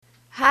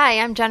Hi,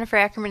 I'm Jennifer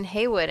Ackerman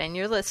Haywood, and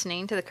you're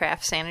listening to the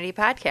CraftSanity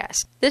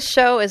podcast. This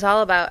show is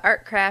all about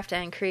art, craft,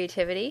 and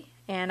creativity,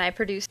 and I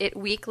produce it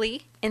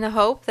weekly in the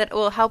hope that it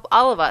will help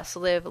all of us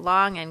live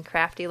long and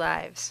crafty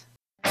lives.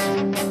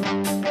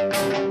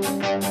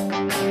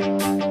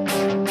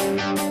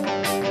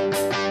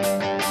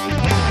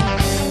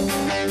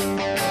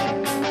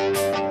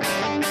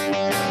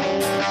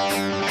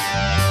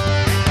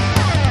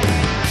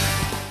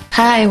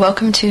 Hi,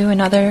 welcome to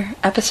another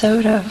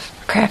episode of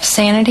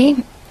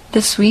CraftSanity.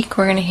 This week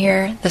we're going to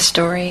hear the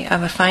story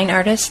of a fine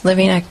artist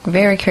living a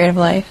very creative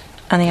life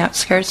on the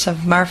outskirts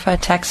of Marfa,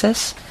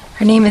 Texas.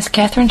 Her name is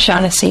Katherine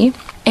Shaughnessy,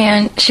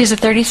 and she's a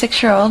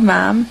 36-year-old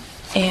mom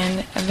and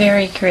a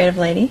very creative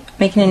lady,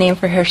 making a name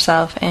for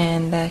herself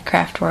in the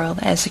craft world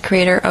as the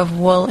creator of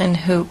wool and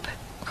hoop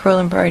Crewel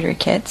embroidery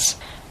kits.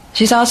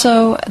 She's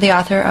also the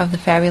author of the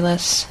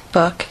fabulous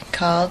book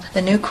called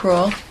The New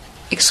Crewel,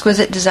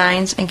 Exquisite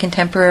Designs in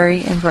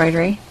Contemporary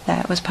Embroidery,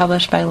 that was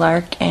published by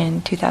Lark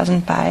in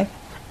 2005.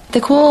 The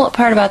cool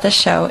part about this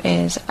show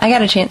is I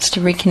got a chance to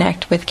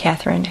reconnect with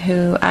Katherine,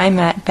 who I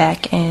met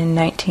back in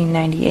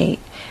 1998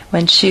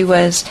 when she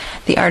was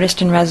the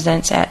artist in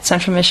residence at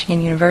Central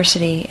Michigan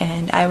University,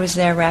 and I was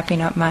there wrapping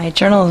up my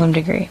journalism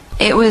degree.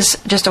 It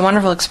was just a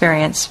wonderful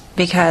experience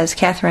because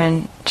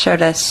Katherine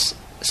showed us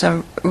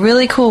some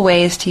really cool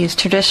ways to use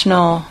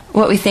traditional,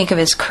 what we think of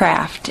as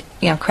craft,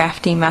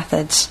 crafty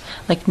methods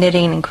like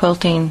knitting and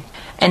quilting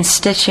and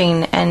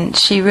stitching, and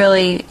she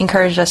really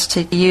encouraged us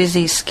to use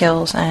these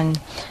skills and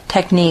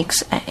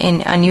techniques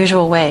in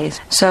unusual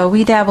ways. So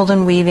we dabbled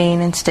in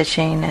weaving and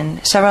stitching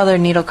and several other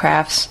needle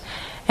crafts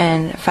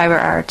and fiber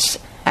arts.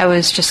 I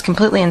was just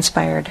completely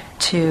inspired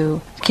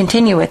to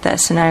continue with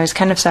this, and I was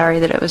kind of sorry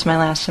that it was my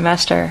last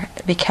semester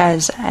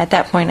because at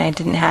that point I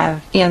didn't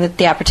have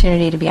the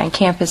opportunity to be on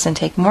campus and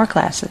take more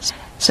classes.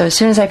 So as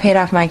soon as I paid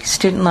off my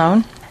student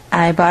loan,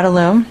 I bought a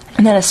loom,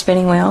 and then a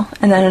spinning wheel,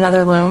 and then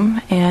another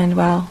loom, and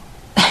well,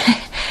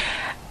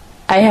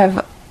 I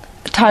have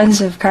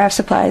tons of craft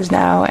supplies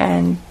now,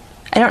 and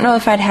I don't know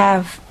if I'd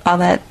have all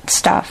that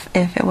stuff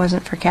if it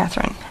wasn't for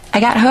Katherine. I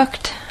got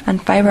hooked on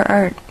fiber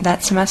art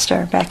that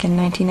semester back in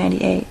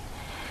 1998.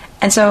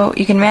 And so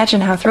you can imagine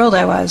how thrilled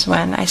I was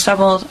when I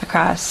stumbled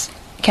across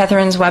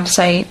Katherine's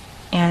website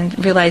and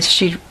realized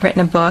she'd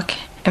written a book.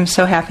 I'm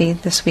so happy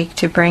this week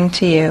to bring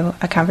to you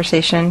a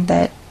conversation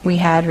that we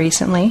had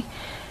recently.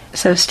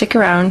 So stick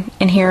around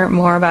and hear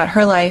more about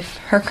her life,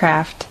 her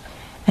craft,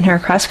 and her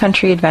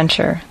cross-country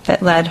adventure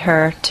that led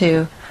her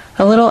to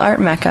a little art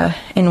mecca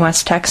in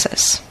West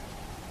Texas.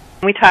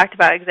 We talked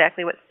about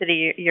exactly what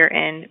city you're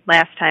in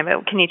last time,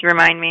 but can you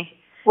remind me?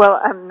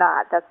 Well, I'm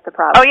not. That's the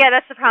problem. Oh, yeah,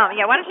 that's the problem.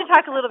 Yeah, why don't you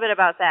talk a little bit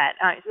about that?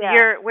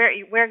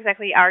 Where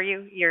exactly are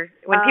you?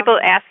 When people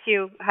ask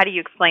you, how do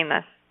you explain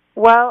this?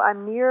 Well,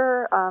 I'm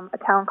near a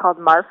town called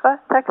Marfa,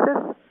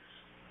 Texas.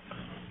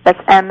 That's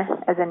M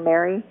as in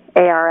Mary,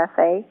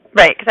 A-R-F-A.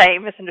 Right, because I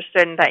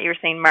misunderstood and thought you were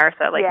saying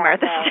Martha, like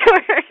Martha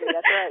Stewart.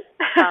 That's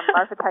right.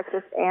 Marfa,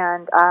 Texas,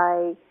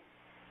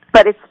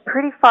 but it's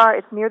pretty far.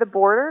 It's near the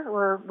border.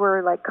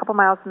 We're like a couple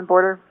miles from the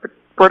border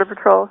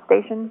patrol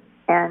station,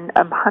 and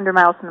 100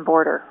 miles from the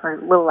border, or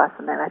a little less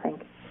than that, I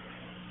think.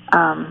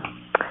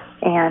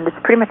 And it's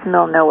pretty much in the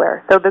middle of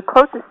nowhere. So the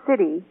closest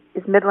city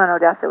is Midland,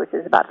 Odessa, which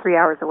is about 3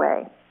 hours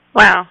away.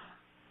 Wow.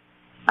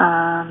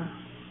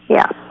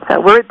 Yeah, so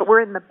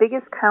we're in the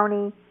biggest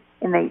county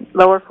in the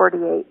lower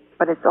 48,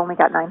 but it's only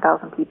got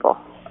 9,000 people.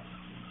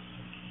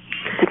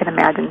 If you can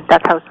imagine,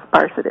 that's how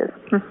sparse it is.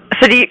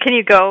 So can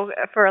you go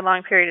for a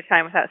long period of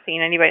time without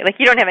seeing anybody? Like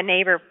you don't have a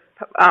neighbor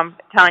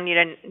telling you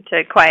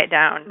to quiet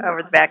down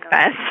over the back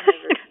fence?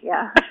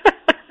 Yeah.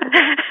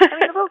 I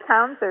mean, in little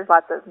towns, there's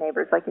lots of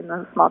neighbors, like in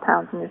those small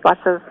towns, and there's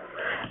lots of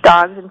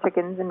dogs and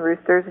chickens and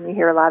roosters, and you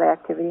hear a lot of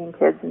activity and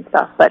kids and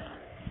stuff, but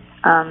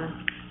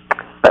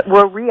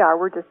where we are,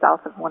 we're just south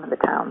of one of the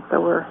towns,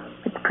 so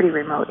it's pretty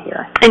remote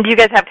here. And do you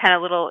guys have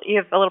you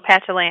have a little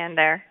patch of land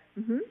there?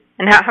 Mm-hmm.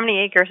 And how many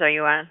acres are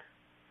you on?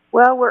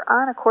 Well, we're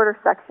on a quarter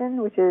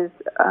section, which is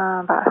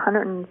about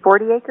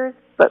 140 acres,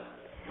 but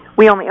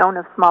we only own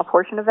a small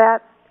portion of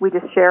that. We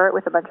just share it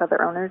with a bunch of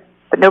other owners,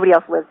 but nobody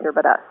else lives here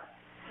but us,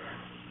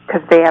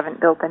 because they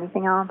haven't built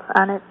anything else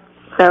on it.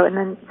 So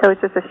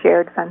it's just a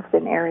shared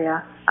fenced-in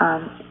area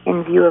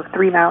in view of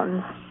 3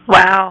 mountains.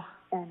 Wow.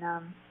 And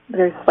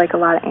there's like a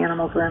lot of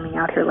animals roaming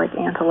out here, like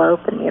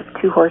antelope, and we have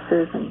 2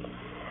 horses and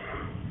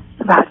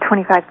about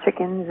 25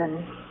 chickens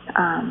and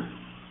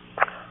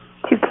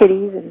 2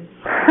 kitties and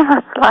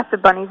lots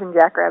of bunnies and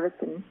jackrabbits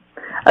and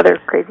other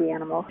crazy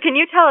animals. Can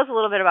you tell us a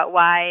little bit about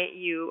why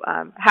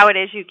how it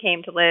is you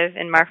came to live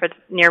in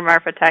near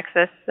Marfa,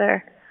 Texas?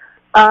 There.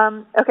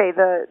 Okay.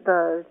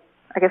 The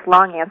I guess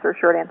long answer,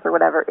 short answer,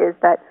 whatever, is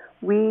that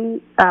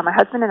my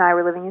husband and I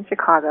were living in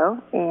Chicago,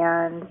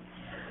 and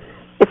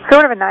it's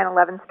sort of a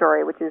 9/11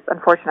 story, which is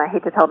unfortunate. I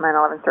hate to tell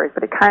 9/11 stories,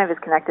 but it kind of is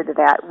connected to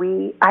that.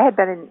 I had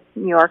been in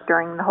New York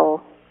during the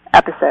whole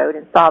episode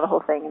and saw the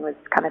whole thing and was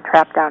kind of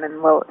trapped down in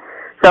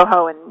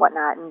Soho and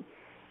whatnot, and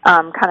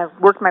kind of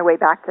worked my way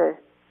back to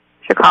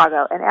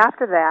Chicago. And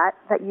after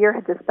that year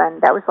had just been,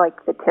 that was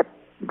like the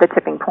the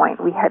tipping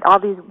point. We had all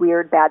these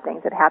weird, bad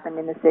things that happened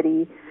in the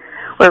city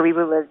where we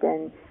lived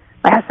in.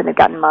 My husband had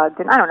gotten mugged,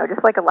 and I don't know,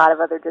 just like a lot of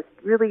other just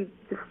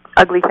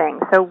ugly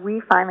things. So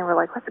we finally were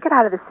like, let's get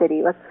out of the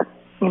city. Let's,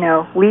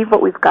 leave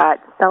what we've got,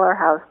 sell our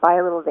house, buy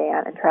a little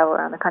van, and travel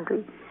around the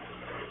country.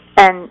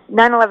 And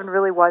 9/11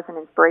 really was an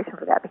inspiration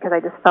for that, because I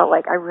just felt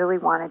like I really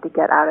wanted to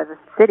get out of the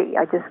city.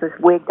 I just was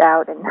wigged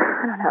out and,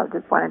 I don't know,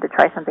 just wanted to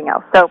try something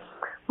else. So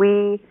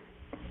we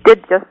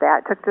did just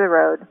that, took to the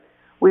road.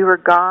 We were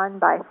gone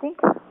by, I think,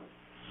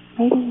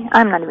 maybe,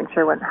 I'm not even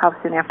sure how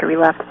soon after we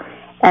left.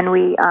 And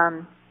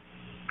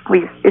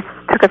it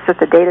took us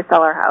just a day to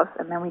sell our house,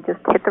 and then we just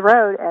hit the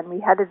road, and we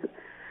headed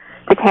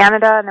to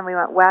Canada, and then we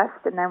went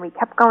west, and then we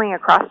kept going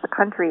across the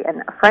country.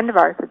 And a friend of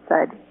ours had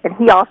said, and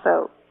he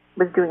also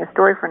was doing a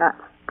story for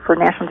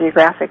National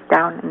Geographic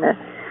down in the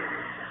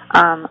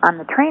on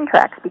the train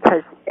tracks,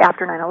 because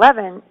after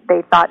 9/11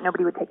 they thought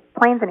nobody would take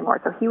planes anymore.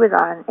 So he was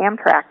on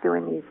Amtrak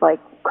doing these like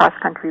cross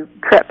country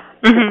trips,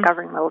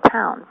 discovering little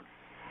towns.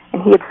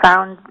 And he had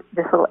found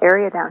this little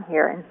area down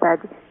here and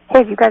said,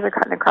 hey, if you guys are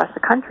cutting across the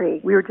country,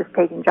 we were just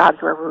taking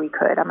jobs wherever we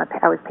could. I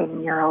was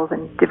painting murals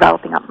and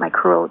developing up my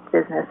Crewel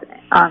business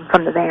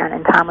from the van,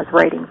 and Tom was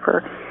writing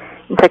for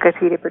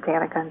Encyclopedia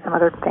Britannica and some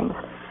other things.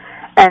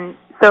 And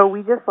so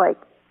we just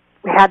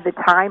we had the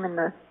time and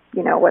the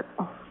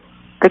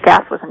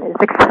gas wasn't as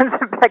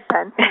expensive back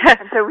then.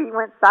 And so we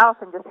went south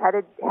and just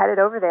headed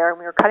over there, and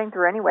we were cutting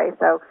through anyway.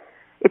 So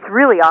it's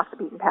really off the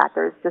beaten path.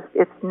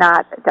 It's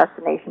not a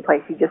destination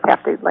place. You just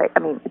have to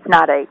it's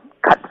not a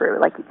cut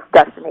through, it's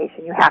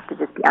destination. You have to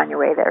just be on your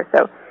way there.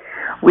 So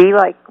we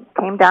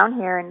came down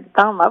here and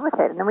fell in love with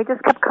it. And then we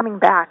just kept coming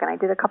back, and I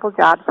did a couple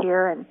jobs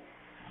here, and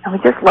we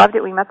just loved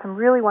it. We met some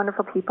really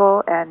wonderful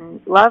people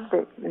and loved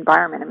the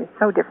environment. It's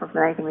so different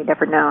from anything we'd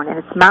ever known. And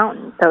it's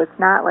mountains, so it's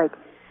not like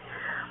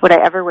what I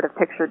ever would have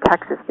pictured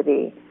Texas to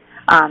be,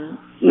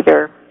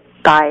 either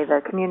by the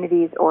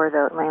communities or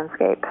the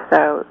landscape.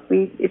 So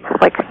it's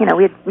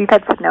we've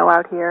had snow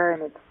out here,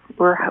 and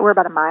we're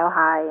about a mile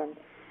high, and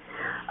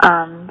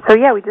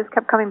we just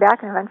kept coming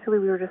back, and eventually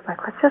we were just like,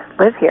 let's just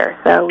live here.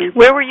 So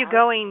where were you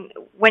going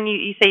when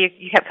you say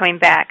you kept coming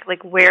back?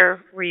 Where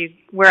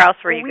else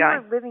were you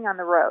going? We were living on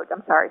the road.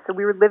 I'm sorry. So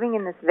we were living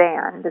in this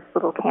van, this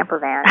little camper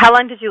van. How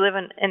long did you live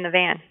in the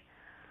van?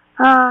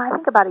 I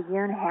think about a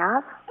year and a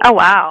half. Oh,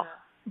 wow.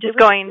 Just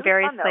going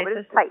various fun,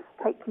 places. But it was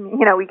tight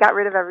community. We got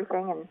rid of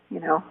everything and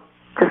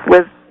just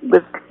lived.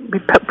 We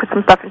put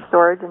some stuff in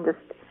storage and just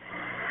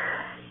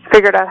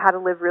figured out how to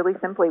live really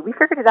simply. We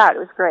figured it out. It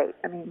was great.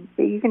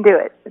 You can do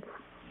it. It's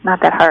not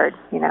that hard.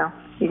 You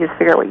just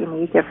figure out what you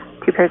need. You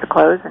have 2 pairs of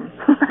clothes, and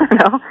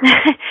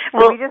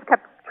Well, we just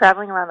kept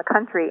traveling around the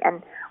country,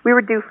 and we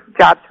would do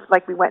jobs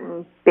we went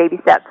and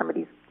babysat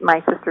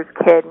my sister's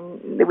kid,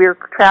 and we were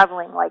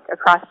traveling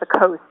across the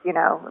coast,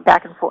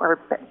 back and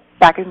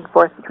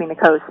forth between the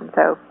coasts, and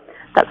so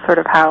that's sort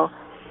of how.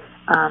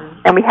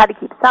 And we had to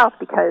keep south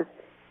because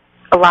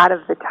a lot of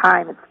the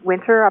time it's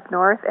winter up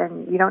north,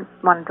 and you don't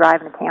want to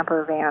drive in a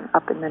camper van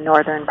up in the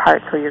northern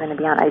parts where you're going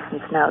to be on ice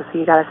and snow, so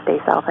you got to stay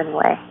south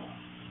anyway.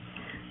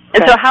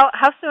 And so how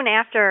soon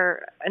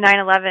after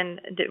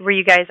 9/11 were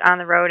you guys on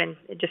the road and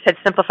it just had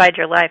simplified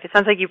your life? It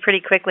sounds like you pretty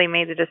quickly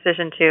made the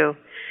decision to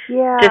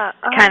just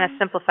kind of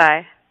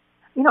simplify.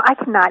 I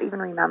cannot even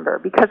remember,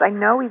 because I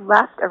know we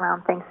left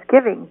around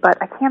Thanksgiving, but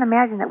I can't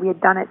imagine that we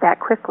had done it that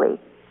quickly.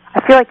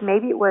 I feel like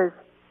maybe it was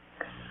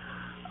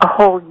a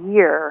whole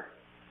year.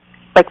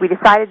 We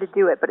decided to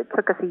do it, but it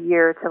took us a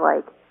year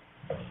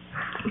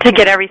to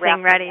get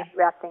everything ready.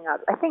 Wrap things up.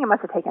 I think it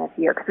must have taken us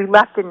a year, because we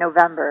left in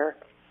November.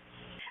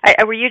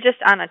 Were you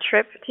just on a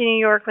trip to New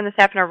York when this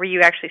happened, or were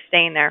you actually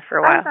staying there for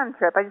a while? I was on a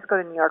trip. I just go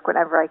to New York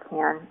whenever I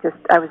can.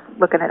 I was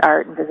looking at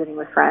art and visiting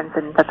with friends,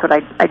 and that's what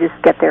I just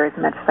get there as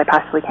much as I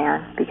possibly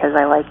can, because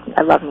I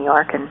love New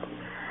York, and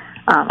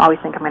always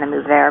think I'm going to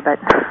move there, but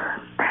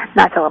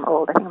not till I'm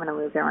old. I think I'm going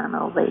to move there when I'm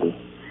an old lady.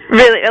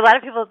 Really? A lot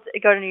of people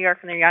go to New York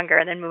when they're younger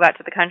and then move out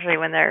to the country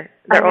when they're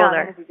older.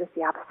 I'm going to do just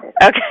the opposite.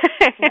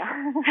 Okay.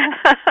 Yeah.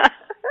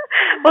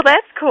 Well,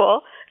 that's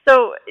cool.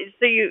 So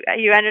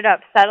you ended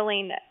up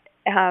settling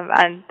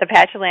on the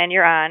patch of land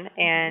you're on,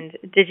 and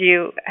did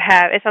you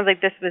have? It sounds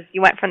like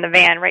you went from the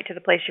van right to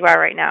the place you are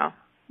right now.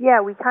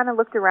 Yeah, we kind of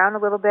looked around a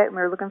little bit, and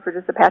we were looking for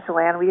just a patch of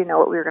land. We didn't know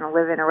what we were going to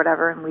live in or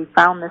whatever, and we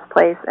found this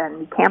place, and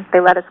we camped. They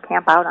let us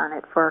camp out on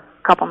it for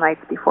a couple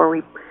nights before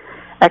we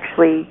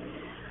actually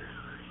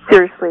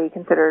seriously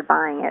considered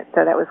buying it.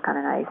 So that was kind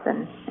of nice,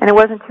 and it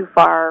wasn't too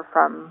far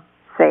from,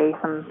 say,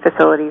 some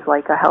facilities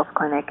like a health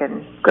clinic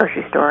and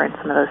grocery store and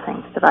some of those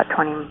things. It's about a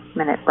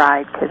 20-minute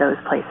ride to those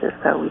places,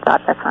 so we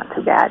thought that's not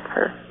too bad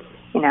for,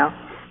 a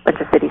bunch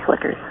of city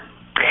slickers.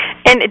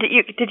 And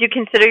did you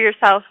consider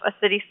yourself a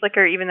city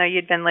slicker even though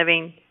you'd been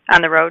living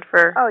on the road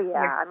for? Oh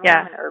yeah,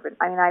 I'm an urban.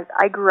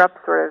 I grew up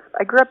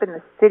in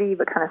the city,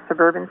 but kind of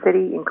suburban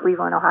city in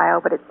Cleveland, Ohio.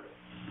 But it's,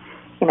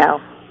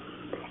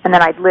 and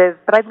then I'd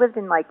lived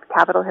in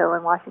Capitol Hill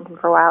in Washington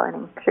for a while, and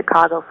in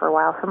Chicago for a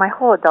while. So my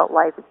whole adult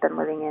life has been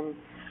living in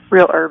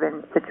real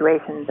urban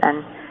situations,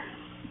 and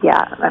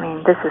yeah,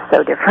 this is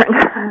so different.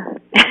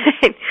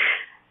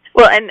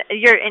 Well, and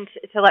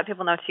to let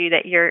people know too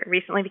that you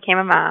recently became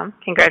a mom.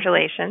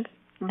 Congratulations.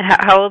 Mm-hmm.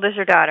 How old is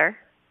your daughter?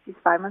 She's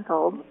 5 months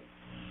old.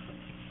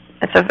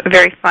 That's a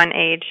very fun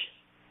age.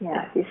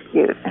 Yeah, she's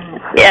cute.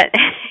 Yeah.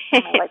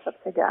 My life's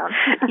upside down.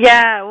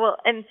 Yeah, well,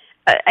 and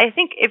I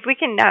think if we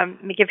can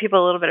give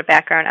people a little bit of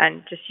background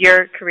on just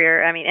your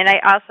career, I mean, and I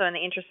also, in the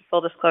interest of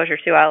full disclosure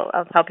too,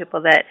 I'll tell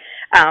people that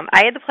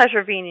I had the pleasure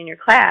of being in your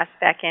class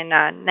back in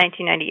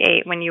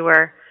 1998 when you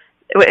were,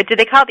 did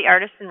they call it the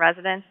Artist in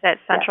Residence at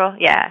Central?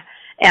 Yeah.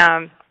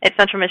 At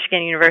Central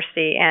Michigan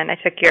University, and I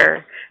took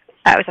it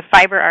was a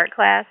fiber art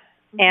class,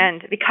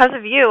 and because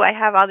of you, I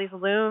have all these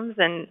looms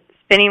and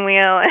spinning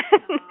wheel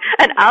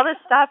and all this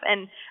stuff,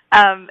 and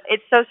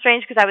it's so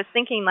strange because I was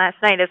thinking last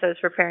night as I was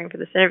preparing for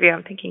this interview,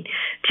 I'm thinking,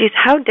 geez,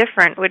 how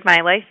different would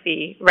my life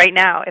be right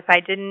now if I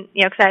didn't,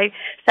 because I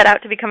set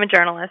out to become a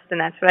journalist, and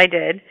that's what I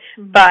did,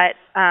 but,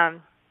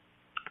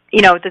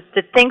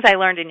 the things I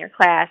learned in your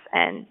class,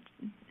 and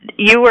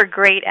you were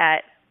great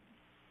at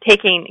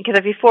taking,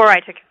 because before I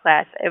took your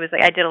class, it was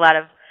like I did a lot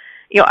of,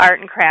 art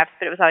and crafts,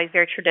 but it was always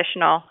very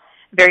traditional,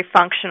 very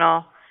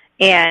functional,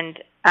 and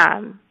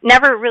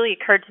never really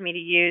occurred to me to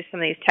use some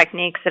of these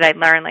techniques that I'd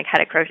learned, like how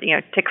to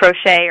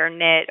crochet or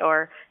knit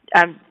or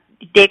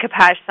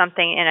decoupage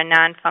something in a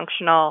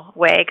non-functional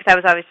way, because I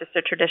was always just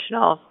a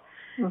traditional,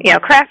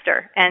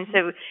 crafter. And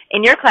so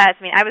in your class,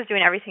 I mean, I was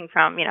doing everything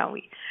from,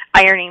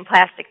 ironing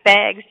plastic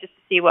bags just to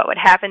see what would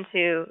happen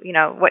to,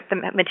 what the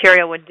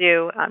material would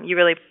do. You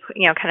really,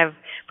 kind of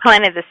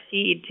planted the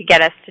seed to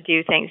get us to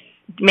do things,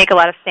 make a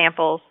lot of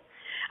samples.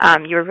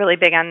 You were really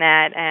big on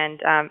that.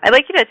 And I'd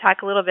like you to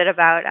talk a little bit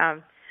about,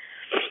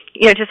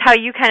 just how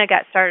you kind of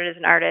got started as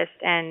an artist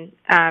and,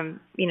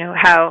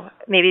 how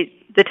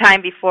maybe the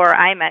time before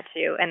I met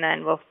you, and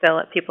then we'll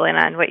fill people in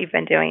on what you've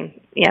been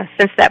doing,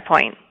 since that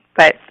point.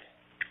 But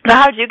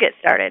how did you get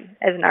started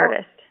as an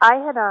artist? I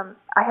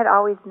had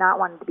always not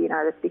wanted to be an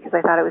artist because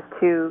I thought it was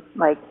too,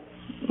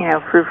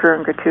 frou-frou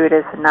and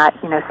gratuitous and not,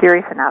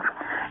 serious enough.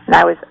 And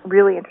I was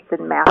really interested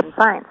in math and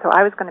science, so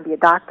I was going to be a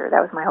doctor.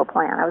 That was my whole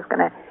plan. I was going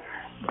to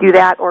do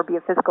that or be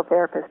a physical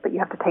therapist, but you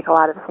have to take a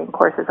lot of the same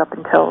courses up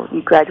until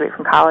you graduate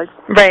from college.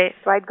 Right.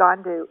 So I'd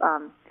gone to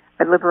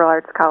a liberal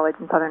arts college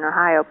in Southern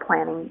Ohio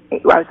I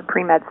was a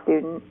pre-med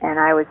student, and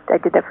I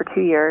did that for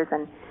 2 years,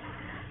 and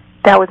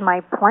that was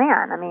my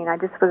plan. I mean,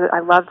 I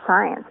loved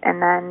science.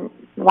 And then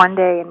one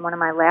day in one of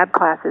my lab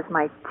classes,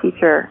 my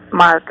teacher,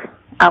 Mark,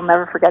 I'll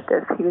never forget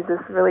this. He was this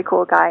really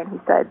cool guy, and he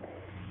said,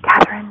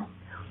 "Katherine,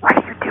 what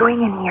are you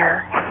doing in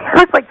here?" It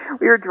was like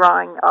we were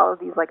drawing all of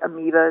these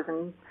amoebas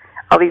and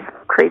all these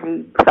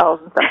crazy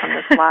cells and stuff on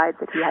the slides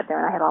that he had there,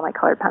 and I had all my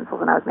colored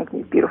pencils, and I was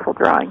making these beautiful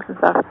drawings and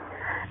stuff,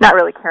 not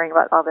really caring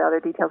about all the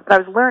other details, but I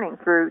was learning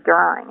through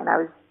drawing, and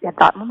I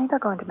thought, well, maybe I'll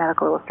go into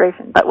medical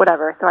illustration, but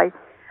whatever. So I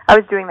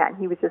was doing that, and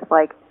he was just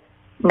like,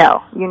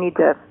 no, you need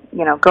to,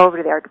 go over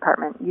to the art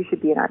department. You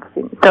should be an art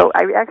student. So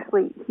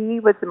he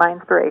was my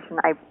inspiration.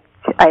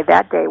 I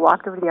that day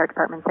walked over to the art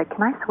department and said,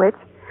 can I switch?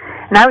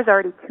 And I was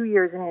already 2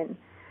 years in.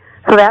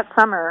 So that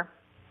summer,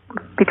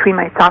 between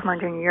my sophomore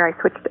and junior year,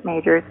 I switched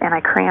majors, and I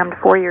crammed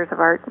 4 years of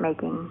art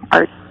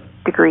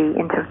degree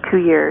into 2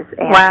 years.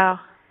 And wow.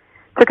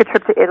 Took a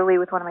trip to Italy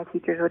with one of my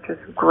teachers, which was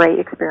a great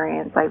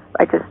experience.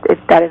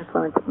 That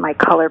influenced my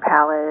color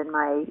palette and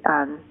my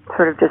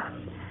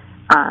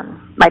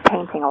my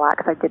painting a lot,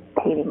 because I did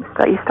painting.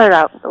 So you start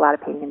out with a lot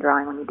of painting and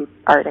drawing when you do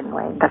art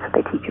anyway, and that's what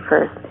they teach you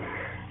first.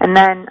 And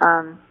then,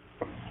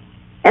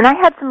 and I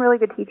had some really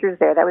good teachers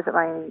there. That was at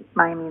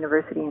Miami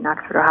University in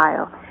Oxford,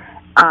 Ohio,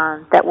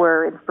 that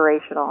were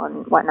inspirational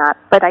and whatnot.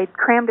 But I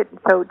crammed it,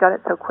 done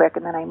it so quick,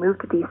 and then I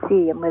moved to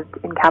D.C. and lived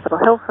in Capitol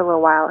Hill for a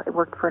little while. I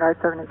worked for an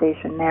arts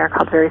organization there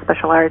called Very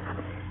Special Arts.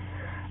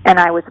 And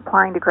I was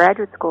applying to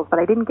graduate schools, but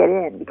I didn't get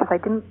in because I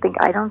don't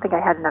think I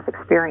had enough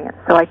experience.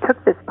 So I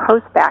took this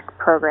post-bac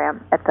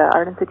program at the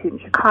Art Institute in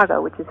Chicago,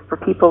 which is for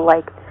people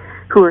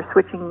who are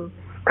switching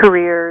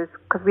careers,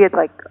 because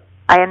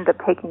I ended up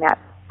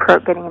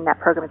getting in that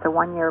program. It's a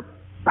 1-year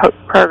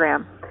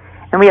program.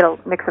 And we had a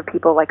mix of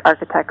people like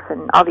architects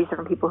and all these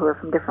different people who were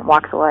from different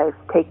walks of life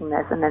taking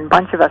this. And then a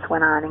bunch of us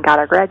went on and got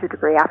our graduate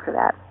degree after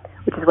that,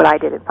 which is what I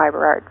did in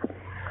fiber arts.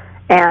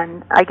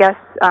 And I guess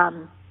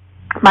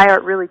my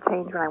art really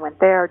changed when I went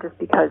there, just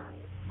because,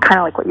 kind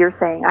of like what you're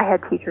saying, I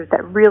had teachers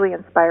that really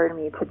inspired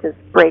me to just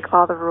break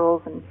all the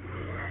rules and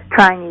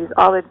try and use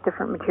all the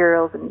different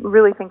materials and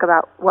really think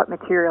about what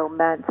material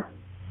meant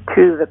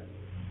to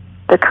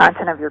the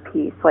content of your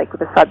piece, like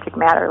the subject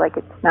matter. Like,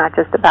 it's not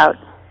just about,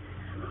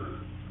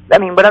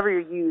 whatever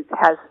you use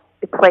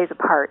it plays a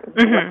part in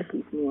what the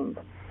piece means.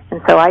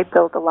 And so I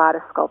built a lot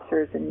of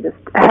sculptures and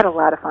I had a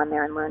lot of fun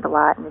there and learned a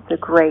lot, and it's a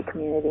great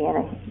community and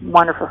a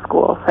wonderful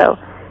school. So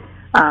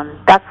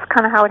that's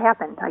kind of how it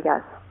happened, I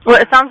guess.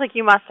 Well, it sounds like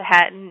you must have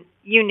had, and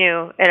you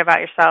knew it about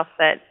yourself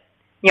that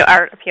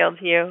art appealed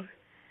to you.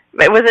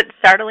 But was it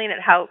startling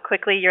at how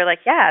quickly you're like,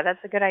 yeah, that's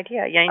a good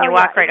idea? Yeah, and you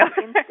walk right over.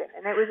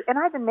 And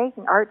I've been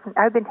making art, and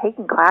I've been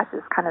taking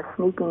classes, kind of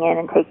sneaking in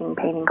and taking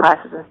painting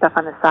classes and stuff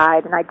on the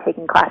side, and I'd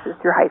taken classes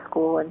through high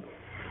school and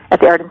at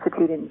the Art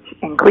Institute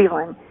in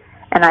Cleveland.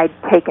 And I'd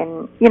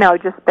taken,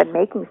 just been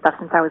making stuff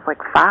since I was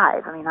like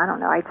 5. I mean, I don't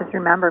know. I just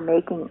remember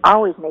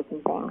always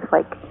making things.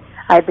 Like,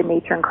 I had the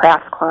Nature and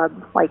Crafts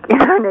Club, like,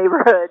 in our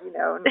neighborhood,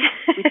 and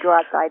we'd go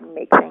outside and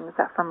make things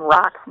from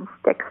rocks and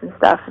sticks and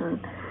stuff. And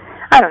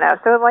I don't know.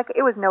 So, like,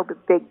 it was no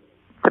big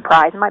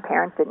surprise. And my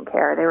parents didn't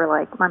care. They were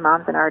like, my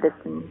mom's an artist,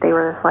 and they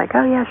were just like,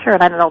 oh, yeah, sure.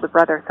 And I had an older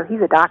brother, so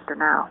he's a doctor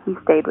now. He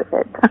stayed with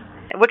it.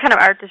 What kind of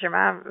art did your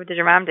mom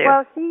do?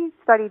 Well, she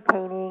studied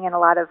painting and a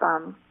lot of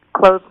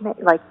clothes,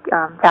 like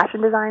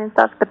fashion design and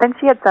stuff. But then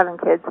she had 7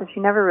 kids, so she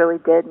never really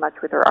did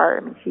much with her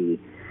art. I mean, she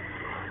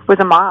was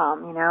a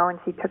mom, and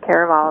she took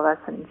care of all of us,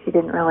 and she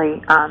didn't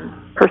really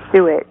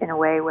pursue it in a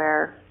way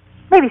where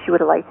maybe she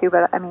would have liked to,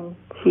 but I mean,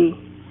 she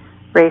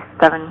raised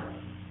 7,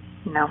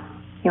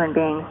 human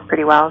beings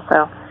pretty well.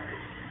 So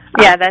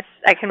yeah,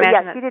 I can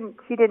imagine. Yeah,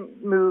 she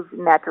didn't move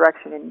in that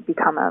direction and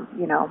become a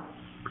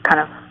kind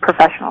of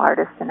professional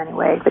artist in any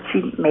way. But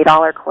she made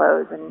all her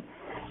clothes, and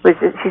she's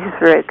just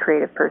a very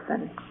creative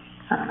person.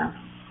 I don't know.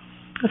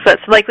 So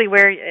it's likely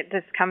where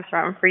this comes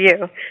from for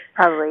you.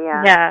 Probably,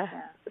 yeah. Yeah.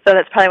 So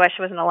that's probably why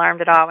she wasn't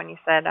alarmed at all when you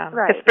said,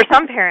 right. Because for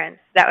some parents,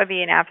 that would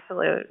be an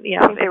absolute,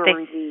 I think they were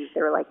relieved.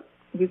 They were like,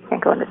 you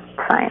can't go into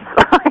science.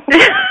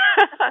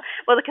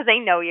 Well, because they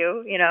know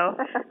you,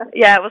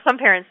 Yeah, well, some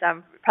parents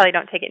probably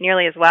don't take it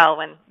nearly as well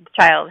when the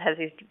child has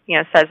these,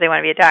 says they want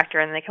to be a doctor,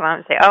 and they come out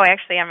and say, oh,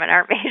 actually, I'm an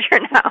art major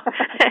now.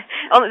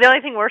 The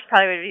only thing worse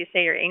probably would be to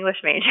say you're an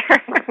English major.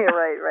 Yeah,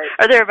 right.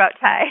 Or they're about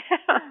Thai.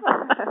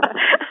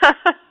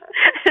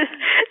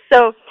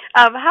 So,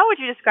 how would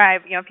you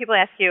describe, people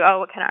ask you, oh,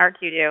 what kind of art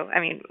do you do? I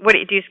mean, what do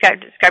you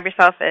describe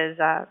yourself as,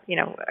 how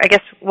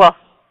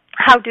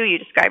do you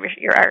describe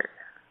your art?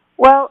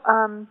 Well,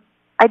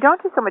 I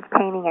don't do so much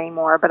painting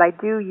anymore, but I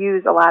do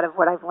use a lot of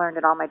what I've learned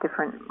in all my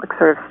different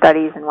sort of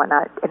studies and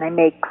whatnot, and I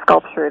make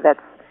sculpture that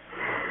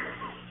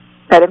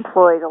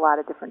employs a lot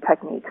of different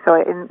techniques.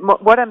 So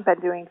what I've been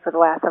doing for the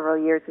last several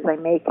years is I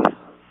make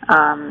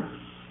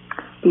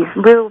these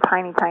little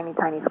tiny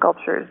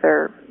sculptures.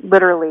 They're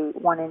literally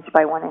 1 inch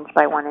by 1 inch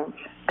by 1 inch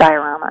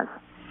dioramas.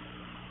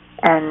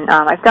 And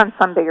I've done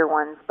some bigger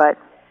ones, but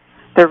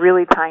they're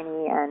really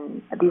tiny,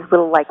 and these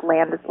little like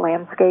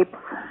landscapes.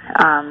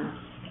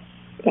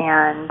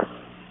 And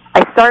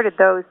I started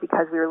those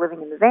because we were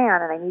living in the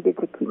van, and I needed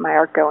to keep my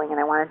art going, and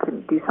I wanted to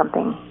do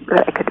something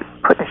that I could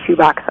put in a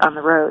shoebox on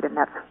the road, and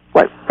that's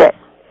what fit,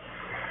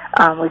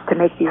 was to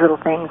make these little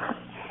things.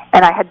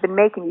 And I had been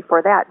making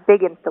before that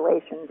big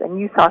installations, and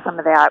you saw some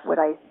of that, what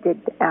I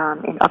did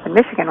up in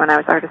Michigan when I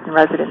was artist in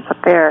residence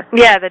up there.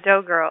 Yeah, the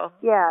dough girl.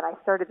 Yeah, and I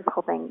started this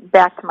whole thing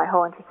back to my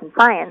whole interest in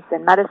science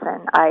and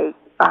medicine. I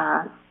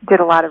did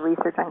a lot of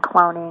research on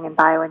cloning and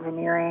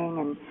bioengineering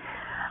and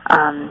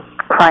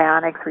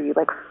cryonics, where you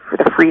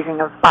the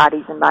freezing of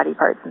bodies and body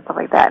parts and stuff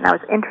like that. And I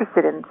was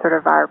interested in sort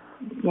of our,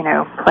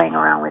 playing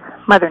around with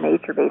Mother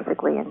Nature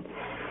basically, and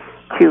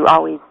to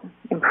always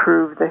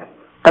improve the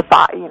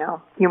body,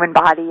 human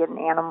body and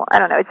animal. I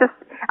don't know. It's just,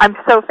 I'm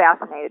so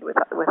fascinated with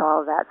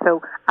all of that.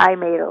 So I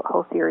made a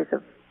whole series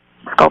of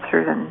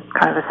sculptures and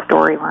kind of a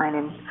storyline,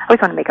 and I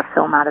always want to make a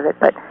film out of it,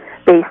 but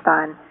based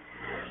on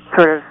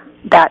sort of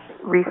that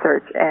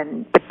research,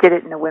 but did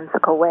it in a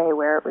whimsical way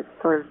where it was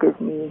sort of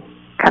Disney,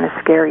 kind of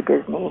scary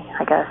Disney,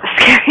 I guess.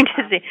 Scary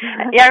Disney.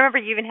 Yeah, I remember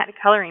you even had a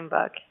coloring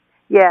book.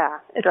 Yeah.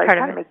 It's so I part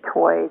tried of to make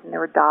toys, and there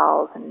were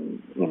dolls,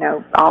 and,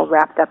 all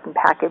wrapped up and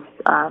packaged.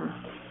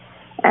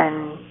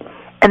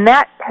 And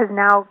that has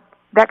now,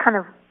 that kind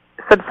of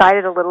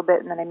subsided a little bit,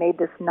 and then I made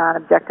this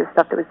non-objective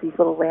stuff that was these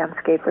little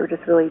landscapes that were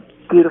just really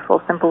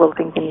beautiful, simple little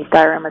things in these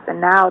dioramas.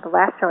 And now, the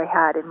last show I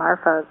had in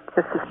Marfa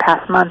just this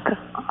past month,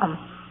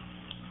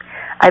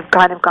 I've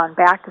kind of gone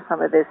back to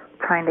some of this,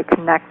 trying to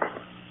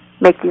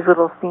make these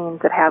little scenes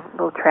that have a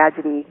little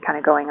tragedy kind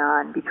of going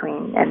on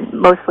between, and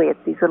mostly it's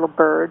these little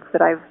birds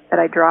that I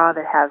draw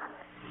that have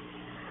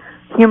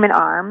human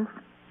arms,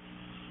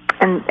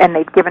 and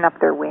they've given up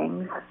their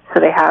wings, so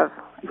they have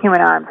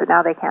human arms, but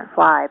now they can't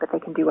fly, but they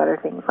can do other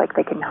things, like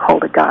they can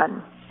hold a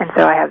gun. And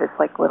so I have this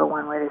little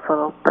one where this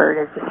little bird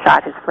has just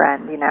shot his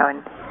friend, and I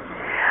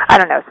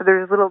don't know. So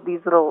there's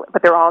these little,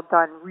 but they're all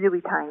done really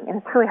tiny, and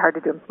it's really hard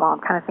to do them small.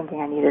 I'm kind of thinking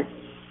I need to,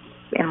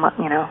 enlarge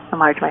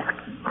my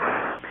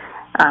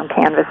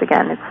canvas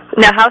again.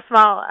 Now, how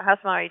small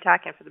are you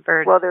talking for the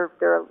birds? Well, they're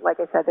like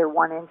I said, they're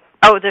 1 inch.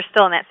 Oh, they're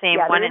still in that same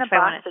 1 inch by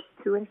 1 inch. That's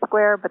 2 inch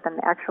square, but then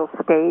the actual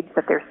stage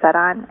that they're set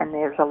on, and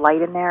there's a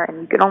light in there,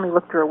 and you can only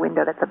look through a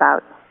window that's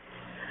about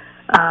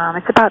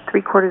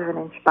 3/4 of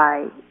an inch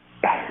by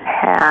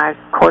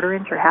quarter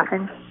inch or half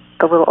inch.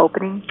 The little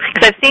opening.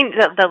 Because I've seen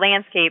the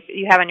landscape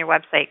you have on your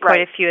website,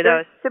 quite a few of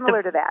those.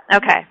 Similar to that.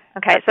 Okay.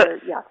 So,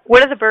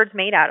 what are the birds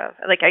made out of?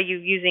 Like, are you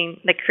using,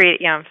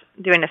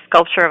 doing a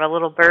sculpture of a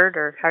little bird,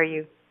 or how are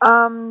you?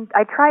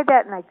 I tried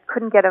that, and I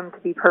couldn't get them to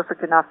be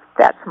perfect enough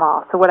that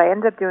small. So what I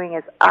ended up doing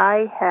is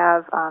I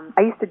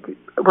used to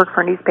work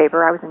for a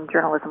newspaper. I was in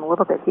journalism a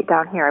little bit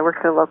down here. I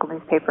worked for a local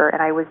newspaper,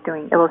 and I was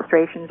doing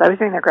illustrations. I was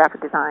doing their graphic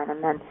design,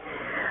 and then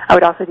I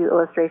would also do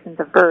illustrations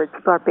of birds.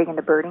 People are big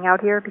into birding out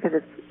here because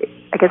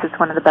I guess it's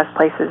one of the best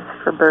places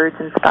for birds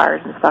and stars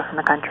and stuff in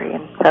the country.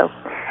 And so,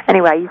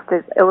 anyway, I used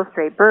to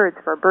illustrate birds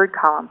for a bird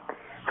column.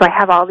 So I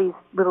have all these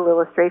little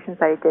illustrations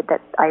that I did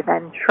that I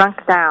then shrunk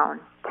down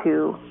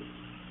to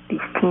these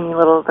teeny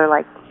little, they're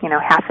like,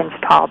 half-inch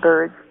tall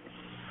birds.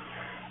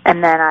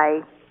 And then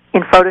I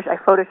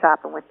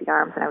Photoshop them with the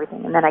arms and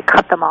everything, and then I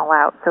cut them all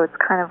out. So it's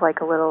kind of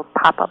like a little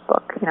pop-up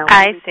book,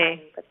 I see.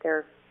 Tiny, but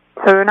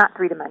they're not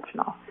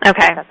three-dimensional.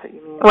 Okay. That's what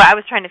you mean. Well, I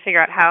was trying to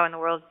figure out how in the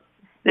world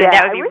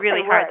that would be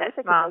really hard. I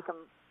That small. I could make them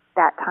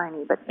that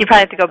tiny, but you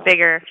probably have to go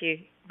bigger if you.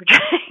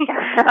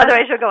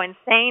 Otherwise, you'll go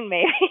insane.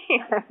 Maybe.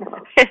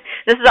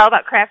 This is all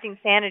about crafting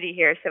sanity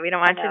here, so we don't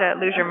want you to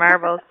lose your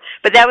marbles.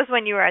 But that was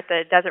when you were at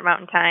the Desert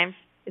Mountain Times.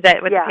 Is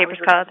that what the paper's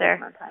called there?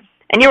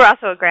 And you were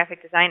also a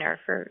graphic designer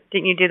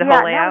didn't you do the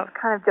whole layout? Yeah,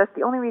 kind of just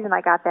the only reason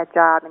I got that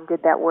job and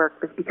did that work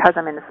was because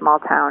I'm in a small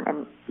town,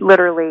 and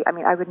literally,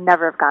 I would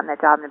never have gotten that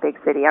job in a big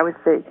city. I was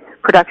the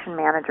production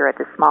manager at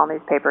this small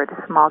newspaper, this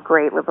small,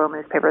 great liberal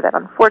newspaper that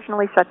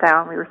unfortunately shut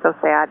down. We were so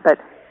sad, but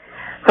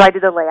so I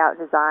did the layout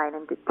and design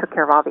and took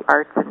care of all the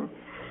arts and,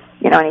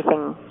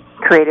 anything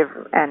creative,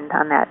 and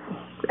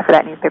for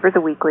that newspaper, it was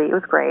a weekly. It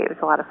was great. It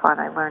was a lot of fun.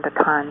 I learned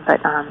a ton,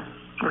 but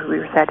we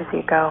were sad to see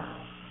it go.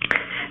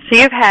 So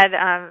you've had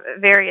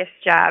various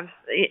jobs,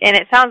 and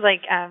it sounds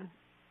like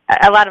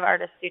a lot of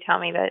artists do tell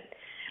me that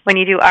when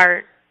you do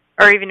art,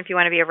 or even if you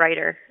want to be a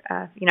writer,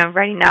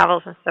 writing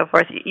novels and so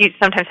forth, you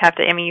sometimes have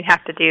to. You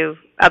have to do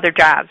other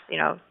jobs,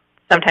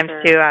 sometimes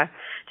to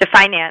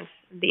finance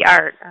the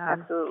art.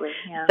 Absolutely.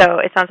 Yeah. So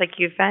it sounds like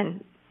you've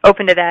been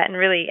open to that and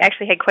really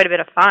actually had quite a bit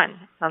of fun.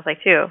 Sounds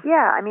like too.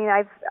 Yeah,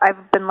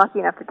 I've been lucky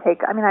enough to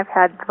take. I've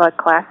had the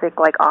classic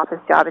office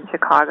job in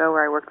Chicago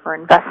where I worked for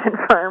an investment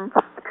firm.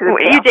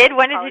 You did?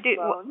 When did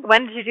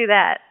you do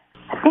that?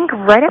 I think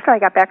right after I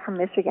got back from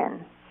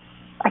Michigan.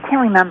 I can't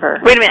remember.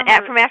 Wait a minute.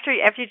 From after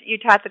you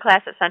taught the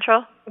class at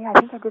Central? Yeah, I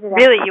think I did it.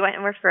 Really, you went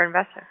and worked for an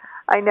investment?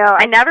 I know.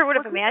 I never would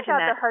have imagined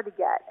that. They're hard to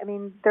get.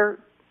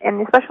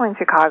 And especially in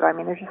Chicago.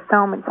 There's just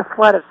so many. It's a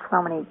flood of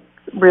so many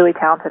really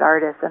talented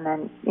artists, and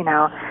then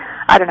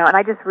I don't know. And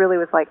I just really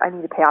was like, I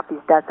need to pay off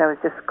these debts. I was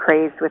just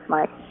crazed with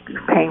my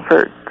paying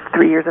for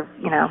 3 years of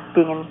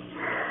being in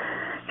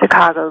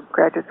Chicago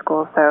graduate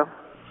school. So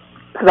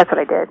that's what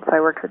I did. So I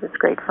worked for this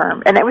great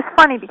firm. And it was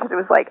funny because it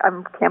was like, I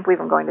can't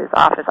believe I'm going to this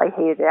office. I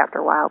hated it after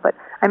a while. But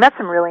I met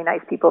some really nice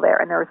people there.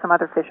 And there were some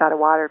other fish out of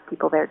water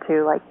people there,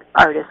 too, like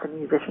artists and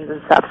musicians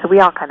and stuff. So we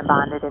all kind of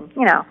bonded. And,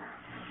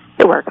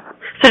 it worked.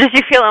 So did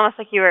you feel almost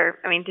like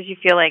did you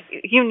feel like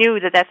you knew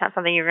that that's not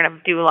something you were going to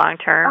do long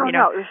term? Oh,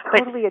 no, it was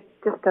totally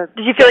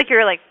Did you feel like you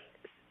were like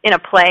in a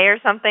play or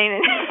something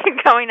and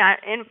going on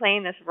and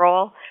playing this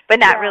role, but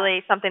not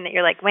really something that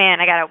you're like,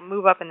 man, I got to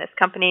move up in this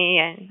company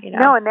and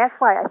No, and that's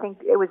why I think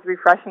it was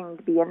refreshing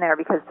to be in there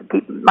because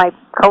my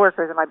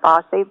coworkers and my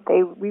boss,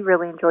 we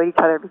really enjoyed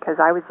each other because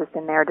I was just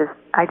in there.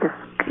 I just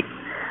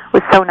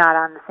was so not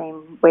on the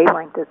same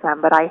wavelength as them,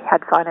 but I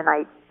had fun and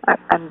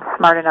I'm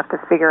smart enough to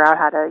figure out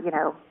how to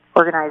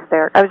organize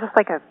I was just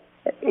like a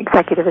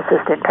executive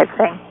assistant type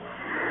thing.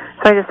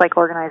 So I just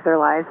organized their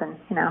lives and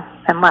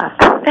and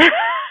left.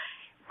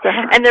 So.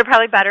 And they're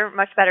probably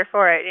much better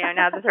for it,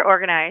 now that they're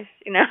organized,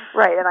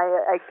 Right, and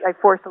I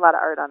forced a lot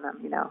of art on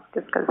them,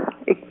 just because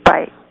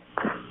by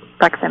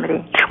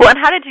proximity. Well, and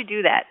how did you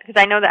do that? Because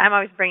I know that I'm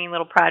always bringing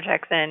little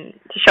projects in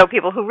to show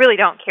people who really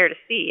don't care to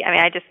see.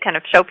 I just kind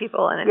of show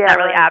people, and it's not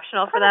really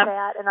optional for them.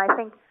 That, and I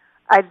think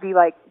I'd be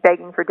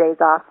begging for days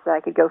off so that I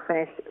could go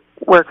finish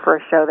work for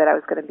a show that I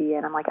was going to be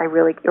in. I'm like,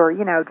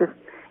 just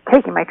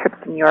taking my trips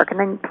to New York, and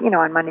then,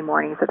 on Monday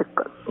mornings at the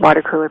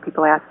water cooler,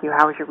 people ask you,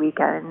 how was your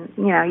weekend?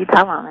 And, you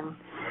tell them, and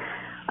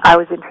I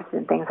was interested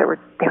in things they were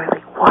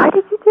like, why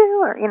did you do?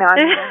 Or,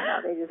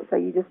 so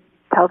you just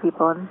tell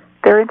people, and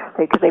they're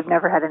interested because they've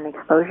never had an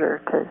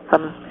exposure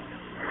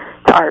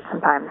to art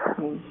sometimes.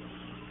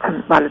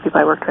 A lot of the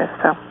people I worked with,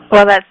 so.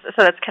 Well, that's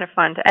kind of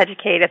fun to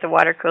educate at the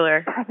water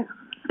cooler.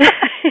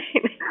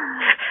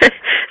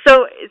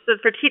 So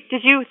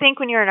did you think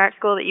when you were in art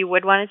school that you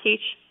would want to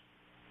teach?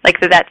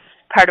 That's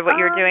part of what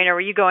you were doing, or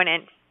were you going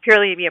in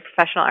purely to be a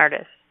professional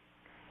artist?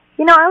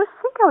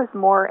 I was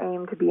more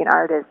aimed to be an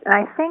artist, and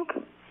I think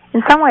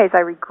in some ways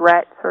I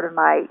regret sort of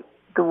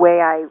the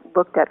way I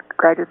looked at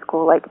graduate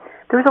school.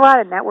 There was a lot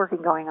of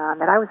networking going on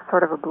that I was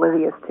sort of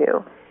oblivious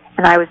to,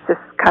 and I was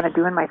just kind of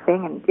doing my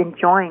thing and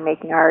enjoying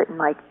making art and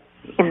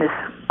in this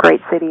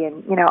great city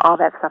and all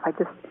that stuff.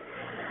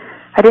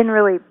 I didn't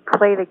really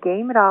play the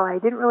game at all. I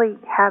didn't really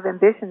have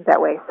ambitions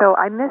that way. So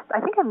I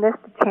think I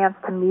missed a chance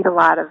to meet a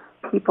lot of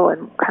people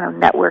and kind of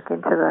network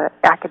into the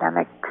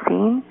academic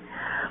scene.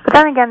 But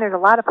then again, there's a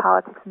lot of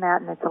politics in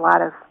that, and it's a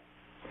lot of,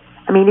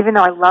 even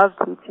though I love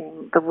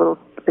teaching, the little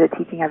bit of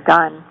teaching I've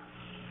done,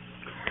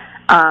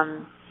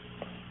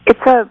 it's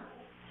a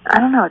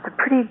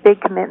pretty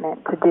big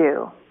commitment to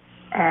do.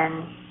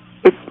 And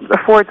it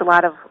affords a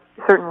lot of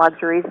certain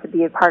luxuries to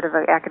be a part of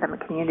an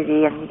academic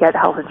community, and you get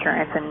health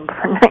insurance and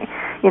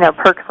different,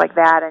 perks like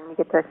that, and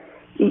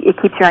it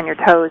keeps you on your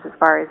toes as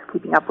far as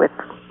keeping up with,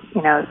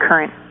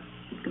 current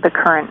the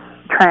current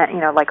trend,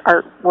 like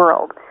art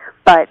world.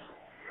 But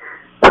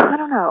I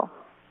don't know.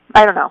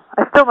 I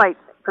still might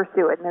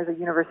pursue it, and there's a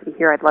university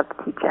here I'd love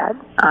to teach at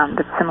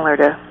that's similar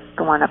to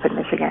the one up in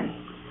Michigan.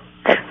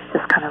 That's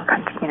just kind of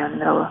in the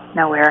middle of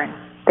nowhere, and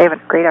they have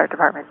a great art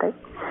department that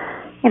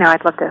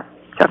I'd love to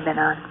jump in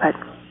on. But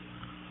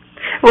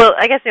well,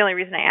 I guess the only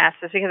reason I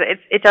asked is because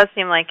it does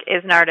seem like,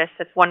 as an artist,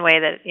 it's one way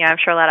that I'm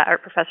sure a lot of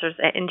art professors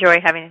enjoy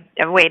having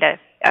a way to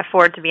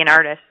afford to be an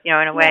artist, in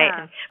a way.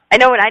 Yeah. And I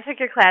know when I took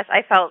your class,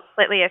 I felt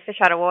slightly a fish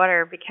out of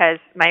water because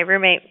my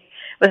roommate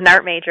was an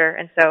art major,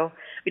 and so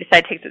we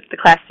decided to take the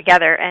class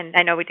together. And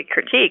I know we did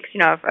critiques,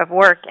 of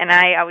work, and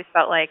I always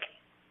felt like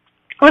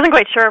I wasn't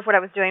quite sure if what I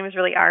was doing was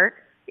really art,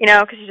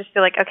 because you just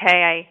feel like,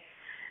 okay, I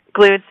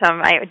glued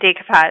I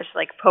decoupaged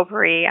like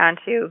potpourri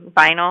onto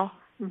vinyl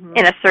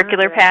in a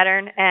circular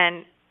pattern,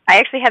 and I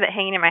actually had it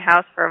hanging in my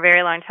house for a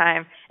very long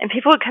time. And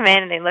people would come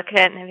in and they look at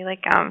it and they'd be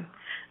like, kind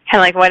of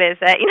like, what is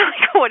that?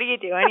 Like, what are you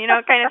doing?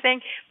 Kind of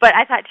thing. But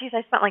I thought, geez,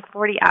 I spent like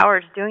 40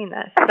 hours doing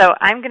this, so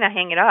I'm gonna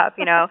hang it up,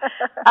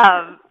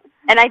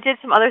 And I did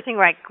some other thing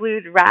where I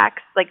glued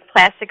rocks, like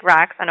plastic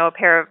rocks, onto a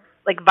pair of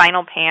like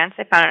vinyl pants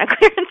I found on a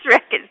clearance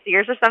rack at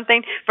Sears or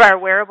something for our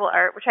wearable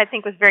art, which I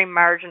think was very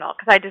marginal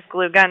because I just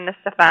glue gunned this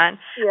stuff on.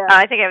 Yeah.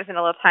 I think I was in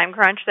a little time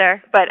crunch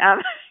there, but I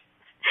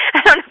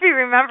don't know if you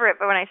remember it,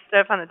 but when I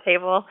stood up on the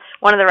table,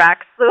 one of the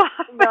rocks flew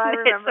off. No, I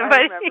remember.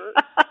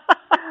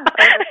 Oh,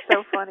 that's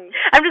so funny.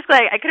 I'm just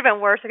glad I could have been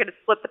worse. I could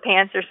have split the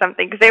pants or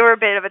something because they were a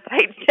bit of a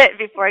tight fit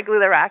before I glue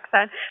the rocks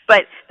on.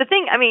 But the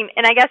thing,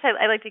 and I guess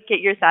I'd like to get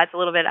your thoughts a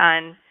little bit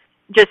on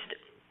just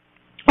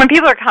when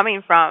people are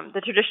coming from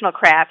the traditional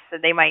crafts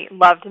that they might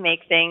love to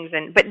make things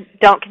but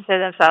don't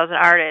consider themselves an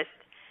artist.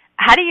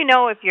 How do you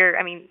know if you're?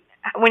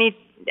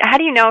 How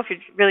do you know if you're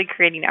really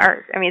creating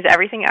art? Is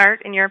everything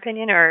art in your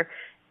opinion, or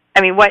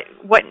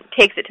what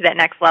takes it to that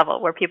next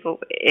level where people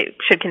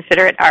should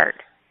consider it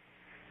art?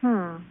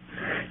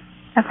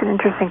 That's an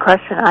interesting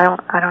question.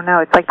 I don't know.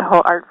 It's like the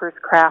whole art versus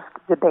craft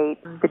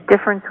debate. The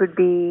difference would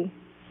be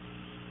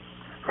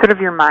sort of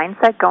your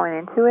mindset going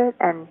into it,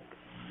 and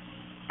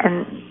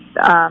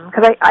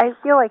because I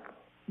feel like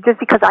just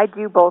because I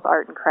do both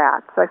art and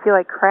craft, so I feel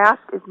like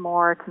craft is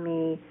more to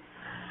me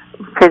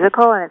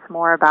physical, and it's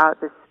more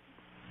about this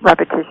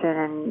repetition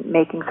and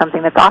making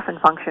something that's often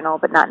functional,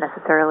 but not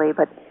necessarily.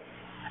 But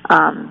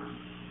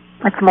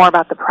it's more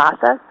about the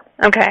process.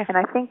 Okay. And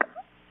I think,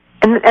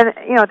 and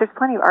there's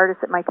plenty of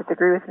artists that might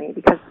disagree with me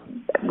because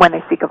when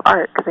they speak of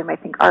art, because they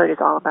might think art is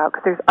all about.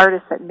 Because there's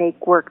artists that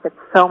make work that's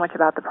so much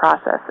about the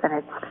process,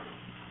 and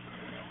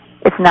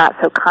it's not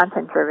so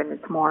content driven.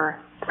 It's more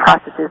the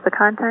process is the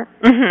content.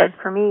 Mm-hmm.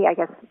 But for me, I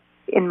guess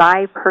in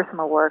my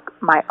personal work,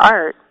 my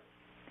art,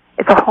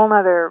 it's a whole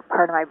other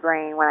part of my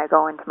brain when I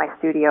go into my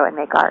studio and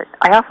make art.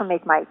 I often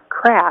make my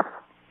crafts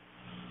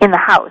in the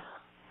house,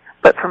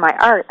 but for my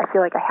art, I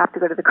feel like I have to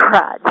go to the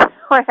garage,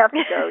 or I have to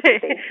go to the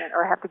basement,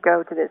 or I have to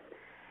go to this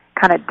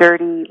kind of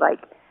dirty, like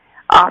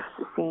off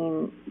the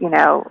scene,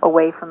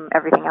 away from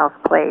everything else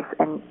place,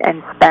 and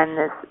spend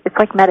this. It's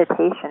like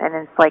meditation, and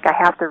it's like I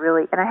have to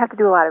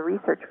do a lot of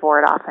research for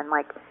it often,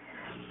 like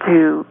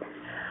to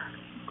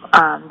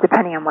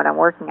depending on what I'm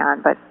working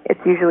on, but it's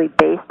usually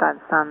based on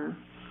some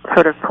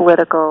sort of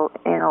political,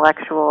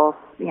 intellectual,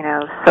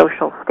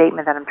 social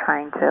statement that I'm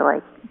trying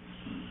to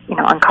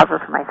uncover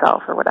for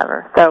myself or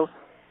whatever. So,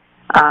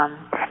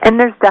 and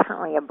there's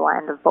definitely a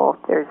blend of both.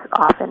 There's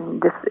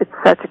often it's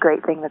such a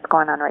great thing that's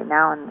going on right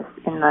now in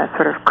the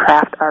sort of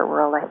craft art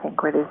world, I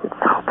think, where there's this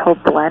whole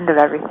blend of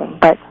everything.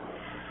 But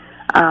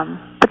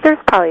there's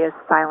probably a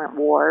silent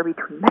war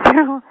between the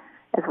two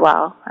as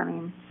well.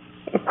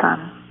 It's,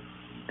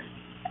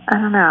 I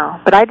don't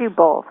know, but I do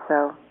both,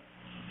 so.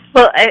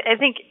 Well, I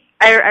think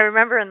I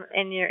remember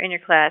in your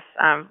class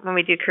when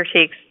we do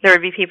critiques, there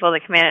would be people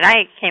that come in, and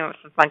I came up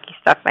with some funky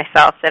stuff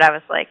myself that I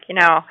was like,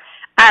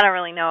 I don't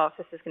really know if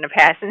this is going to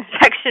pass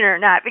inspection or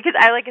not, because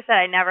like I said,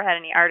 I never had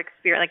any art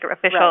experience, like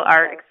official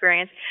art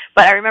experience.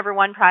 But I remember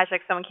one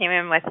project, someone came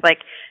in with like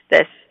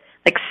this,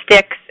 like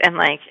sticks, and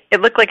like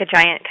it looked like a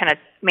giant kind of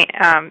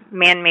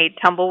man-made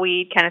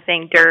tumbleweed kind of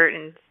thing, dirt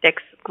and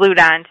sticks glued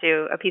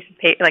onto a piece of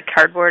paper, like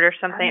cardboard or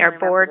something, or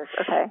board.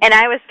 Okay. And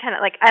I was kind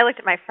of like, I looked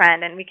at my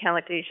friend, and we kind of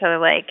looked at each other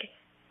like,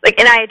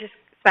 and I had just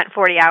spent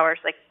 40 hours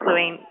like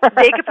gluing,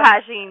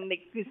 decoupaging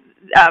the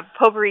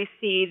potpourri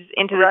seeds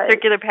into the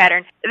circular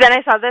pattern. Then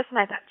I saw this, and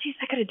I thought, geez,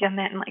 I could have done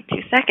that in like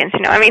 2 seconds.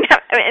 And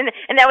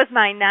that was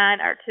my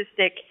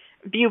non-artistic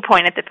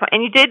viewpoint at the point.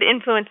 And you did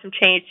influence some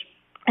change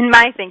in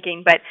my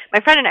thinking, but my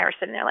friend and I were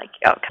sitting there like,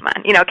 oh, come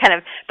on, kind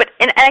of. But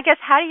and I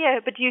guess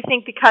do you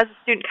think because a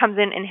student comes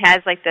in and has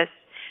like this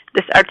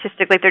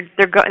artistic, like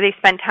they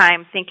spend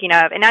time thinking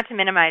of, and not to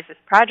minimize this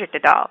project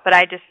at all, but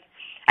I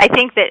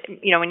think that,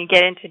 when you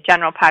get into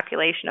general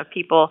population of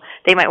people,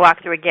 they might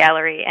walk through a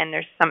gallery and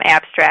there's some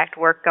abstract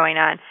work going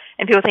on,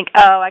 and people think,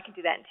 oh, I can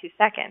do that in 2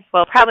 seconds.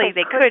 Well, probably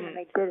they couldn't.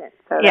 They didn't.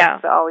 So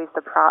that's always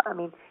the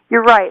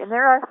you're right. And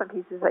there are some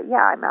pieces that,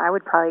 I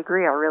would probably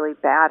agree are really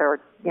bad or,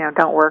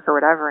 don't work or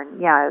whatever.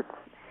 And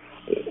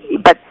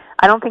but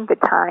I don't think the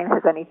time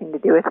has anything to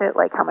do with it,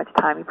 like how much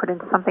time you put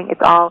into something.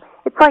 It's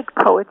like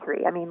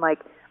poetry. I mean, like,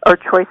 or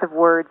choice of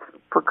words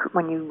for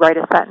when you write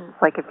a sentence.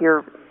 Like if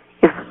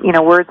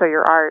words are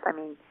your art. I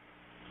mean,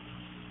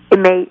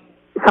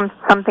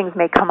 some things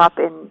may come up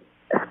in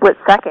a split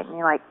second, and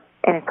you're like,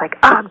 and it's like,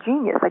 I'm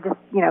genius. I just,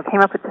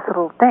 came up with this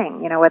little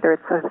thing, whether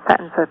it's a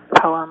sentence, a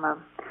poem, a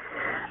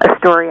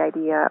story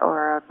idea,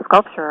 or a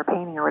sculpture, or a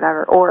painting, or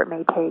whatever, or it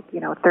may take,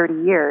 30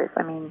 years.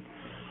 I mean,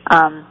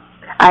 I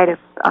had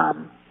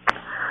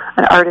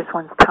an artist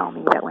once tell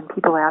me that when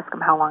people ask him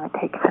how long it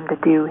takes him to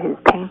do his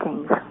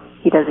paintings,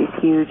 he does these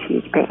huge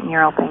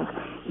mural things.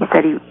 He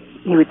said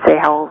he would say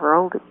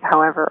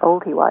however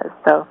old he was.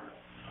 So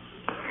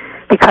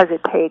because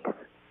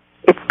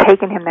it's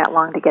taken him that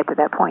long to get to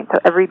that point. So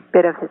every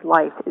bit of his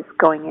life is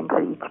going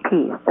into each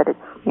piece. That it's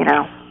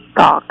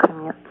all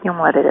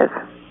cumulative.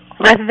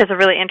 I think that's a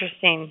really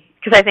interesting,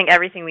 because I think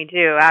everything we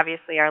do,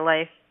 obviously our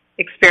life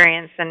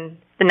experience and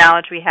the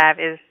knowledge we have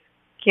is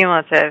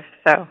cumulative.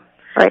 So.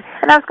 Right.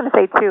 And I was going to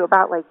say, too,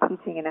 about, like,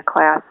 teaching in a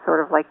class sort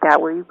of like that,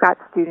 where you've got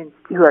students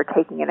who are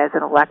taking it as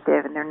an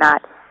elective, and they're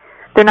not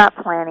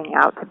planning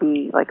out to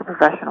be, like, a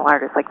professional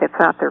artist. Like, that's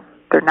not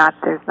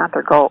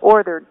their goal.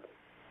 Or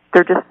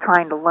they're just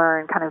trying to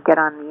learn, kind of get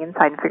on the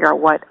inside and figure out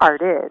what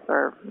art is,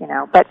 or,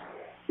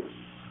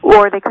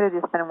 or they could have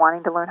just been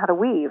wanting to learn how to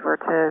weave or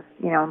to,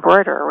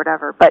 embroider or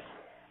whatever. But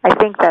I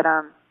think that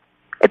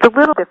it's a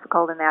little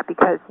difficult in that,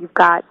 because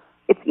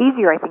it's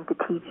easier, I think,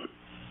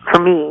 for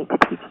me to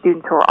teach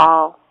students who are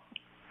all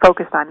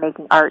focused on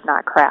making art,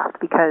 not craft,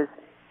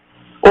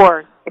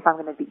 or if I'm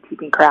going to be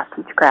teaching craft,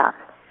 teach craft,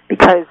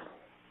 because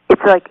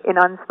it's like an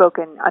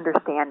unspoken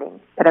understanding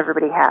that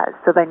everybody has.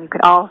 So then you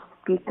can all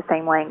speak the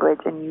same language,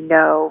 and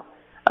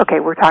okay,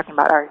 we're talking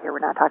about art here, we're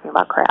not talking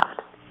about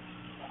craft.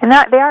 And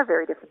they are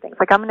very different things.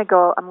 Like I'm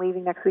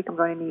leaving next week, I'm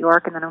going to New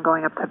York, and then I'm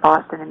going up to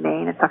Boston and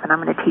Maine and stuff, and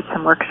I'm going to teach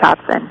some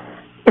workshops, and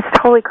it's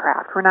totally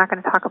craft. We're not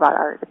going to talk about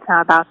art. It's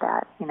not about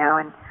that, and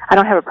I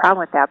don't have a problem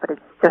with that, but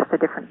it's just a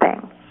different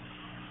thing.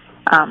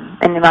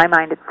 And in my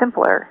mind, it's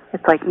simpler.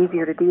 It's like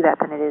easier to do that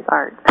than it is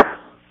art.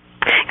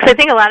 So I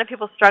think a lot of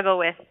people struggle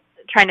with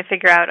trying to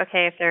figure out,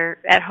 okay, if they're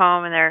at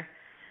home and they're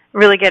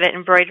really good at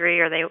embroidery,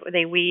 or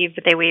they weave,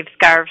 but they weave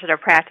scarves that are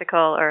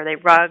practical, or they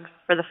rugs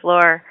for the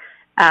floor.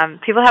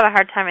 People have a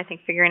hard time, I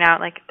think, figuring out,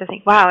 like, to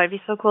think, wow, it'd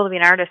be so cool to be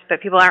an artist,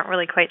 but people aren't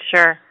really quite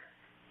sure,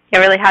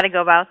 really how to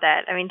go about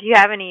that. I mean, do you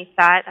have any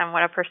thought on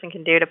what a person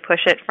can do to push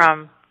it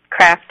from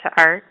craft to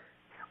art?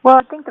 Well,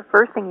 I think the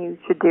first thing you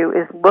should do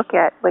is look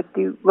at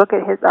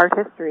his art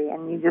history,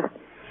 and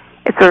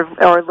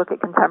or look at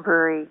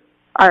contemporary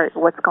art,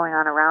 what's going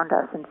on around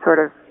us, and sort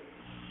of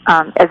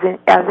as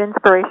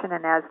inspiration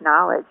and as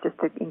knowledge, just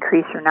to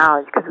increase your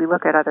knowledge, because we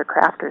look at other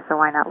crafters, so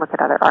why not look at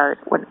other art?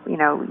 When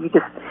you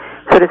just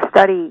sort of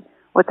study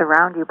what's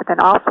around you, but then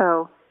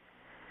also,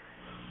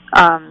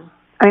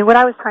 what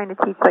I was trying to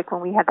teach, like when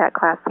we had that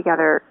class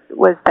together,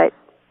 was that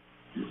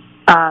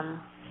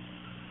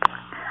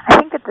I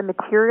think that the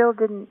material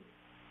didn't,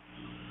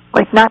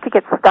 like, not to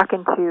get stuck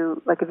into,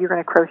 like, if you're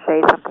going to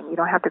crochet something, you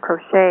don't have to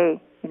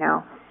crochet,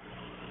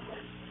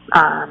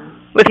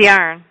 with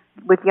yarn.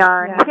 With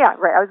yarn. Yeah,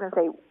 right. I was going to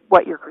say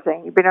what you're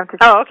crocheting. You don't have to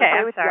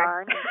crochet with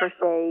yarn and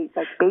crochet,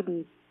 like,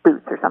 baby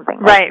boots or something.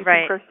 Right. You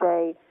can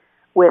crochet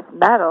with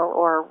metal,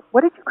 or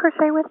what did you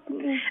crochet with?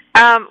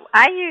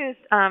 I used,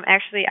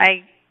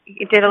 I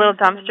did a little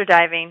dumpster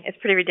diving. It's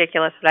pretty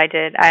ridiculous what I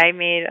did. I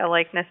made a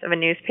likeness of a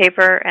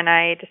newspaper, and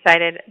I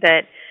decided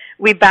that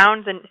we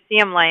bound the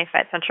CM Life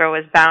at Central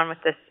was bound with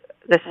this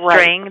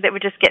string that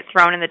would just get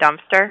thrown in the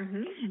dumpster,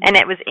 and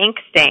it was ink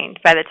stained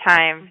by the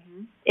time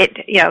it,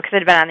 because it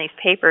had been on these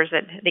papers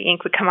that the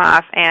ink would come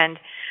off. And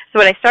so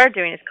what I started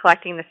doing is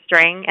collecting the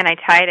string, and I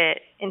tied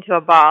it into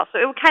a ball. So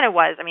it kind of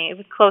was, it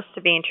was close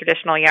to being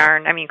traditional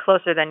yarn.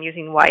 Closer than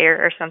using wire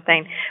or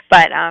something.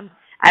 But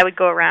I would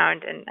go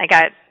around, and I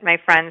got my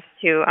friends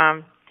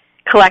to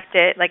collect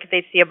it, like if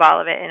they'd see a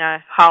ball of it in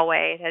a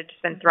hallway that had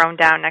just been thrown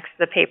down next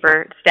to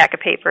the stack of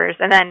papers.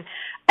 And then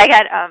I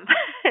got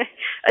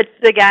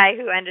the guy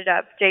who ended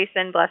up,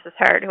 Jason, bless his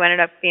heart, who ended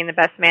up being the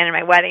best man in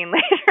my wedding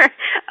later,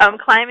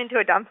 climb into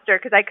a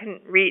dumpster because I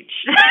couldn't reach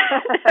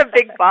a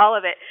big ball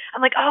of it.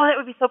 I'm like, oh, that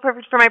would be so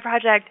perfect for my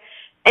project.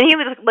 And he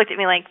looked at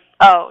me like,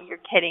 oh, you're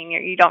kidding.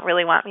 You don't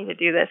really want me to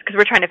do this, because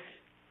we're trying to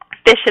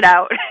fish it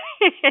out.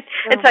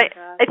 And so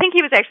I think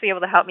he was actually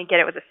able to help me get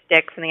it with a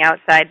stick from the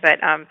outside. But,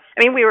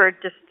 we were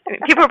just,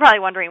 people were probably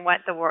wondering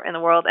what in the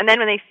world. And then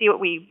when they see what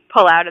we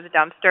pull out of the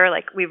dumpster,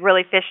 like, we're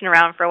really fishing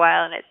around for a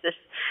while, and it's this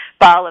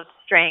ball of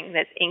string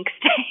that's ink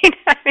stained.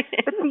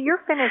 But see, your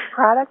finished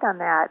product on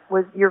that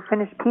was your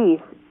finished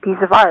piece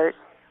of art,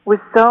 was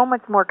so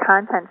much more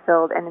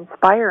content-filled and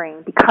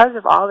inspiring because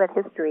of all that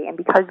history, and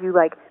because you,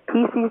 like,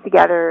 piece these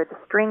together, the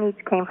string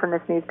each came from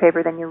this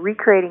newspaper, then you're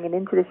recreating it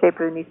into the shape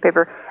of the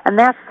newspaper, and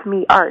that's, to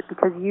me, art,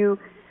 because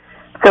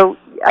so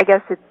I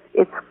guess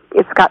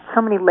it's got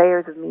so many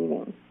layers of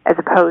meaning, as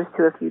opposed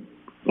to if you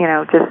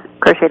just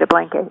crocheted a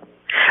blanket.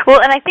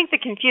 Well, and I think the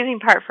confusing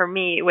part for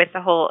me with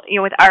the whole,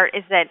 with art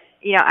is that,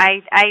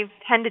 I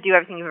tend to do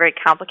everything in a very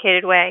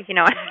complicated way. When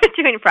I'm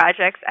doing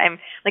projects, I'm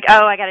like,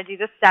 oh, I got to do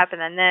this step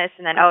and then this,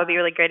 and then, oh, it'd be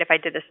really great if I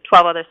did this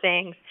 12 other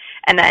things.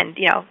 And then,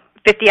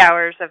 50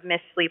 hours of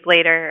missed sleep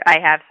later, I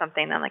have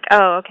something that I'm like,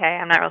 oh, okay,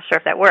 I'm not real sure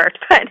if that worked.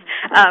 But,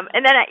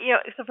 and then,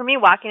 so for me,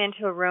 walking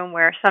into a room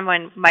where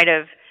someone might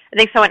have, I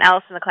think someone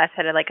else in the class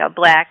had like a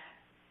black,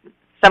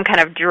 some kind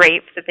of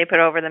drape that they put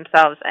over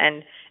themselves,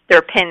 and there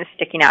were pins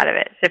sticking out of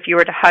it. So if you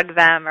were to hug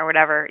them or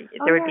whatever,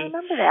 there would be. I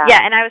remember that. Yeah,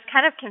 and I was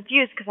kind of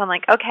confused because I'm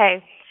like,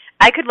 okay,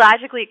 I could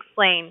logically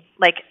explain,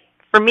 like,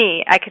 for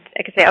me, I could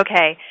say,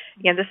 okay,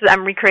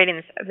 I'm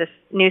recreating this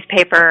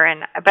newspaper,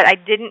 but I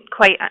didn't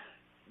quite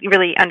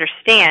really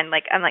understand.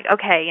 Like, I'm like,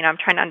 okay, I'm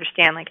trying to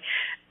understand,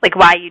 like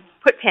why you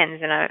put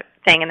pins in a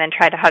thing and then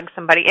try to hug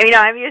somebody. It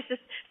was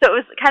just, so it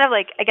was kind of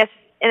like, I guess.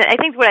 And I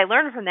think what I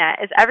learned from that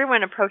is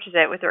everyone approaches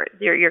it with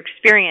your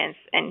experience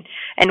and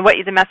what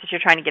the message you're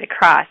trying to get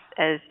across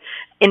as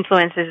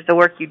influences the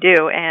work you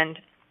do. And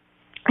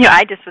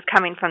I just was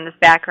coming from this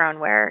background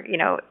where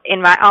in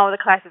all the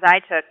classes I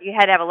took, you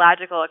had to have a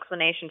logical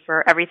explanation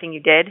for everything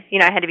you did.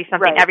 It had to be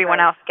something everyone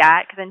else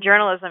got. Because in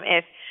journalism,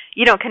 if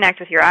you don't connect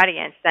with your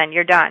audience, then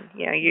you're done.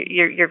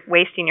 You're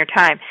wasting your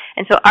time.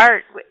 And so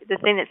art, the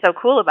thing that's so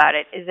cool about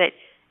it is that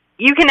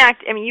you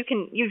connect.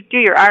 You do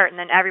your art, and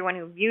then everyone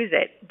who views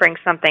it brings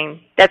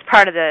something. That's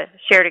part of the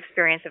shared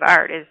experience of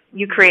art. Is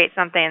you create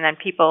something, and then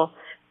people.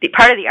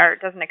 Part of the art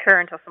doesn't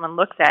occur until someone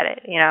looks at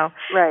it.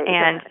 Right.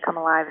 And it doesn't come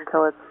alive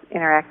until it's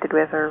interacted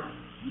with, or.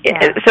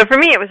 So for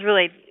me, it was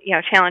really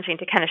challenging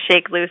to kind of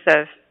shake loose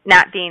of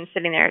not being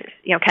sitting there,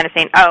 kind of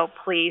saying, "Oh,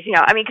 please,"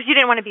 because you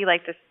didn't want to be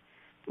like this.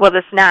 Well,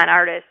 this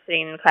non-artist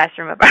sitting in the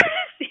classroom of artists.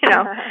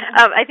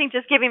 I think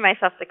just giving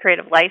myself the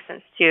creative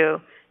license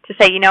to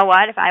say, you know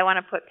what, if I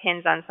want to put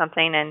pins on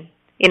something and,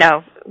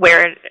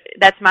 where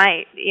that's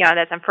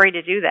I'm free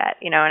to do that,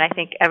 and I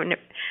think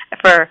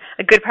for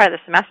a good part of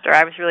the semester,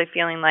 I was really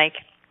feeling like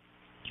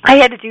I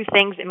had to do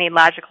things that made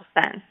logical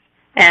sense.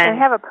 And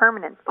have a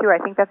permanence, too. I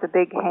think that's a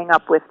big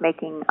hang-up with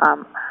making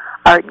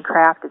art and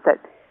craft is that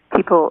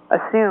people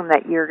assume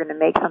that you're going to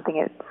make something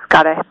that's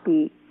got to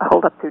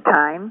hold up through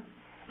time.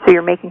 So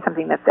you're making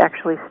something that's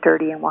actually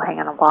sturdy and will hang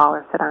on a wall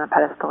or sit on a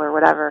pedestal or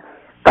whatever.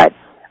 But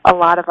a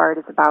lot of art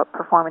is about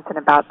performance and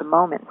about the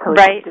moment, so it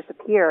can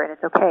disappear, and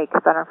it's okay,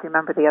 because I don't know if you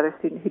remember the other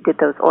student who did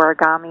those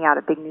origami out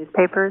of big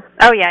newspapers.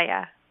 Oh,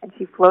 yeah. And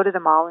she floated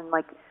them all in,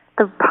 like,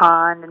 the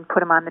pond and put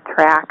them on the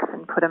tracks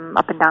and put them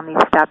up and down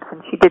these steps,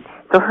 and she did,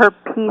 so her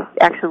piece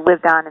actually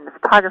lived on in the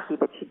photography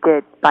that she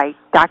did by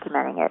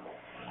documenting it,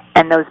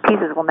 and those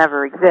pieces will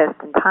never exist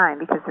in time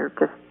because they're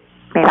just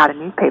made out of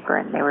newspaper,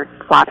 and they were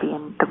floppy,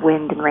 and the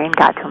wind and rain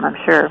got to them, I'm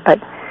sure.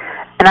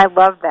 And I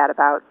love that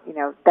about,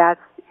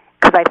 that's,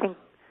 because I think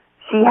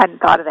she hadn't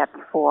thought of that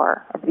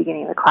before at the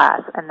beginning of the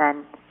class, and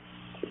then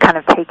kind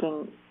of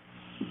taking,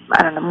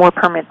 more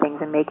permanent things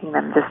and making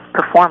them just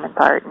performance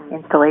art and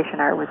installation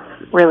art was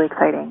really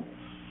exciting.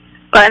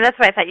 Well, and that's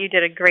why I thought you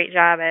did a great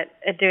job at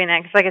doing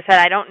that, because like I said,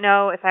 I don't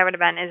know if I would have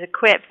been as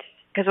equipped,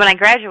 because when I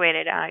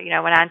graduated,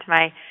 went on to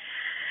I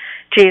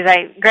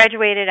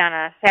graduated on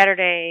a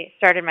Saturday,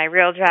 started my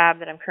real job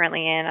that I'm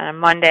currently in on a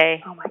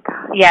Monday. Oh, my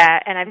God. Yeah,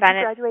 and I've been... Did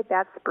you graduate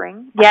that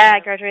spring? Yeah, I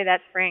graduated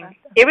that spring.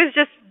 It was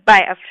just by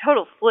a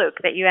total fluke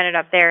that you ended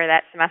up there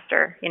that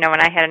semester, when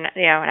I had an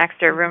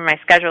extra room in my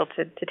schedule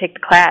to take the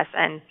class.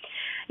 And,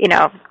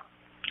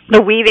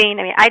 the weaving,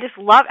 I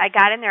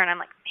got in there and I'm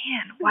like,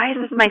 man, why is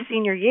this my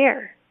senior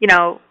year?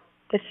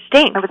 This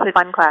stinks. It was a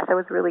fun class. It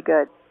was really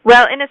good.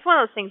 Well, and it's one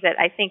of those things that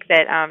I think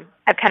that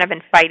I've kind of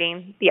been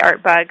fighting the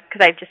art bug,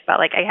 because I've just felt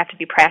like I have to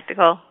be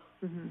practical.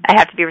 Mm-hmm. I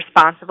have to be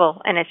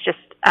responsible, and it's just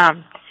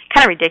kind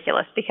of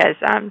ridiculous because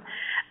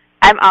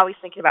I'm always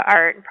thinking about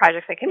art and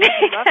projects I can make.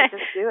 I'd love to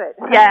just do it.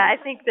 Yeah, I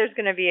think there's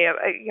going to be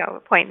a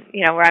point,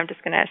 where I'm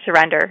just going to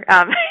surrender.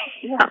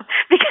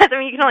 Because,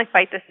 you can only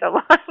fight this so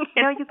long.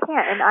 No, you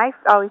can't. And I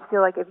always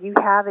feel like if you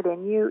have it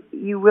in you,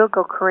 you will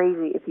go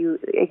crazy if you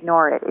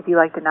ignore it, if you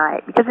deny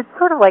it. Because it's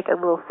sort of like a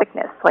little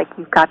sickness, like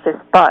you've got this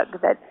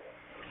bug that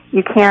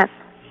you can't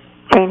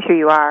change who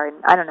you are. And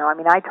I don't know,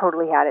 I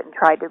totally had it and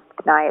tried to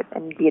deny it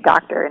and be a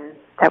doctor, and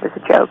that was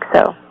a joke,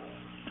 so...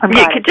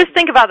 You could just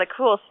think of all the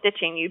cool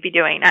stitching you'd be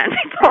doing on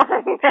people.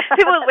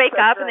 People would wake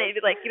up and you'd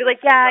be like,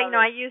 yeah,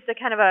 I used a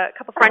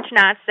couple French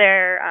knots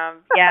there.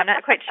 Yeah, I'm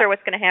not quite sure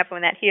what's going to happen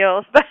when that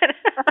heals, but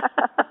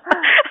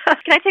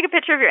can I take a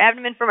picture of your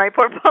abdomen for my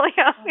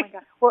portfolio? Oh my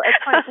God. Well,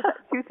 it's funny because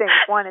two things.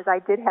 One is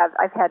I've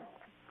had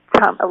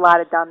a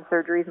lot of dumb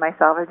surgeries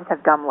myself. I just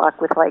have dumb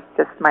luck with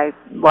just my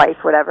life,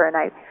 whatever. And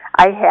I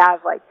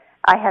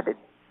had a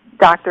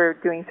doctor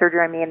doing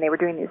surgery on me, and they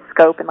were doing this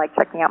scope and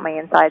checking out my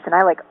insides, and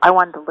I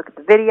wanted to look at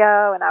the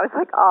video, and I was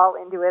all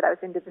into it. I was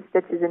into the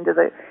stitches,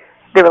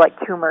 they were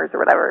tumors or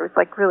whatever. It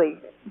was really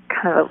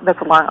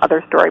that's a long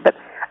other story, but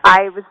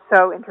I was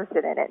so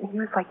interested in it. And he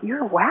was like,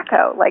 "You're a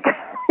wacko!"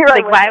 You're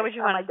why would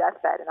you on my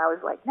deathbed? And I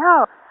was like,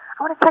 "No, I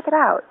want to check it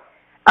out."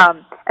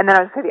 And then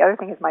I was say the other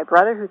thing is my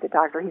brother, who's a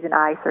doctor, he's an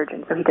eye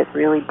surgeon, so he does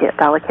really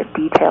delicate,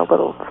 detailed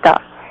little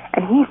stuff.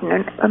 And he's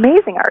an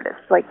amazing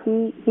artist. Like,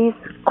 he's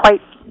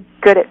quite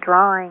good at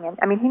drawing. And,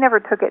 I mean, he never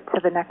took it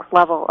to the next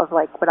level of,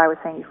 like, what I was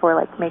saying before,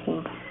 like,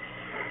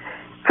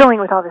 filling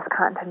with all this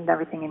content and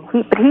everything. And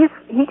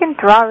he can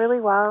draw really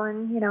well,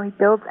 and, you know, he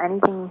builds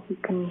anything he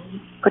can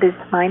put his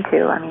mind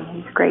to. I mean,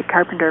 he's a great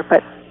carpenter,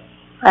 but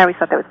I always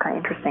thought that was kind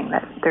of interesting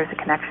that there's a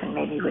connection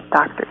maybe with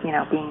doctor, you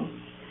know,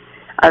 being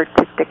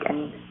artistic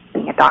and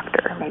being a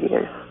doctor. Maybe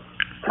there's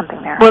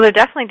something there. Well, they're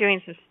definitely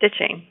doing some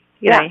stitching.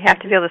 You know, you have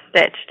to be able to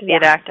stitch to be a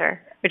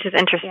doctor, which is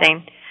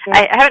interesting.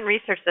 Yeah. I haven't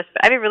researched this,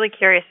 but I'd be really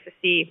curious to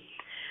see.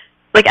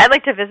 Like, I'd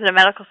like to visit a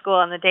medical school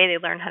on the day they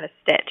learn how to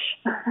stitch.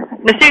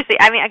 No, seriously,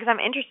 I mean, because I'm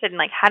interested in,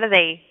 like, how do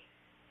they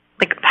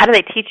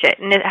teach it,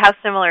 and how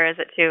similar is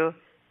it to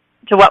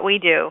what we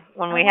do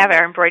when we have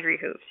our embroidery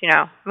hoops? You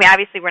know, I mean,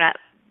 obviously we're not,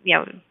 you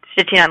know,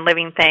 stitching on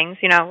living things.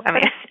 You know, I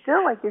mean, but it's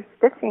still, like, you're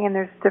stitching, and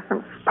there's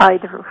probably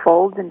different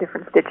folds and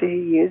different stitches you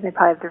use. And they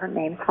probably have different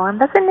names for them.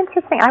 That's an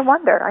interesting. I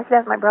wonder. I should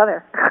ask my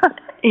brother.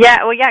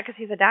 Yeah, well, yeah, because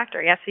he's a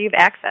doctor. Yeah, so you have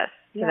access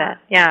to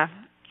that. Yeah.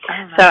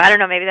 I don't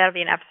know. Maybe that'll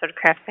be an episode of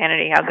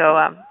CraftSanity. I'll go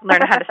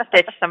learn how to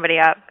stitch somebody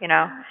up. You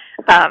know.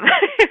 I love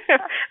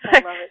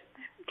it.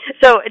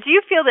 So, do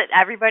you feel that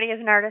everybody is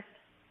an artist?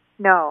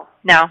 No.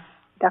 No.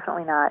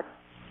 Definitely not.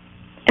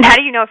 And how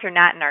do you know if you're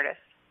not an artist?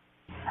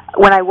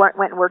 When I went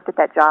and worked at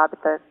that job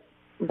at the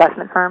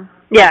investment firm.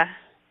 Yeah.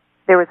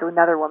 There was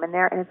another woman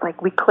there, and it's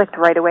like we clicked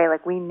right away.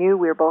 Like, we knew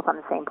we were both on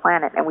the same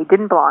planet, and we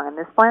didn't belong on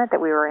this planet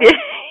that we were in,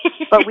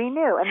 but we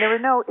knew. And there were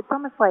no. It's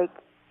almost like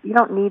you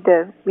don't need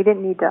to. We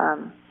didn't need to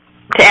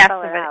ask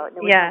spell it out.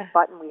 There was no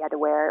button we had to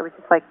wear. It was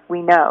just like,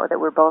 we know that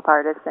we're both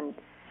artists, and,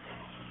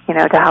 you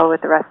know, to hell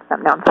with the rest of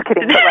them. No, I'm just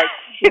kidding. But, like,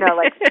 you know,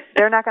 like,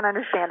 they're not going to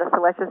understand us, so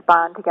let's just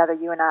bond together,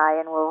 you and I,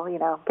 and we'll, you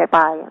know, get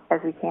by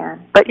as we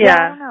can. But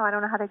I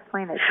don't know how to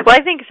explain it. Well,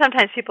 I think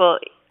sometimes people,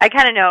 I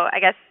kind of know, I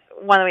guess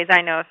one of the ways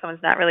I know if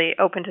someone's not really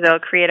open to the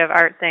creative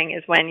art thing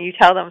is when you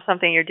tell them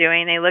something you're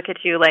doing, they look at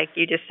you like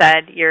you just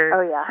said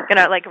you're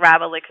going to, like,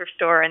 rob a liquor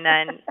store and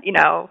then, you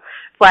know,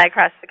 fly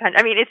across the country.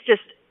 I mean, it's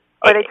just...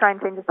 Or they try and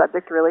change the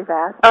subject really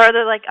fast. Or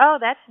they're like, oh,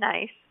 that's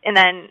nice, and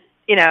then,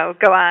 you know,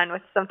 go on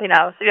with something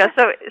else. You know,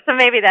 so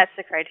maybe that's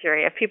the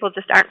criteria. If people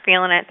just aren't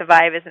feeling it, the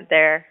vibe isn't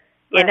there,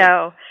 you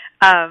know.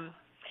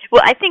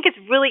 Well, I think it's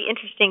really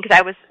interesting because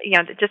I was, you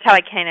know, just how I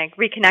kind of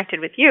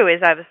reconnected with you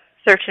is I was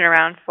searching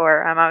around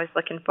for, I was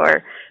looking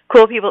for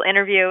cool people to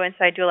interview, and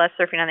so I do a lot of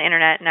surfing on the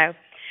internet, and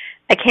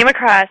I came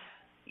across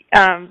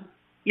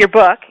your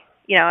book.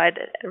 You know,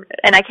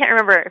 and I can't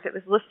remember if it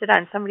was listed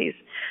on somebody's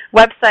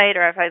website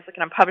or if I was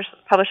looking on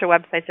publisher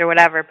websites or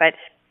whatever, but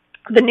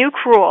the new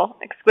Crewel,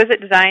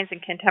 Exquisite Designs in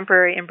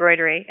Contemporary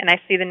Embroidery, and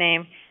I see the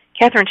name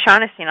Katherine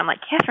Shaughnessy, and I'm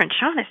like, Katherine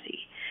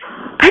Shaughnessy?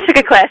 I took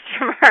a class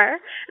from her,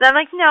 and I'm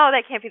like, no,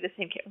 that can't be the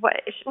same. What?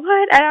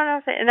 I don't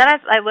know. And then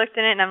I looked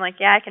in it, and I'm like,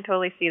 yeah, I can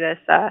totally see this.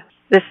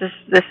 This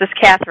is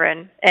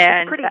Katherine.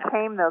 And it's pretty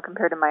tame, though,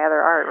 compared to my other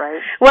art,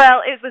 right?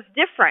 Well, it was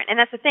different, and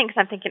that's the thing, because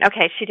I'm thinking,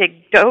 okay, she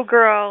did Dough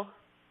Girl,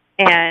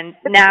 and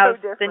it's now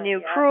so the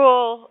new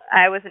Crewel.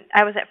 I was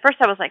at first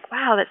I was like,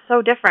 wow, that's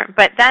so different.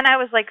 But then I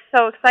was like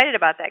so excited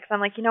about that because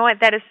I'm like, you know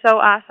what, that is so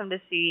awesome to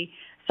see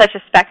such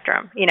a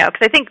spectrum. You know,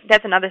 because I think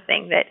that's another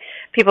thing that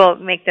people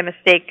make the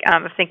mistake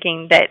of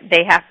thinking that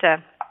they have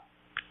to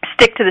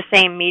stick to the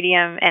same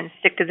medium and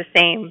stick to the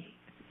same,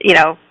 you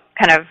know,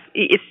 kind of.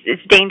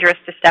 It's dangerous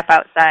to step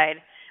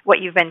outside what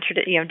you've been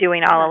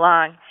doing all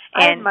along.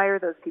 I admire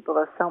those people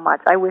though so much.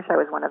 I wish I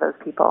was one of those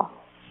people.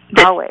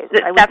 Always.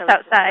 I wish I was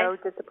outside.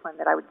 So disciplined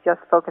that I would just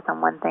focus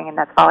on one thing, and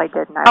that's all I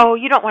did. And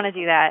you don't want to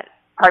do that.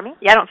 Pardon me?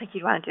 Yeah, I don't think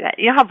you'd want to do that.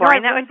 You know how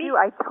boring that would be?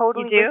 I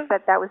totally wish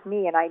that was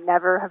me, and I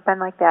never have been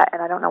like that,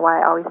 and I don't know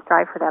why I always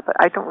strive for that, but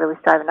I don't really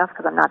strive enough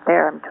because I'm not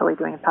there. I'm totally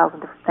doing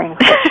 1,000 different things.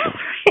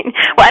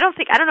 Well, I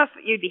don't know if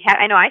you'd be happy.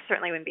 I know I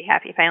certainly wouldn't be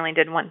happy if I only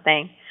did one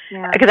thing,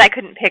 because I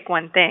couldn't pick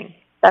one thing.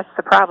 That's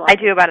the problem. I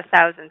do about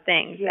 1,000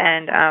 things,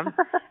 and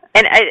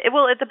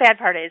the bad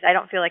part is I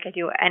don't feel like I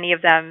do any of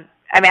them.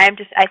 I mean,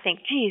 I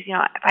think, geez, you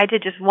know, if I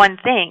did just one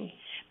thing,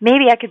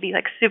 maybe I could be,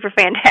 like, super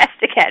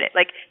fantastic at it,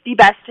 like, the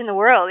best in the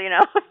world, you know?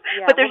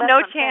 Yeah, but there's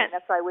no chance.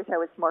 That's why I wish I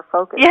was more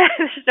focused. Yeah,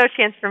 there's no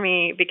chance for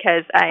me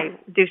because I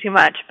do too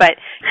much. But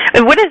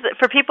what is it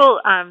for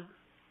people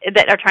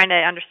that are trying to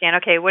understand,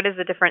 okay, what is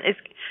the difference?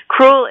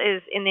 Crewel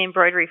is in the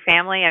embroidery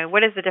family. I mean,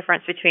 what is the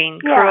difference between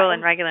Crewel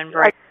and regular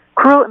embroidery?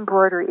 Crewel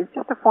embroidery is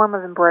just a form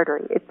of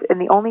embroidery. And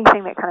the only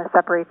thing that kind of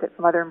separates it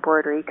from other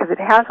embroidery, because it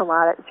shares a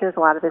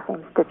lot of the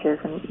same stitches,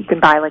 and you can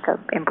buy like a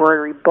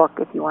embroidery book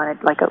if you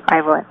wanted. I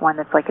have one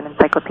that's like an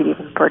encyclopedia of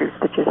embroidery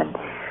stitches and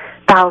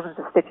thousands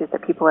of stitches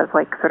that people have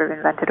like sort of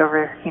invented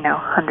over, you know,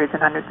 hundreds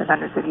and hundreds and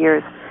hundreds of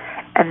years.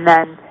 And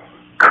then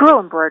Crewel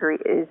embroidery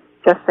is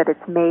just that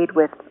it's made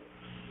with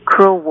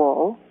Crewel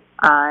wool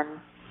on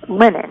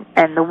linen,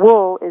 and the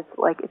wool is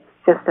like it's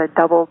just a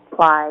double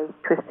ply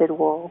twisted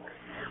wool.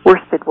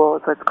 Worsted wool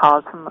is what it's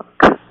called, from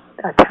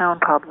a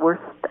town called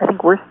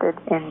Worsted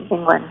in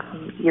England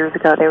from years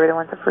ago. They were the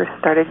ones that first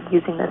started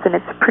using this, and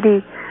it's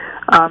pretty.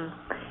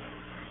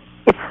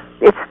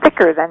 It's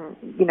thicker than,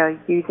 you know,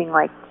 using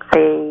like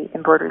say,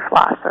 embroidery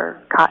floss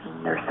or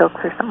cotton or silks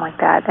or something like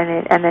that,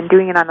 and then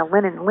doing it on the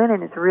linen.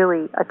 Linen is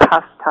really a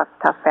tough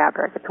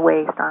fabric. It's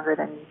way stronger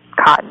than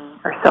cotton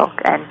or silk,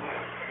 and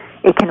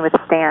it can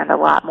withstand a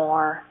lot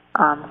more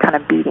kind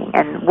of beating.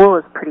 And wool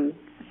is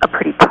a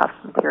pretty tough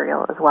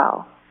material as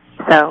well.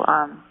 So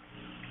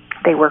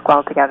they work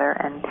well together.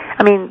 And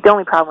I mean, the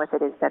only problem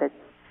with it is that it's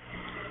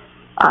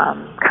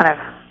kind of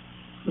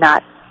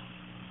not,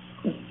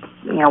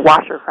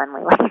 washer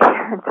friendly. Like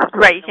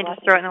right, you can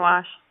just throw it in the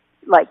wash.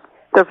 Like,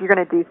 so if you're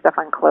going to do stuff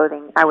on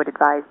clothing, I would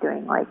advise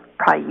doing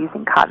probably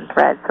using cotton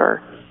threads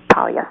or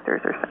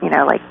polyesters or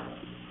like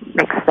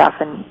mixed stuff.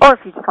 Or if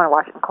you just want to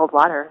wash it in cold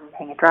water and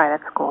hang it dry,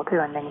 that's cool too.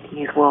 And then you can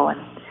use wool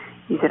and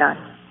use it on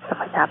stuff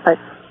like that. But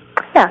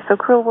yeah, so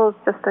Crewel wool is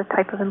just a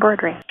type of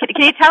embroidery.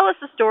 Can you tell us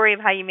the story of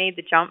how you made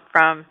the jump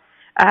from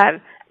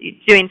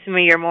doing some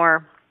of your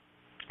more,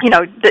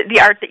 the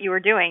art that you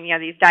were doing,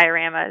 these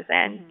dioramas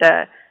and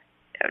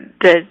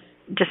the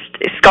just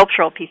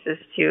sculptural pieces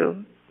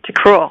to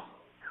Crewel?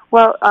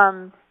 Well,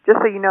 just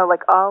so you know,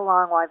 all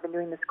along while I've been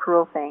doing this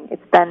Crewel thing,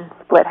 it's been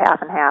split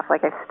half and half.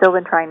 I've still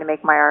been trying to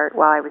make my art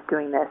while I was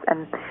doing this.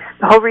 And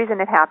the whole reason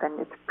it happened,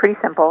 it's pretty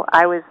simple.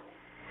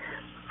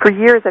 For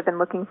years, I've been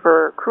looking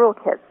for Crewel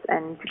kits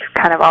and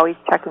kind of always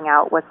checking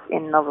out what's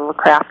in the little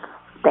craft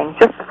thing,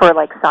 just for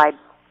side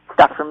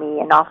stuff for me.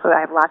 And also, I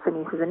have lots of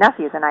nieces and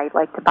nephews, and I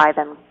like to buy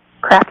them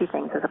crafty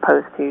things as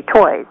opposed to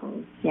toys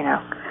and,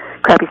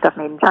 crappy stuff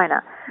made in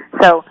China.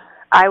 So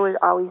I would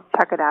always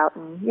check it out,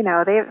 and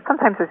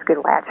sometimes there's good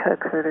latch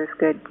hooks or there's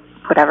good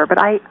whatever. But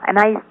I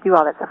used to do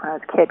all that stuff when I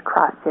was a kid: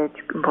 cross stitch,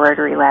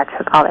 embroidery, latch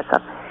hook, all that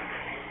stuff.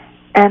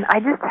 And I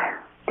just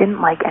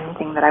didn't like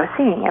anything that I was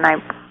seeing, and I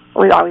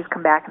would always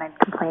come back and I'd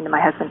complain to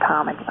my husband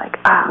Tom. I'd be like,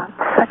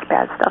 such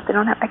bad stuff.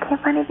 I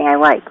can't find anything I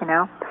like,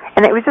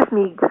 And it was just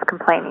me just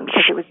complaining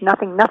because it was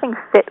nothing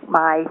fit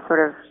my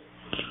sort of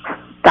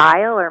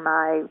style or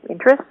my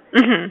interest.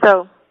 Mm-hmm.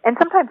 So. And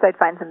sometimes I'd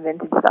find some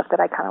vintage stuff that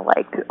I kind of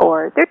liked,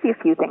 or there'd be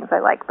a few things I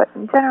liked, but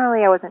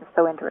generally I wasn't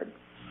so into it.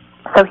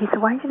 So he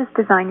said, why don't you just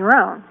design your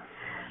own?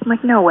 I'm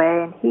like, no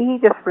way. And he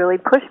just really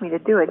pushed me to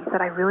do it. He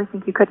said, I really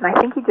think you could. And I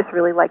think he just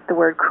really liked the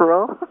word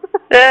cruel.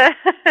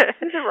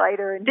 He's a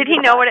writer. And did he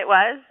know what it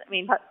was? I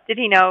mean, did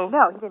he know?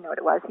 No, he didn't know what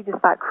it was. He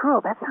just thought, cruel,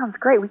 that sounds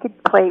great. We could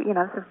play,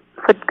 it's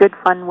a good,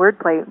 fun word.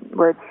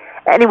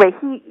 Anyway,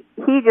 he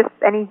just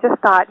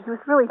thought, he was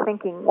really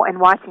thinking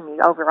and watching me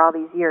over all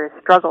these years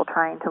struggle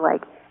trying to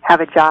have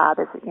a job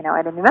as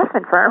at an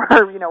investment firm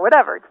or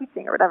whatever,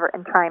 teaching or whatever,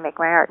 and try and make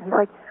my art. And he's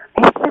like,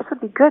 I think this would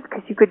be good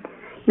because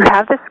you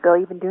have this skill,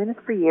 you've been doing this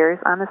for years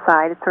on the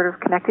side, it's sort of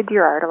connected to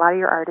your art. A lot of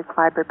your art is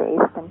fiber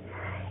based, and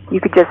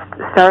you could just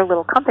start a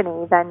little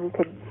company. Then you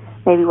could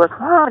maybe work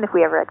from home, and if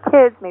we ever had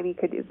kids, maybe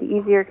it'd be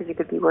easier because you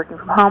could be working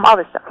from home. All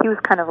this stuff. He was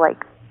kind of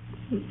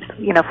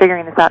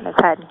figuring this out in his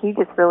head, and he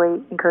just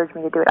really encouraged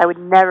me to do it. I would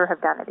never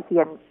have done it if he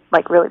hadn't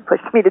really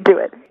pushed me to do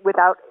it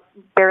without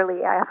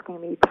barely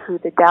asking me to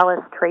the Dallas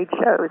trade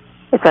shows.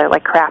 It's a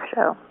craft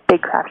show, big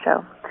craft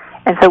show.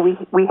 And so we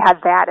had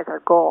that as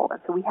our goal.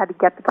 And so we had to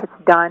get the kits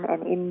done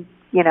and in,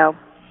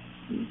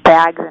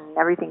 bags and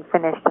everything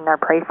finished and our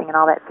pricing and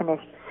all that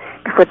finished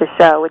before the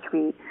show, which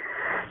we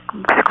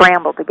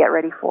scrambled to get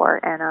ready for.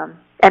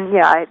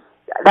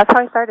 That's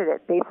how I started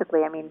it,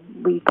 basically. I mean,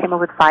 we came up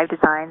with 5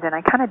 designs, and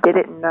I kind of did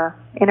it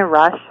in a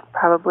rush,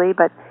 probably,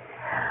 but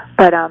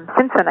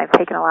since then I've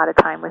taken a lot of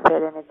time with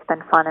it, and it's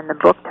been fun. And the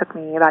book took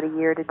me about a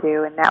year to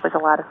do, and that was a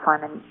lot of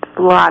fun and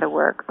a lot of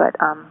work. But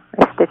I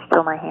stitched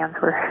till my hands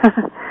were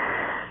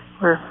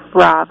were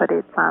raw. But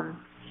it's so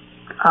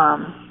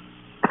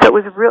it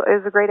was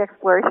a great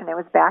exploration. It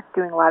was back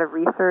doing a lot of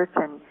research,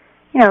 and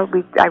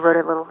I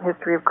wrote a little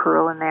history of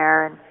Crewel in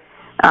there, and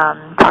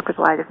talked with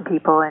a lot of different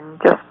people,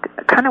 and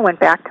just kind of went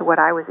back to what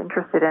I was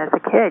interested in as a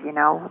kid.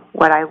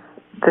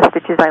 The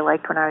stitches I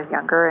liked when I was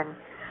younger, and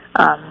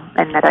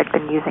that I've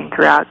been using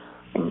throughout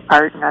in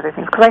art and other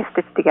things, because I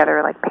stitch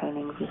together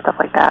paintings and stuff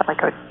like that. I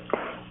would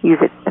use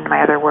it in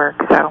my other work.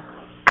 So,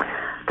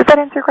 does that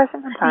answer your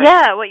question? I'm sorry.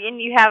 Yeah. Well,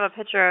 and you have a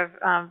picture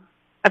of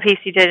a piece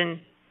you did in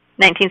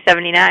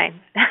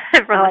 1979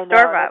 from the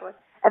store-bought.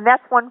 And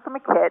that's one from a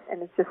kit,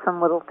 and it's just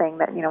some little thing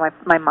that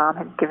my mom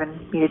had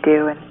given me to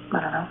do, and I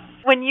don't know.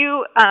 When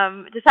you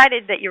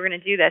decided that you were going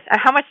to do this,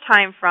 how much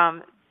time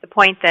from the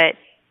point that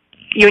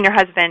you and your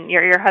husband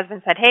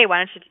said, hey, why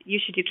don't you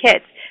should do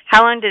kits,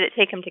 how long did it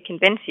take him to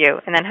convince you?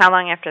 And then how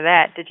long after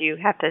that did you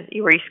have to,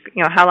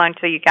 how long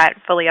till you got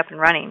fully up and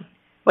running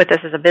with this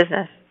as a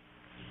business?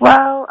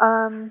 Well,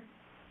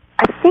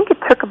 I think it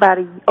took about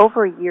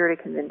over a year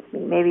to convince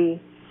me,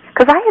 maybe,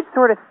 because I had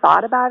sort of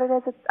thought about it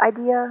as an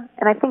idea,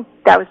 and I think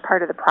that was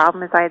part of the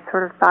problem, is I had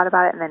sort of thought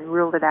about it and then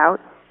ruled it out.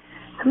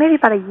 So maybe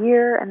about a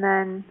year, and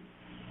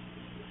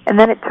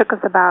then it took us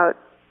about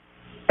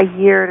a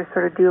year to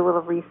sort of do a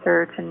little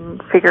research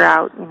and figure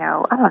out,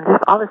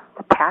 just all this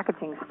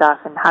packaging stuff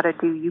and how to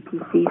do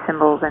UPC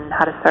symbols and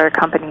how to start a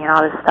company and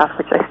all this stuff,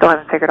 which I still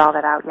haven't figured all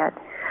that out yet.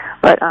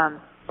 But,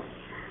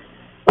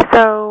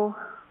 so,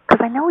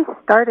 because I know we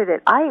started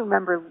it, I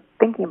remember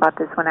thinking about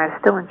this when I was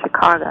still in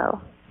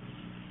Chicago.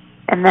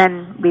 And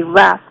then we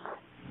left,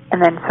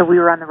 and then so we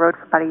were on the road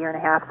for about a year and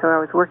a half, so I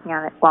was working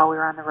on it while we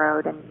were on the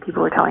road, and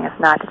people were telling us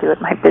not to do it.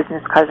 My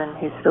business cousin,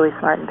 who's really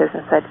smart in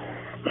business,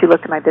 she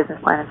looked at my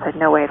business plan and said,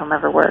 no way, it'll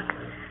never work.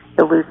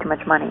 You'll lose too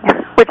much money,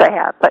 which I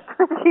have, but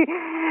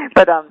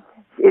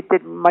it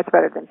did much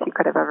better than she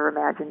could have ever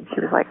imagined.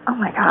 She was like, oh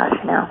my gosh,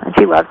 and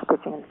she loves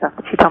stitching and stuff,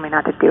 but she told me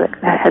not to do it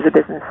as a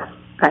business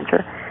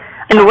venture.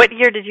 And what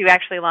year did you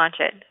actually launch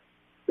it?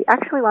 We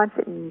actually launched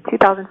it in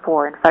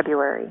 2004 in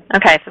February.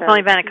 Okay, so it's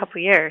only been a couple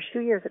of years.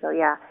 2 years ago,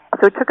 yeah.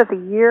 So it took us a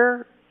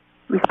year.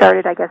 We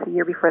started, I guess, a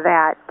year before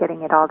that,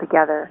 getting it all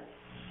together.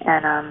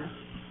 And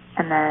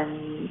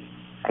then,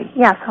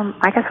 so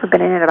I guess we've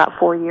been in it about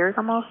 4 years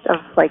almost,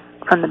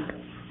 from the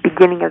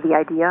beginning of the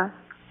idea.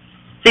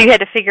 So you had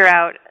to figure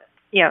out,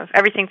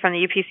 everything from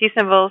the UPC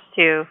symbols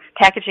to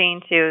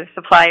packaging to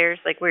suppliers,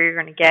 like where you're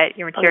going to get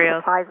your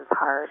materials. Supplies is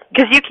hard.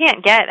 Because you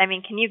can't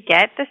can you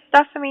get this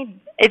stuff?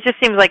 It just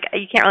seems like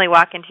you can't really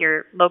walk into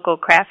your local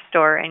craft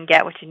store and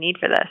get what you need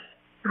for this.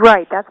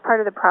 Right, that's part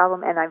of the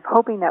problem, and I'm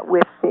hoping that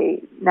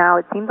now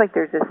it seems like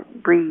there's this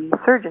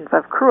resurgence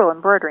of Crewel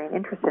embroidery and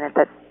interest in it,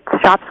 that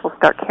shops will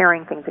start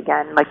carrying things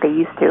again like they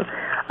used to.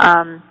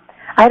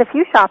 I had a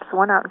few shops,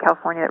 one out in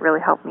California that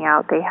really helped me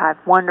out. They had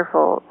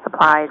wonderful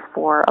supplies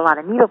for a lot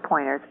of needle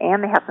pointers,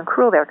 and they have some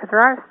Crewel there, because there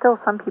are still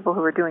some people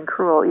who are doing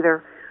Crewel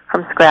either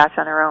from scratch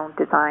on their own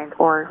designs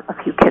or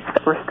a few kits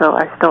that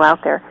are still out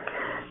there.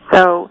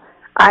 So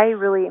I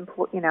really,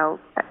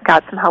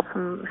 got some help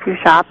from a few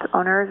shop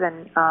owners,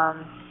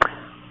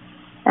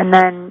 and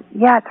then,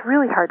 it's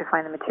really hard to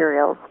find the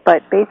materials.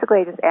 But basically,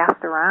 I just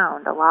asked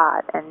around a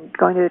lot, and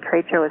going to the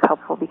trade show was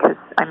helpful because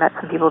I met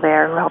some people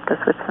there who helped us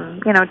with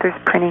some,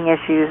 there's printing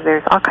issues,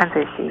 there's all kinds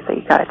of issues that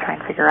you got to try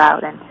and figure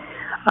out.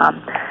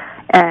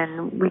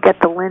 And we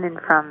get the linen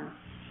from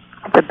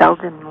the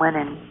Belgian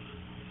linen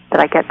that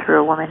I get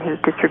through a woman who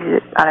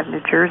distributes it out of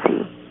New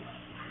Jersey.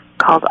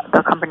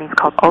 The company's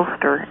called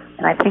Ulster,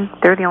 and I think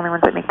they're the only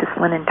ones that make this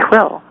linen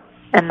twill.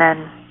 And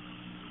then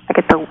I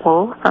get the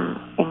wool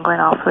from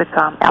England also. It's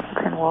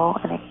Appleton wool,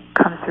 and it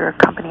comes through a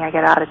company I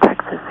get out of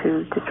Texas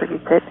who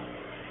distributes it.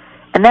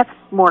 And that's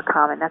more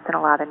common. That's in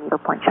a lot of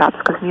needlepoint shops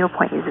because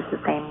needlepoint uses the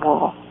same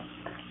wool.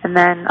 And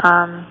then,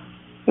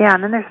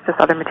 and then there's just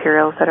other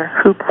materials that are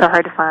hoops are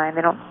hard to find.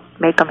 They don't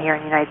make them here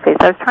in the United States.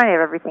 I was trying to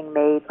have everything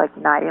made, I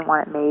didn't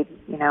want it made,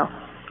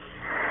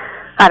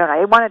 I don't know.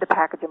 I wanted to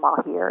package them all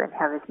here and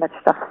have as much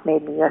stuff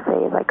made in the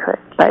USA as I could,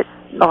 but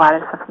a lot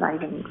of stuff's not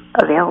even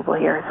available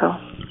here.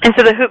 And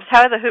so the hoops,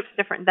 how are the hoops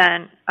different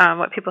than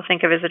what people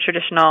think of as a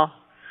traditional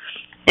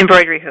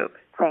embroidery hoop?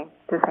 The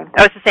same thing.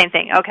 Oh, it's the same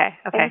thing. Okay.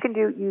 And you can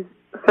use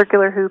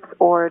circular hoops,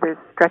 or there's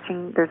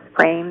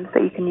frames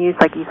that you can use,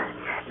 if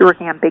you're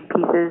working on big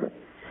pieces.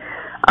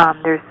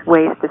 There's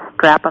ways to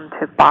strap them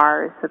to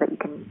bars so that you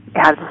can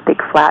have this big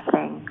flat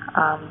thing,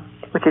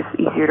 which is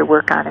easier to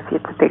work on if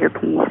it's a bigger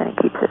piece, and it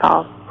keeps it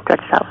all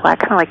stretched out flat,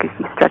 kind of like if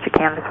you stretch a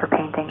canvas for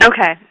painting.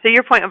 Okay, so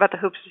your point about the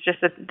hoops is just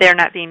that they're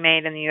not being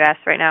made in the U.S.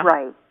 right now.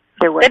 Right.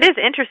 That is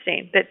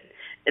interesting, that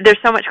there's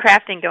so much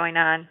crafting going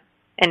on,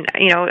 and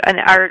and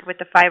art with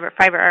the fiber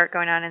art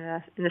going on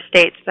in the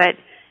States, but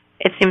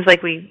it seems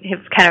like we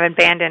have kind of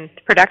abandoned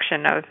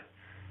production of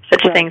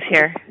such things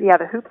here. Yeah,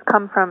 the hoops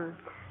come from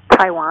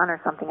Taiwan or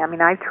something.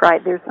 I've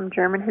tried. There's some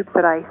German hoops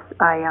that I've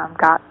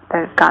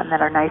gotten that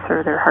are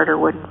nicer. They're harder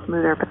wood and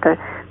smoother. But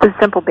the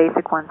simple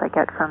basic ones I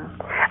get from.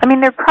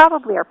 There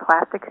probably are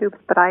plastic hoops,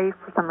 but I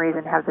for some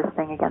reason have this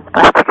thing against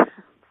plastic.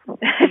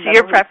 So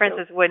your preference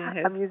is wooden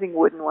hoops. I'm using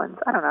wooden ones.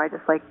 I don't know. I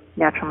just like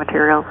natural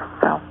materials.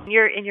 So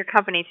you're in your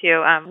company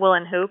too.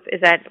 Woolen Hoop,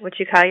 is that what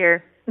you call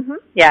your? Mm-hmm.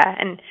 Yeah,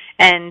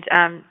 and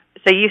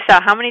so you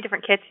sell, how many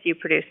different kits do you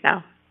produce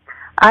now?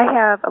 I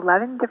have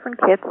 11 different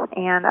kits,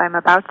 and I'm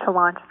about to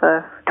launch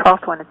the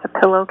 12th one. It's a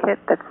pillow kit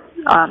that's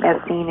as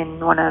seen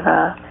in one of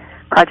the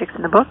projects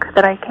in the book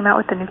that I came out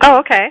with. The new. Oh,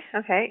 okay.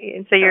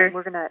 And so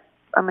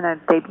I'm gonna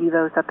debut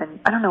those up in.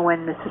 I don't know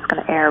when this is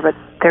gonna air, but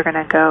they're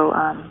gonna go.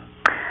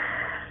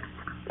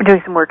 We're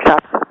doing some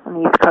workshops on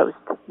the East Coast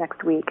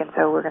next week, and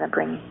so we're gonna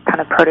bring kind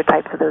of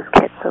prototypes of those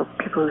kits, so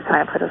people who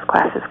sign up for those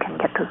classes can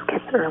get those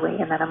kits early,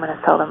 and then I'm gonna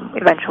sell them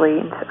eventually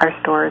in our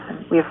stores,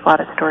 and we have a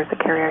lot of stores that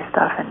carry our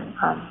stuff, and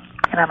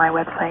on my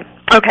website.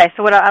 Okay,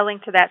 so I'll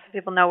link to that so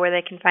people know where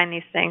they can find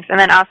these things. And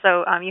then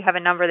also, you have a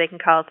number they can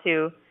call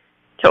to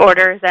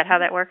order. Is that how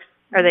that works?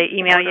 Or they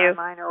email you?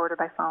 Online or order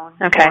by phone.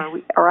 Okay.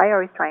 Or I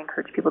always try and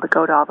encourage people to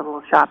go to all the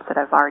little shops that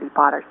have already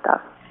bought our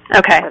stuff.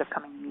 Okay. Instead of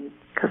coming to me.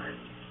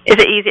 Is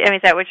it easy?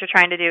 Is that what you're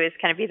trying to do, is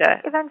kind of be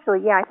the... Eventually,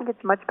 yeah. I think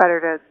it's much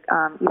better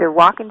to either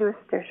walk into a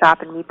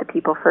shop and meet the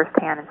people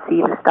firsthand and see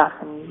the stuff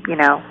and,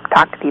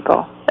 talk to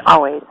people,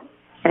 always.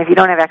 And if you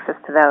don't have access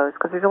to those,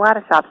 because there's a lot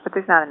of shops, but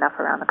there's not enough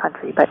around the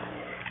country, but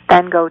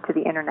then go to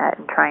the internet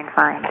and try and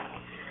find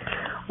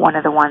one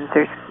of the ones.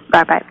 There's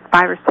about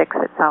 5 or 6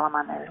 that sell them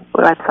on their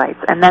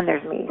websites, and then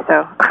there's me.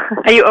 So,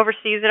 are you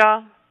overseas at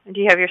all? Do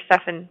you have your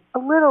stuff in? A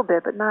little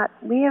bit, but not.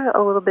 We have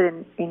a little bit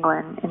in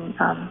England, in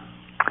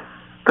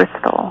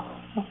Bristol,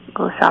 a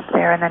little shop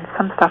there, and then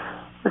some stuff.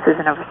 This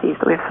isn't overseas,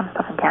 but we have some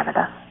stuff in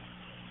Canada.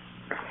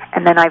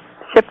 And then I've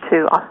shipped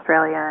to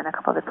Australia and a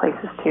couple other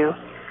places too,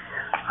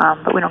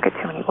 but we don't get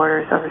too many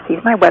orders overseas.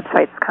 My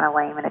website's kind of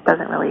lame, and it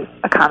doesn't really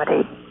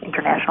accommodate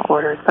international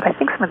orders, but I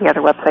think some of the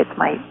other websites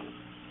might.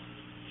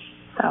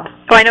 So.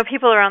 Well, I know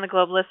people around the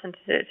globe listen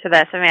to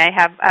this. I mean,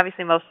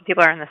 obviously most of the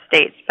people are in the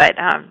States, but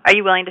are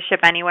you willing to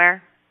ship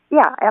anywhere?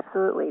 Yeah,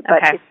 absolutely.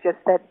 But okay. It's just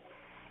that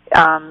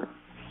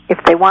if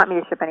they want me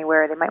to ship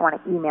anywhere, they might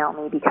want to email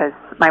me because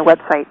my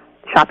website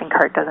shopping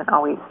cart doesn't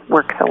always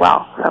work so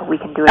well, so we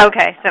can do it.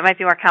 Okay, so it might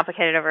be more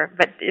complicated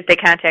but if they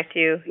contact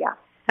you. Yeah.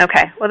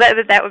 Okay, well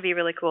that would be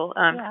really cool.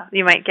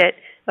 You might get,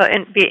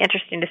 it'd be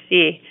interesting to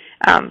see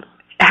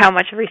how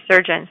much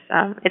resurgence.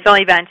 It's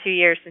only been 2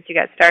 years since you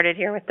got started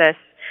here with this,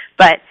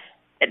 but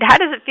how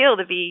does it feel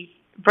to be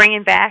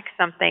bringing back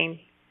something?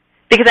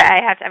 Because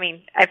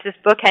if this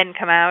book hadn't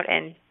come out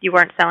and you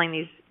weren't selling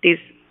these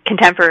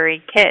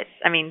contemporary kits,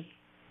 I mean,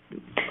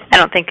 I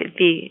don't think it'd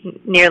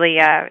be nearly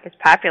as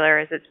popular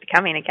as it's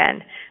becoming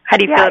again. How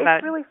do you feel about it?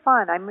 It's really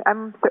fun.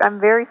 I'm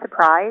very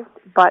surprised,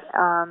 but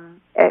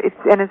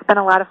it's been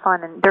a lot of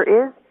fun. And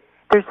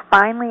there's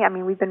finally, I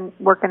mean, we've been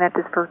working at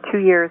this for 2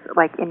 years,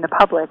 like in the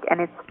public,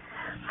 and it's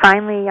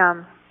finally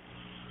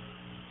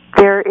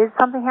there is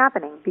something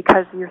happening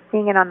because you're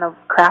seeing it on the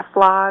craft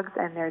blogs,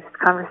 and there's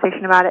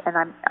conversation about it. And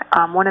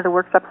I'm one of the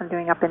workshops I'm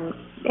doing up in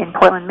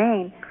Portland,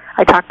 Maine.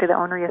 I talked to the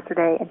owner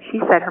yesterday, and she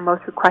said her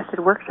most requested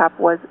workshop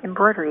was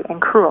embroidery and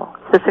Crewel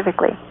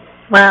specifically.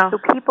 Wow. So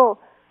people,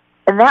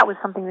 and that was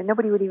something that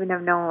nobody would even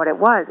have known what it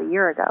was a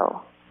year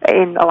ago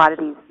in a lot of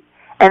these.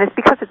 And it's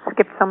because it's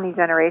skipped so many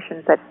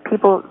generations that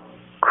people,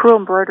 Crewel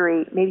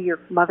embroidery, maybe your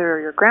mother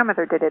or your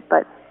grandmother did it,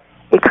 but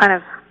it kind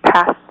of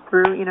passed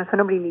through, so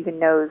nobody even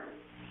knows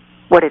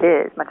what it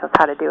is, much less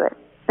how to do it.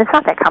 And it's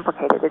not that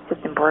complicated. It's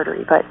just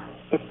embroidery, but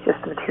it's just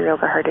the materials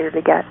are harder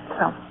to get,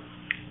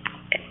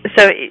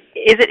 So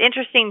is it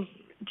interesting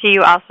to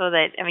you also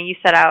that, I mean, you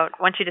set out,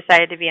 once you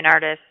decided to be an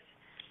artist,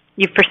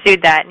 you've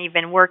pursued that and you've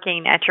been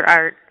working at your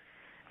art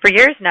for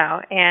years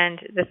now, and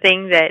the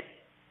thing that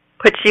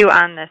puts you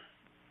on this,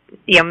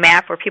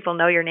 map where people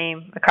know your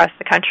name across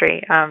the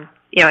country,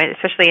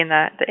 especially in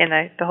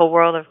the whole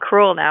world of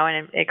Crewel now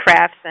and in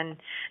crafts and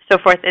so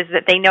forth, is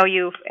that they know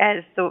you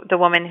as the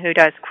woman who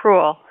does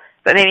Crewel,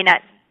 but maybe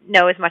not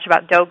know as much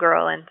about Dough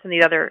Girl and some of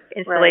the other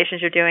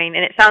installations you're doing.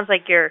 And it sounds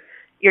like your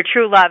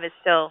true love is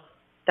still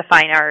the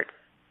fine art.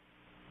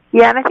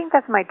 Yeah, and I think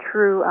that's my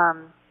true.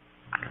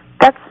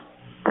 That's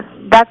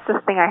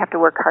the thing I have to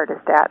work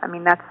hardest at. I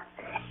mean,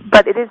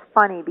 but it is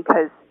funny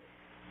because,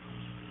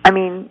 I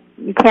mean,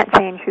 you can't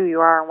change who you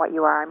are and what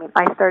you are. I mean,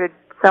 I started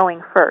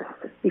sewing first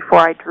before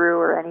I drew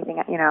or anything,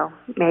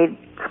 made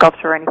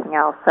sculpture or anything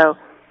else. So,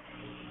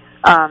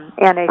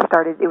 and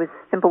it was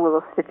simple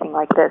little stitching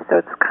like this. So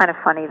it's kind of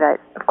funny that,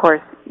 of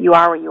course, you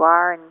are what you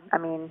are, and I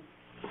mean,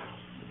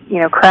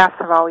 crafts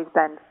have always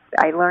been,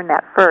 I learned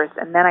that first,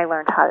 and then I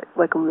learned how,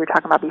 like we were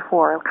talking about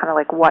before, kind of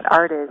like what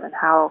art is and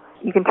how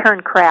you can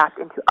turn craft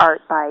into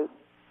art by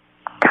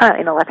kind of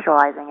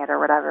intellectualizing it or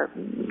whatever,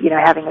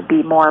 having it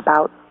be more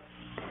about,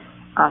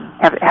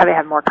 have it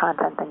have more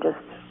content than just,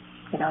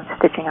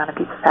 stitching on a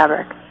piece of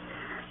fabric.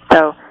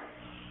 So,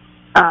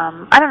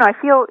 I don't know, I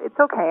feel it's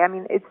okay. I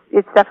mean,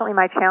 it's definitely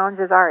my challenge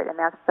is art, and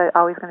that's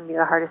always going to be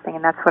the hardest thing,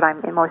 and that's what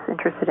I'm most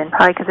interested in,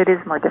 probably because it is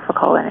more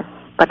difficult,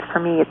 but for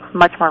me it's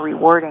much more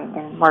rewarding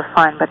and more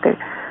fun. But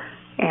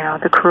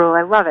the Crewel,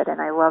 I love it, and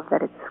I love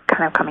that it's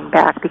kind of coming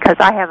back because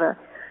I have a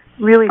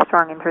really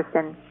strong interest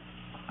in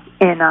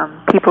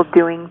people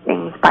doing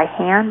things by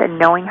hand and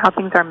knowing how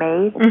things are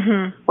made,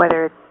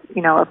 whether it's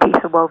a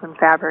piece of woven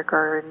fabric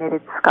or a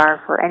knitted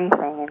scarf or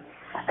anything. And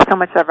so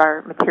much of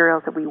our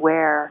materials that we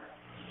wear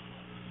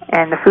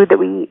and the food that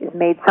we eat is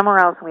made somewhere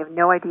else, and we have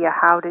no idea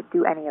how to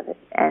do any of it.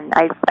 And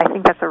I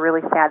think that's a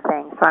really sad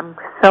thing. So I'm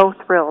so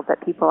thrilled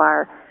that people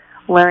are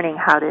learning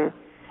how to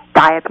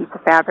dye a piece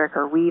of fabric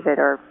or weave it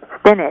or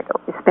spin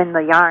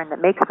the yarn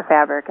that makes the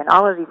fabric and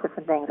all of these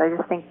different things. I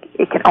just think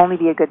it can only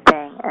be a good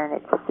thing, and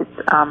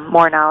it's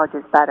more knowledge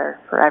is better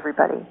for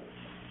everybody.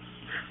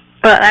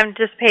 Well, I'm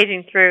just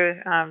paging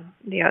through,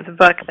 the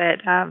book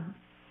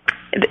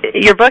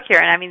your book here,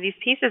 and I mean, these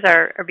pieces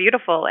are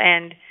beautiful,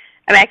 and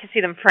I mean, I can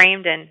see them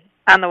framed and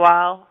on the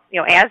wall,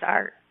 as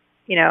art.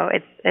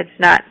 It's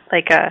not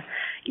like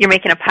you're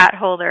making a pot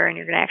holder and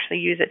you're going to actually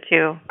use it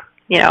to,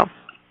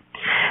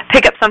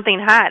 pick up something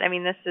hot. I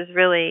mean, this is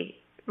really,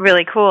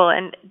 really cool.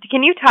 And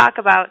can you talk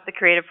about the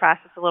creative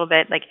process a little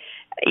bit? Like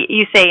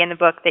you say in the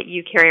book that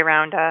you carry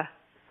around a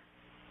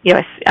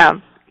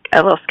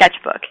little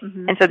sketchbook,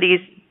 and so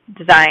these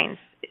designs,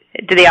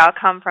 do they all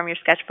come from your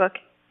sketchbook?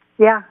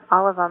 Yeah,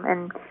 all of them.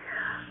 And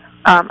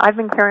I've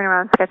been carrying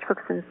around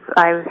sketchbooks since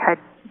I had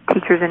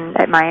teachers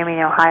at Miami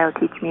and Ohio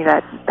teach me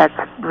that that's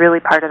really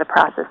part of the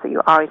process, that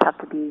you always have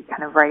to be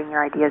kind of writing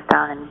your ideas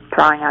down and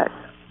drawing out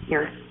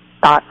your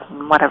thoughts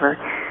and whatever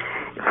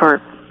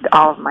for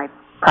all of my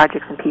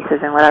projects and pieces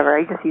and whatever.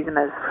 I just use them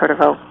as sort of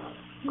a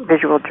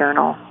visual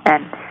journal.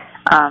 And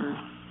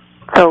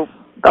so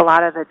a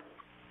lot of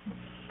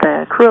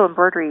the Crewel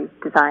embroidery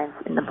designs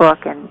in the book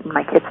and in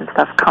my kits and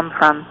stuff come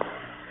from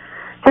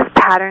just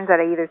patterns that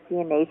I either see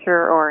in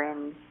nature or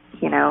in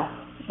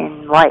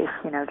life,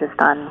 just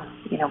on,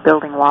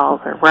 building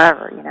walls or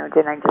wherever,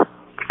 then I just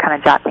kind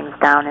of jot things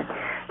down. And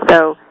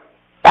so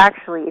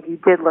actually, if you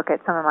did look at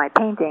some of my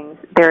paintings,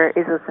 there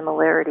is a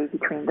similarity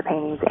between the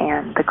paintings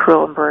and the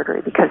Crewel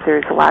embroidery, because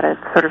there's a lot of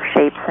sort of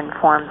shapes and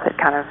forms that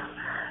kind of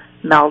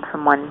meld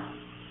from one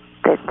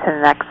bit to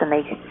the next, and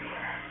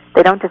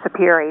they don't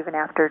disappear even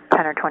after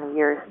 10 or 20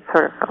 years. It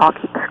sort of all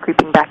keeps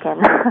creeping back in.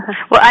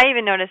 Well, I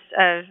even noticed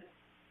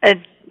a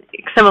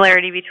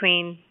similarity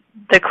between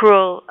the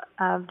Crewel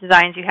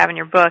designs you have in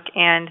your book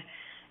and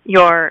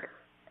your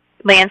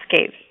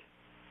landscapes.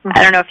 Mm-hmm.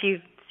 I don't know if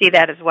you see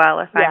that as well,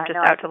 if I'm just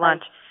out to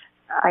lunch.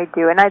 I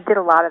do, and I did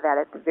a lot of that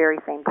at the very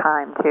same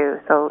time, too,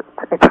 so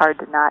it's hard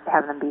to not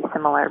have them be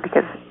similar,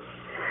 because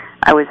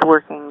I was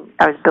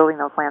building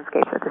those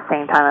landscapes at the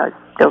same time I was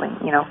building,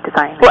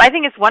 designing. Well, I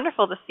think it's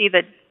wonderful to see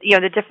the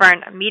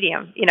different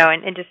medium,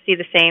 and just see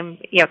the same,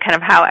 kind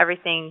of how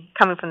everything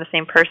coming from the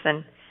same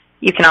person,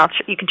 you can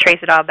trace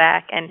it all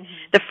back. And mm-hmm.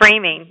 the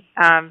framing,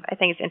 I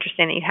think it's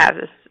interesting that you have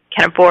this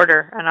kind of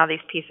border on all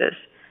these pieces,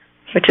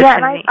 which is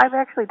kind of neat. I've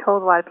actually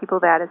told a lot of people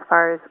that, as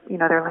far as,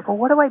 they're like, well,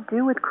 what do I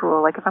do with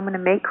Crewel? Like, if I'm going to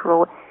make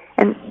Crewel,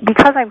 and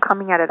because I'm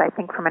coming at it, I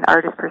think, from an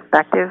artist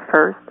perspective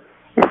first,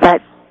 is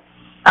that,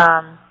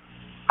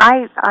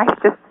 I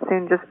just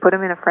soon just put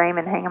them in a frame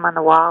and hang them on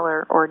the wall,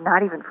 or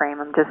not even frame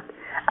them.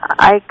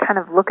 I kind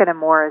of look at them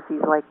more as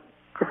these, like,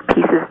 just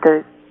pieces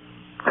to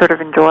sort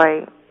of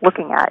enjoy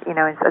looking at,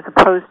 as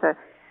opposed to,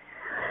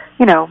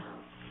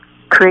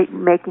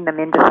 making them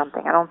into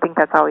something. I don't think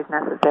that's always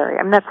necessary.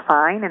 I mean, that's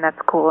fine, and that's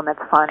cool, and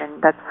that's fun,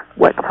 and that's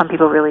what some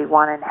people really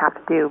want and have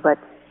to do, but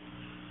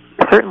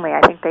certainly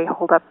I think they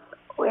hold up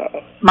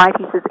my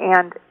pieces,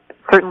 and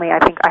certainly I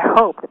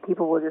hope that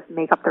people will just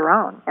make up their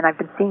own. And I've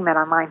been seeing that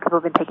online. People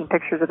have been taking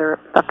pictures of their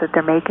stuff that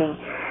they're making,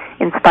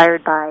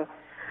 inspired by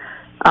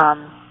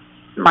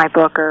my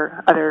book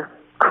or other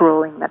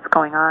Crueling that's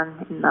going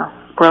on in the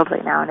world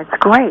right now. And it's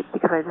great,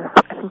 because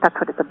I think that's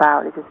what it's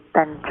about. It's just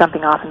then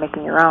jumping off and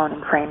making your own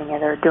and framing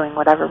it or doing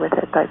whatever with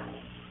it. But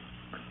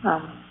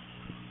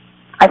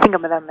I think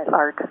of them as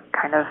art,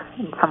 kind of,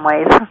 in some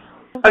ways.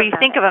 Oh, you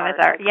think of them as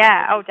art?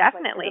 Yeah. Oh,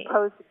 definitely. As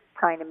opposed to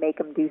trying to make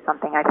them do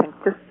something, I think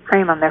just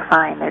frame them. They're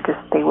fine.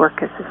 They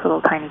work as this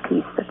little tiny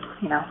piece that's,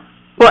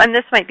 Well, and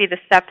this might be the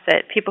step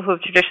that people who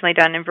have traditionally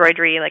done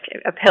embroidery, like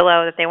a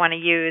pillow that they want to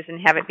use and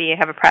have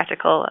a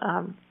practical,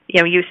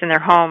 use in their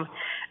home.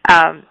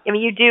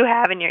 You do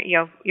have in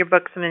your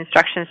book some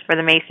instructions for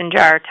the mason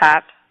jar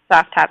tops,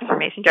 soft tops for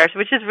mason jars,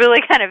 which is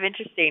really kind of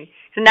interesting.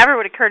 It never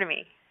would occur to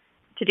me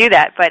to do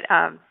that, but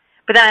then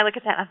I look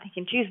at that and I'm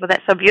thinking, geez, well,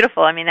 that's so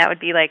beautiful. I mean, that would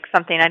be like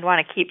something I'd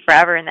want to keep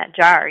forever in that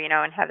jar,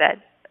 and have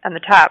that on the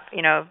top,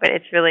 But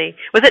it's really,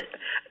 was it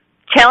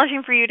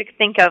challenging for you to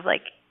think of,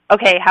 like,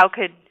 okay, how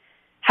could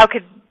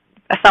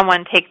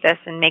someone take this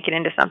and make it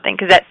into something?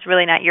 Because that's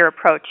really not your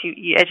approach.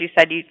 You, as you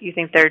said, you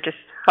think they're just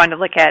fun to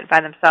look at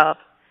by themselves.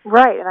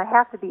 Right, and I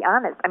have to be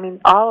honest. I mean,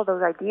 all of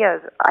those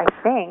ideas, I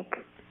think,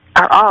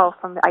 are all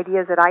from the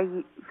ideas that I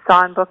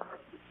saw in books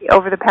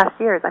over the past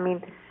years. I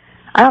mean,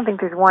 I don't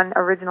think there's one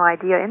original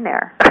idea in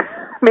there.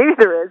 Maybe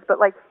there is, but,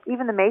 like,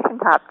 even the mason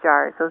top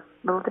jars,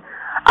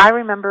 I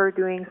remember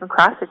doing some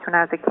cross-stitch when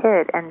I was a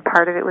kid, and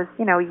part of it was,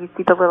 you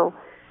see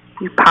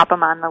you pop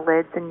them on the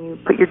lids and you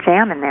put your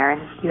jam in there,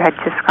 and you had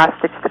just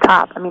cross-stitch the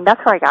top. I mean, that's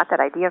where I got that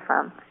idea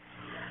from.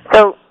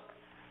 So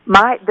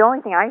the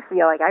only thing I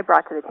feel like I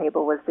brought to the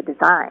table was the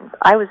designs.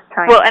 I was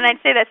trying and I'd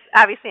say that's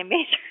obviously a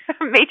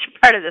major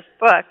part of this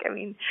book. I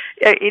mean,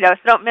 so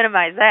don't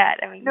minimize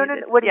that. I mean, no,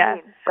 what do you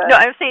mean? No,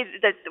 I'm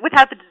saying that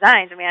without the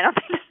designs, I mean, I don't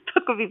think this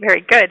book would be very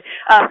good.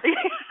 I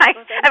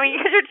mean,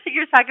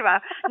 you're talking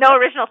about no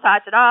original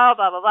thoughts at all,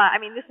 blah, blah, blah.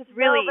 I mean, this is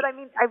really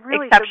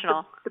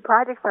exceptional. The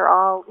projects are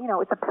all,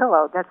 it's a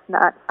pillow. That's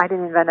not, I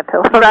didn't invent a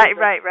pillow. Right.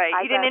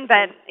 You didn't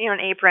invent, an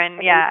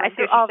apron. Yeah, I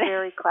see what you're saying. They're all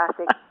very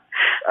classic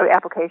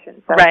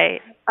applications. So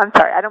right. I'm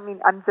sorry. I don't mean,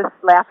 I'm just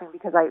laughing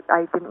because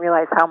I didn't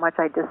realize how much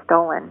I'd just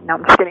stolen. No,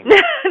 I'm just kidding.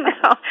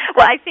 No.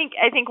 Well, I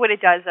think what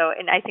it does, though,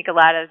 and I think a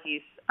lot of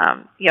these,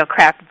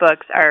 craft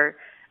books are,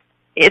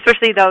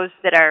 especially those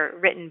that are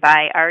written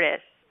by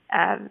artists,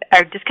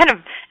 are just kind of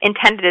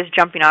intended as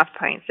jumping off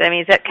points. I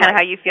mean, is that kind of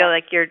how you feel?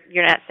 Like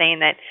you're not saying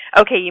that,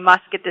 okay, you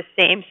must get the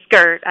same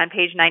skirt on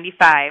page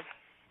 95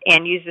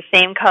 and use the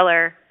same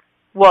color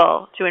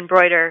wool to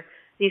embroider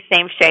these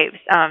same shapes.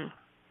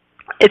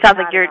 It sounds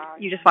like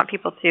you just want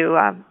people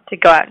to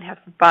go out and have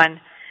some fun.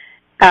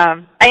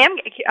 I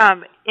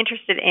am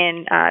interested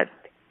in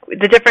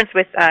the difference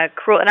with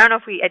Crewel, and I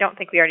don't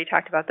think we already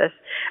talked about this.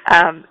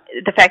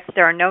 The fact that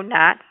there are no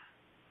knots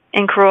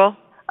in Crewel.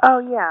 Oh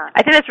yeah,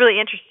 I think that's really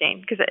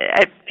interesting because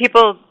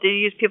people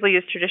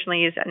traditionally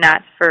use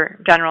knots for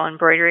general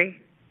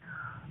embroidery.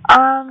 Or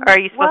are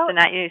you supposed to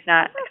not use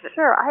knots?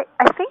 Sure.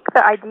 I think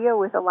the idea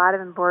with a lot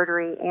of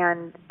embroidery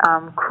and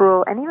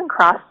Crewel and even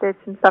cross stitch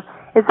and stuff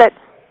is that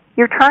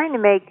you're trying to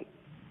make.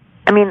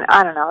 I mean,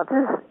 I don't know. This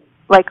is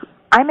like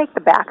I make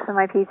the backs of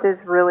my pieces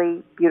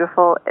really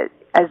beautiful,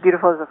 as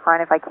beautiful as the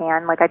front if I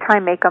can. Like I try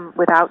and make them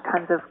without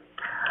tons of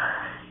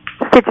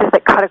stitches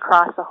that cut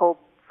across the whole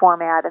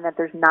format and that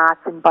there's knots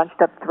and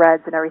bunched up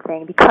threads and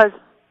everything, because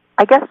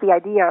I guess the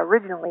idea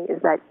originally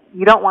is that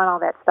you don't want all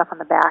that stuff on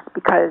the back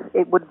because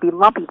it would be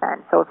lumpy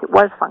then. So if it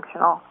was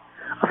functional,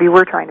 or if you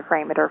were trying to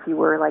frame it, or if you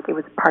were like it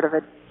was part of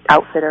an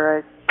outfit or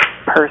a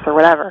purse or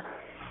whatever.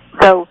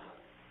 So,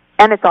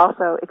 and it's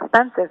also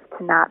expensive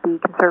to not be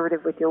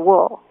conservative with your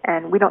wool.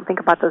 And we don't think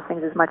about those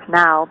things as much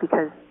now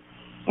because,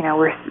 you know,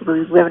 we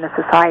live in a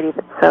society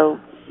that's so,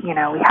 you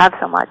know, we have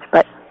so much.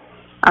 But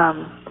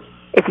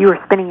if you were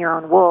spinning your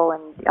own wool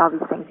and all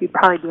these things, you'd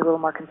probably be a little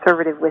more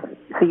conservative with,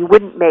 so you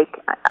wouldn't make,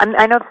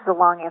 I know this is a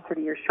long answer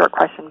to your short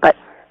question, but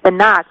the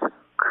knots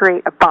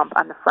create a bump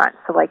on the front.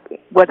 So like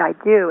what I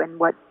do and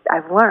what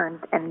I've learned,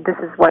 and this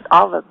is what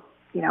all the,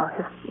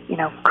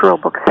 Crewel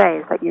books say,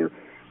 is that you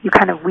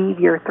kind of weave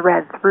your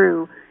thread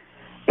through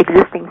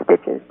existing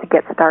stitches to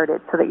get started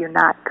so that you're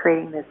not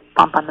creating this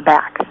bump on the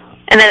back.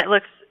 And then it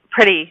looks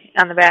pretty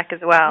on the back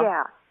as well.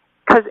 Yeah,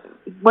 because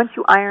once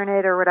you iron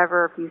it or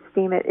whatever, if you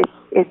steam it,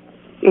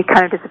 it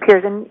kind of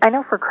disappears. And I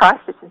know for cross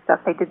stitch and stuff,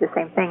 they did the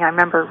same thing. I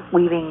remember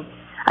weaving,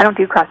 I don't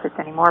do cross stitch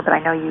anymore, but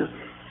I know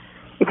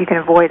if you can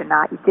avoid a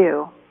knot, you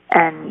do.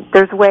 And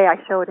there's a way I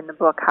show it in the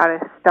book how to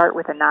start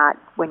with a knot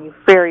when you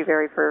very,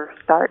 very first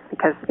start,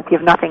 because if you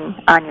have nothing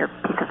on your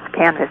piece of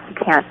canvas, you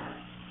can't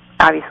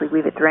obviously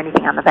weave it through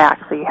anything on the back,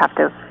 so you have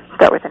to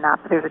start with a knot.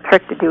 But there's a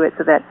trick to do it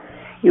so that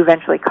you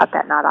eventually cut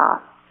that knot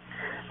off,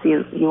 so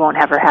you won't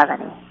ever have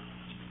any.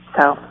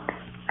 So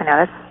I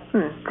know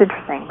it's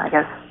interesting, I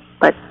guess,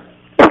 but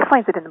it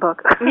explains it in the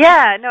book.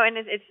 Yeah, no, and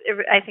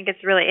I think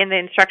it's really, and the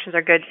instructions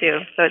are good too,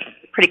 so it's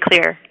pretty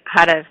clear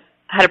how to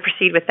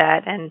proceed with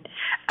that. And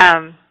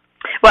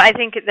well, I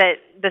think that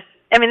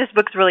this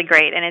book's really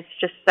great, and it's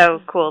just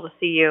so cool to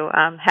see you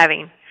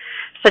having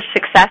such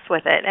success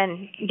with it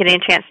and getting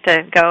a chance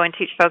to go and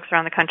teach folks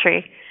around the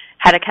country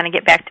how to kind of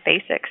get back to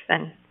basics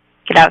and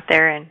get out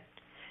there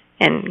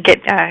and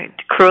get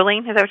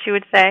crueling, is that what you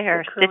would say,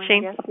 or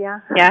stitching? Yes, yeah.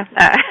 Yeah.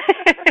 I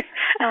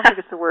don't think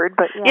it's a word,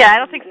 but yeah. Yeah, I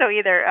don't think so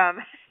either.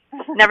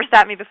 Never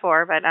stopped me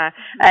before, but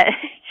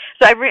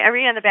so I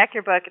read on the back of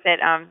your book that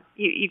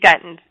you've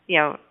gotten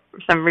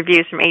some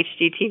reviews from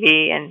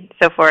HGTV and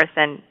so forth,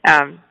 and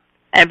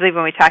I believe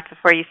when we talked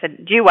before, you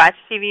said, do you watch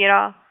TV at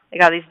all?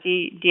 Like all these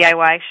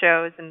DIY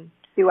shows and.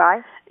 Do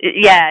I?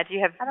 Yeah. Do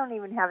you have? I don't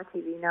even have a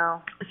TV.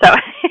 No. So.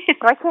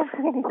 So I can't see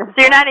anything. So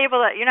you're not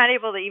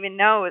able to even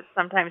know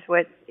sometimes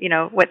what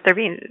they're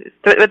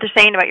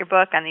saying about your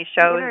book on these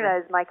shows. The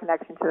internet is my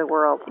connection to the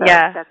world. So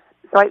yeah.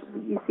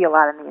 You see a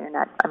lot on the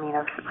internet.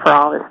 For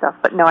all this stuff.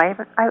 But no, I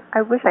haven't.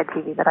 I wish I had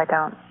TV, but I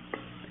don't.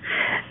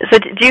 So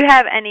do you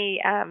have any,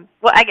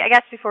 well, I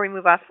guess before we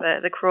move off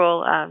the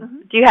Crewel,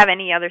 do you have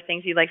any other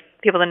things you'd like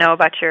people to know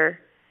about your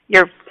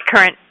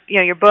current,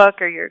 your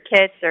book or your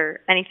kits or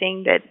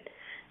anything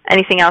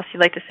else you'd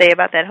like to say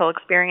about that whole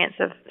experience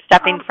of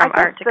stepping from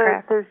art to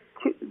craft?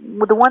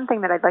 The one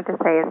thing that I'd like to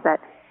say is that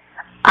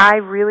I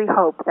really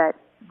hope that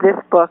this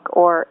book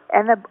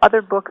and the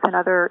other books and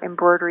other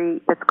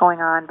embroidery that's going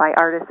on by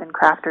artists and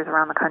crafters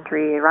around the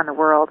country, around the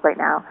world right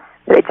now,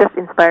 it just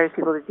inspires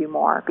people to do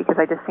more, because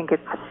I just think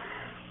it's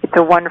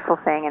a wonderful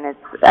thing, and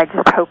I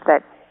just hope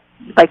that,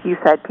 like you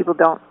said, people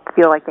don't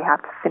feel like they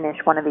have to finish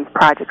one of these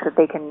projects, that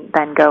they can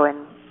then go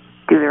and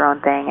do their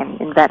own thing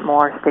and invent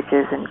more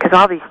stitches, and because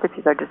all these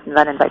stitches are just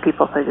invented by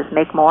people, so just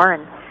make more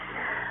and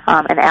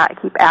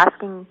keep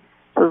asking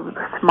the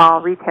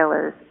small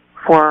retailers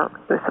for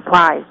the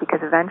supplies, because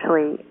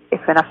eventually,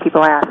 if enough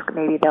people ask,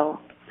 maybe they'll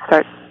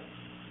start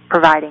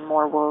providing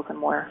more wools and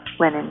more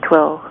linen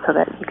twill so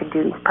that you can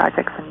do these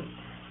projects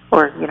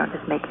or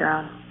just make your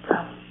own. So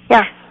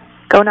yeah,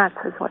 go nuts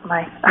is what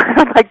I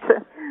would like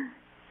to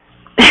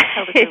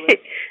tell the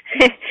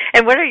viewers.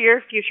 And what are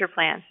your future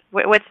plans?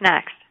 What's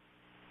next?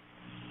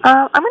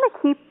 I'm going to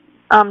keep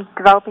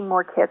developing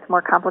more kits,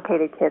 more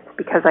complicated kits,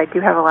 because I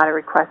do have a lot of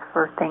requests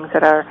for things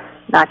that are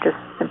not just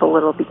simple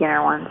little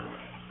beginner ones.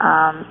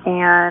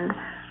 And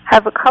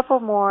have a couple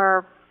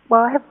more.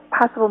 Well, I have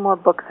possible more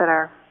books that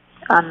are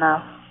on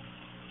the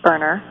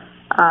burner,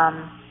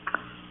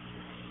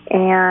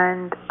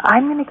 and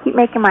I'm going to keep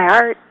making my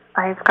art.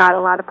 I've got a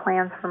lot of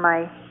plans for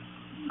my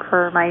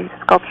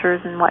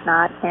sculptures and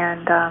whatnot,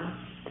 and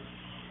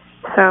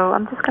so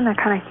I'm just going to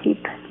kind of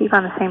keep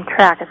on the same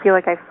track. I feel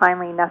like I've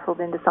finally nestled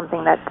into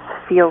something that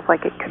feels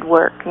like it could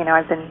work.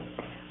 I've been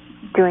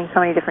doing so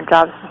many different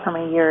jobs for so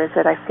many years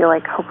that I feel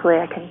like hopefully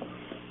I can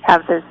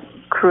have this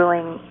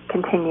crueling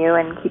continue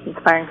and keep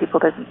inspiring people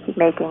to keep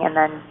making, and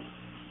then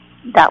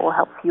that will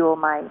help fuel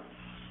my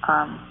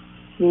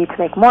need to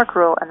make more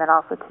Crewel, and then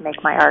also to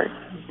make my art.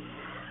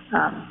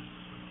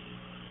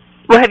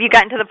 Well, have you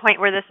gotten to the point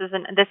where this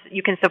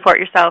you can support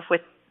yourself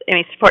with?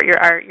 Support your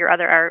art, your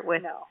other art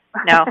with?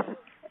 No.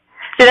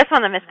 See, that's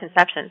one of the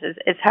misconceptions.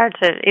 It's hard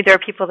to. There are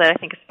people that I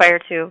think aspire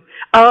to.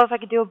 Oh, if I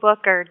could do a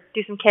book or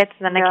do some kits,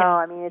 and then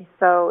I can.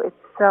 It's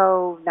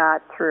so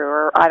not true.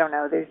 Or I don't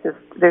know.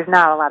 There's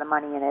not a lot of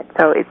money in it.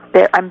 So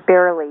I'm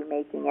barely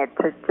making it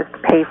to just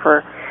pay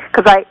for,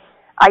 because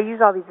I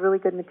use all these really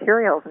good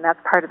materials, and that's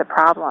part of the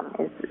problem.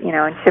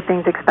 And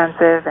shipping's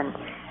expensive, and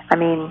I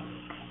mean,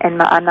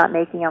 and I'm not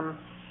making them.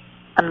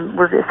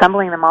 We're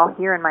assembling them all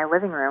here in my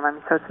living room. I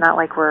mean, so it's not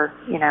like we're,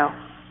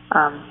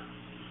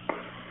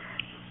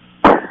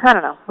 I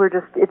don't know. We're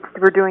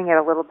doing it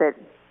a little bit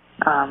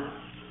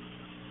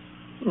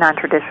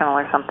non-traditional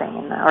or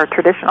something, or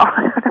traditional.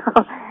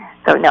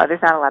 So no,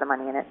 there's not a lot of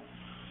money in it.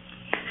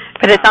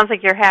 But it sounds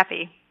like you're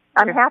happy.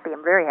 I'm happy.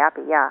 I'm very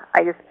happy. Yeah.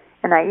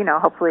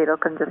 Hopefully it'll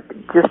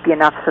just be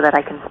enough so that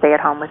I can stay at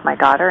home with my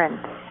daughter and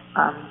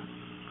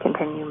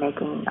continue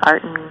making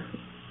art and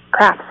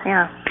crafts.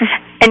 Yeah.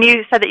 And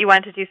you said that you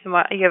wanted to do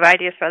you have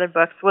ideas for other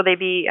books. Will they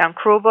be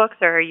Crewel books,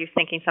 or are you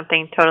thinking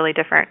something totally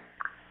different?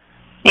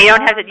 You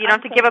don't have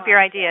to give up your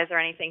ideas or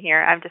anything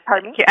here.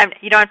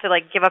 You don't have to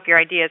give up your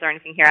ideas or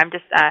anything here. I'm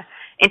just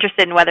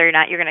interested in whether or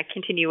not you're going to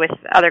continue with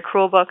other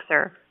Crewel books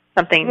or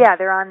something. Yeah,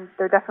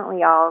 they're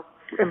definitely all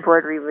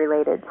embroidery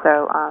related.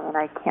 So, and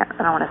I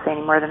don't want to say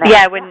any more than that.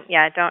 Yeah, I wouldn't.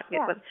 Yeah, don't.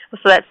 Yeah.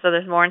 So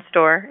there's more in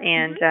store.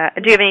 And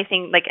do you have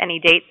anything any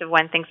dates of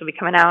when things will be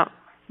coming out?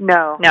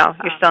 No. No,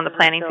 you're still in the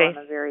planning phase.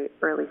 In the very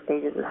early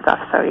stages of stuff.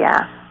 So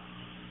yeah.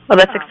 Well,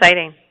 that's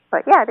exciting.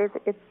 But yeah,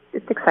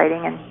 it's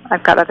exciting, and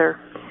I've got other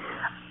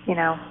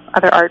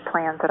art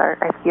plans that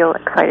I feel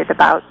excited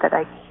about that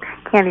I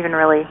can't even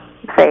really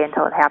say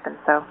until it happens.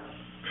 So.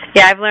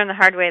 Yeah, I've learned the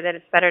hard way that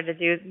it's better to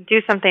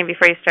do something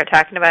before you start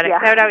talking about it. Yeah.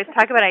 I would always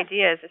talk about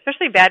ideas,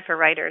 especially bad for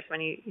writers when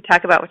you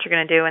talk about what you're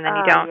going to do and then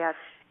you don't. Yes.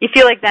 You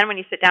feel like then when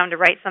you sit down to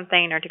write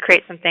something or to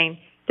create something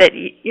that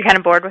you're kind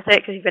of bored with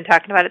it because you've been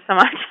talking about it so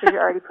much. So you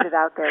already put it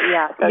out there,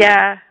 yeah. So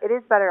yeah. It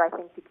is better, I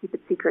think, to keep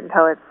it secret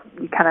until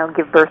you kind of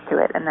give birth to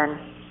it, and then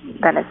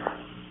it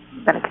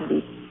can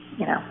be,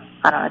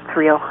 I don't know, it's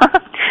real.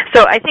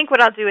 So I think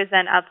what I'll do is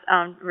then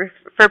I'll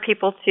refer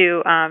people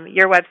to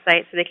your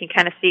website so they can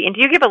kind of see. And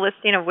do you give a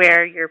listing of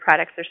where your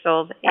products are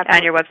sold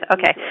on your website?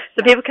 Okay.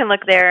 So people can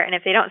look there, and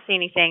if they don't see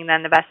anything,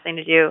 then the best thing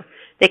to do,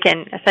 they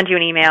can send you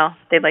an email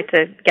if they'd like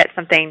to get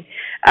something.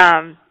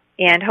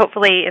 And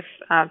hopefully if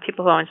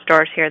people who own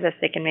stores hear this,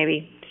 they can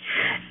maybe,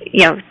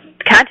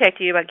 contact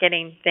you about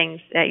getting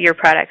your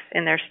products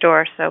in their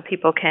store so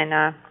people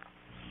can,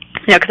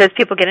 because as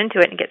people get into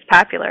it and it gets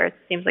popular, it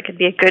seems like it'd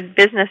be a good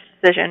business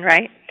decision,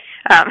 right?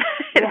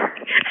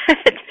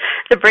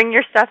 To bring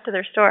your stuff to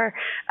their store.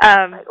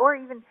 Or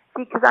even,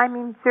 because I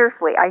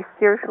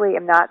seriously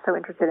am not so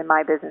interested in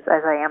my business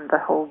as I am the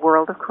whole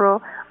world of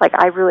Crewel.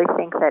 I really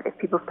think that if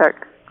people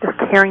start just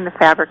carrying the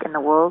fabric and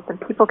the wools, then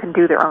people can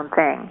do their own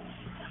thing.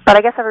 But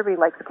I guess everybody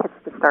likes kits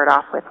to start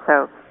off with,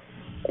 so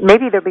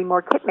maybe there'll be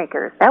more kit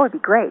makers. That would be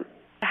great.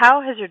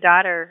 How has your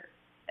daughter,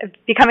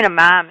 becoming a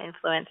mom,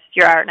 influenced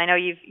your art? And I know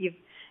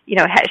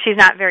she's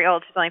not very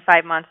old. She's only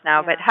 5 months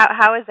now. Yeah. But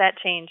how has that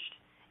changed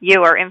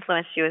you or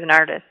influenced you as an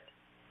artist?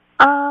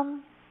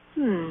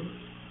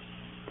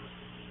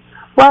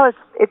 Well,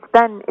 it's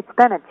been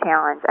a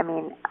challenge. I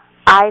mean,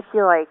 I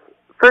feel like,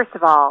 first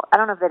of all, I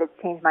don't know that it's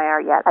changed my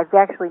art yet. I've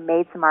actually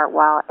made some art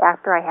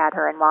after I had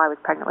her and while I was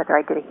pregnant with her.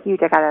 I got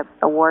an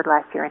award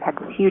last year and had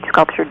this huge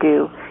sculpture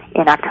due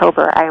in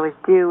October. I was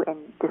due in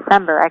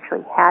December. I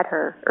actually had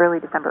her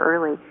December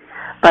early,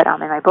 but and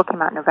my book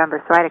came out in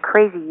November. So I had a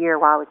crazy year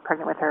while I was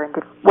pregnant with her and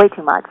did way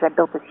too much. I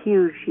built this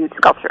huge, huge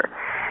sculpture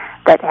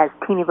that has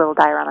teeny little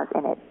dioramas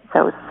in it.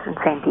 So it's an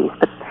insane piece.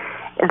 But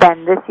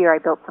then this year I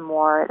built some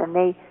more, and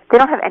they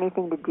don't have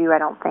anything to do, I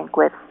don't think,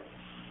 with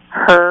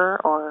her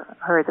or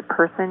her as a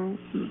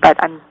person, but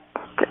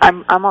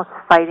I'm almost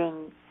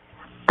fighting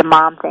the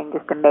mom thing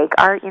just to make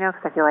art, because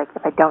I feel like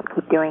if I don't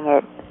keep doing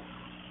it,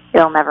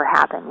 it'll never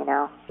happen,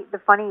 The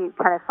funny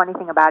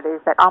thing about it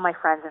is that all my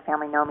friends and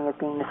family know me as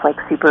being this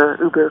super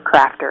uber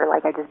crafter.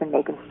 I've just been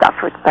making stuff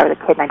since I was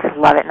a kid, and I just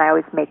love it. And I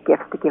always make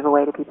gifts to give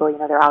away to people.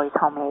 They're always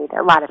homemade.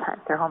 A lot of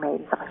times they're homemade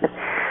and stuff like this.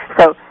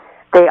 So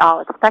they all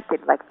expected,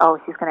 oh,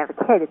 she's going to have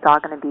a kid. It's all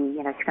going to be,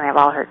 she's going to have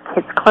all her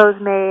kids'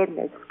 clothes made, and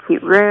there's a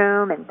cute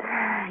room, and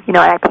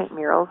I paint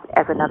murals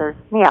as another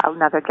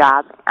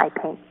job. I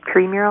paint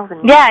tree murals.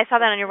 And yeah, I saw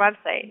that on your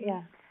website.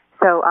 Yeah.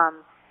 So,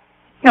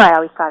 I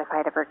always thought if I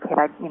had ever a kid,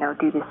 I'd,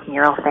 do this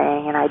mural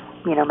thing, and I'd,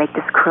 make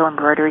this Crewel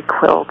embroidery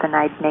quilt, and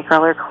I'd make her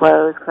all her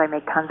clothes, because I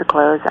make tons of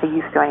clothes. I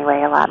used to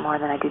anyway, a lot more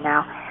than I do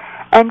now.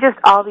 And just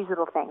all these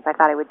little things I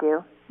thought I would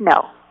do.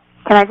 No.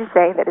 Can I just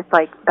say that it's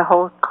the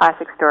whole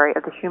classic story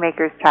of the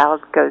shoemaker's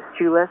child goes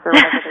shoeless, or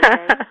whatever they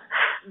say?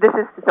 This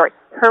is the story.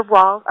 Her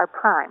walls are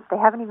primed. They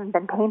haven't even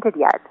been painted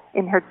yet.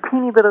 In her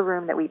teeny little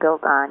room that we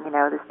built on,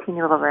 this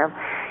teeny little room,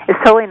 is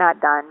totally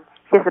not done.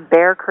 She has a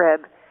bare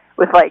crib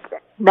with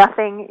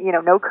nothing,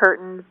 no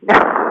curtains.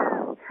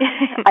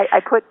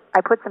 I put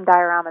some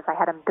dioramas. I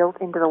had them built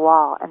into the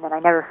wall, and then I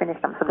never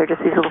finished them. So they're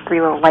just these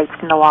three little lights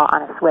in the wall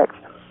on a switch.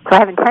 So I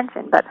have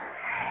intention, but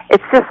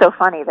it's just so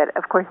funny that,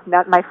 of course,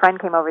 my friend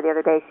came over the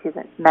other day. She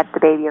hasn't met the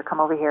baby or come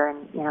over here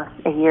in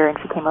a year, and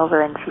she came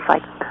over and she's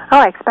like, "Oh,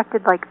 I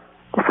expected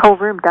this whole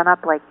room done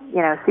up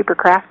super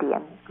crafty,"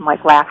 and I'm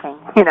laughing,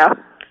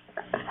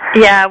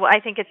 Yeah, well,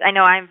 I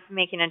know I'm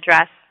making a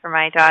dress for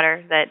my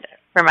daughter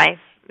for my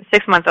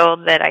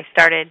 6-month-old that I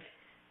started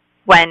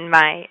when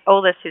my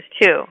oldest is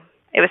 2.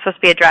 It was supposed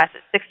to be a dress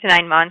at 6 to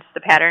 9 months.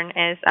 The pattern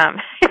is,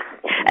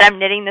 and I'm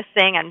knitting this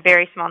thing on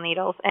very small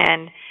needles,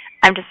 and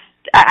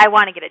I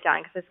want to get it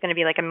done because it's going to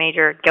be like a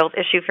major guilt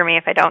issue for me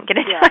if I don't get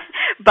it done.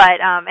 But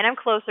and I'm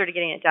closer to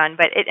getting it done.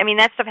 But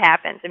that stuff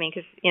happens.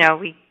 Because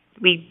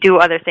we do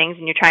other things,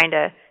 and you're trying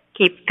to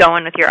keep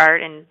going with your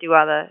art and do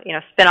all the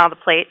spin all the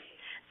plates.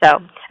 So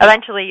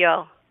eventually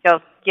you'll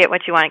get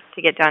what you want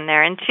to get done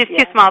there. And she's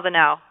too small to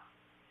know.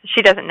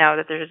 She doesn't know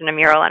that there isn't a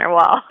mural on her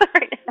wall.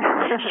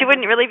 She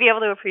wouldn't really be able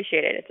to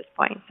appreciate it at this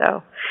point.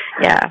 So,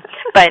 yeah.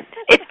 But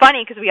it's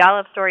funny because we all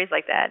have stories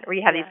like that where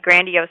you have these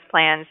grandiose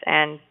plans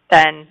and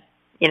then,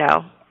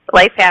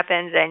 life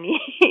happens and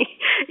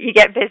you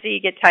get busy, you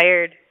get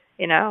tired,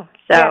 So.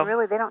 Yeah,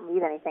 really, they don't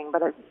need anything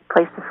but a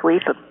place to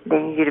sleep.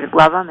 They need you to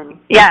love them and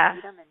feed them.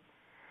 And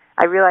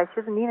I realized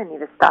she doesn't need any of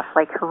this stuff.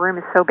 Like, her room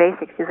is so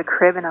basic. She has a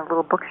crib and a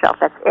little bookshelf.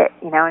 That's it,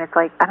 And it's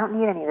like, I don't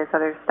need any of this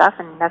other stuff,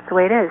 and that's the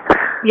way it is.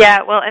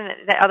 Yeah, well, and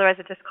otherwise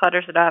it just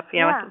clutters it up,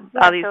 with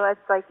all these... So it's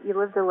like you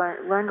live to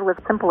learn to live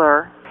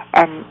simpler,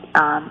 and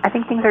I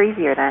think things are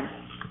easier then.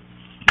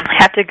 I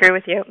have to agree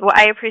with you. Well,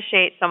 I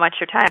appreciate so much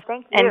your time.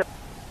 Thank you.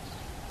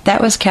 That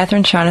was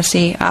Katherine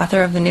Shaughnessy,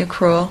 author of the new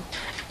Crewel,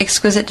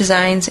 Exquisite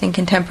Designs in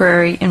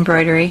Contemporary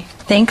Embroidery.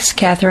 Thanks,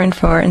 Katherine,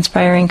 for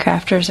inspiring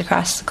crafters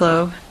across the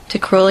globe to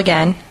Crewel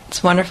again.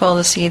 It's wonderful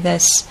to see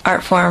this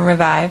art form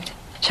revived.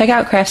 Check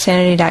out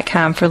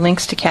CraftSanity.com for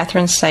links to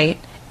Katherine's site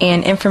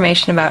and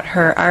information about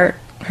her art,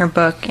 her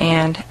book,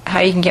 and how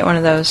you can get one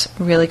of those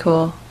really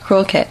cool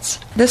Crewel kits.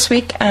 This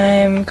week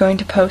I'm going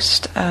to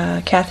post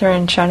a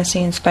Katherine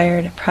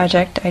Shaughnessy-inspired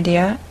project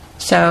idea,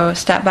 so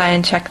stop by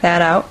and check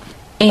that out.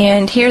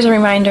 And here's a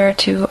reminder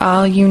to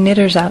all you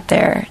knitters out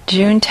there.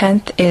 June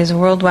 10th is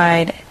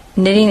Worldwide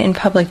Knitting in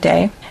Public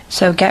Day,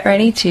 so get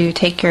ready to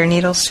take your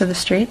needles to the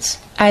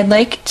streets. I'd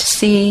like to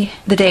see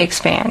the day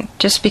expand,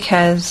 just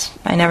because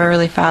I never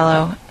really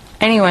follow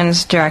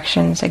anyone's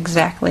directions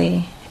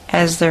exactly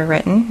as they're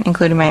written,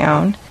 including my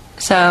own.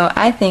 So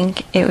I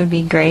think it would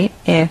be great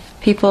if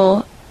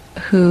people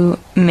who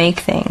make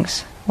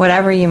things,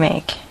 whatever you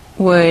make,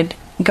 would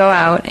go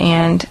out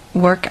and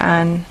work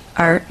on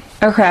art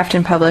or craft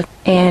in public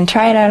and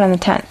try it out on the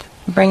 10th.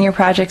 Bring your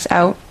projects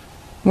out,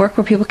 work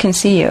where people can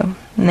see you,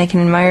 and they can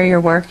admire your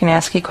work and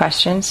ask you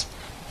questions.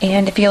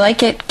 And if you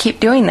like it,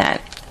 keep doing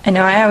that. I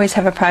know I always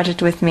have a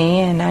project with me,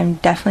 and I'm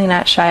definitely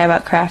not shy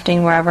about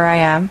crafting wherever I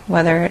am,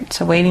 whether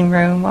it's a waiting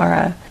room or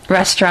a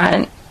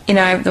restaurant.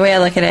 The way I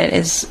look at it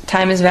is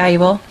time is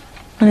valuable,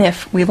 and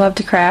if we love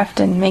to craft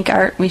and make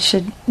art, we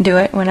should do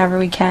it whenever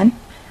we can.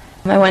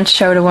 I once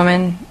showed a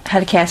woman how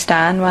to cast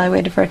on while I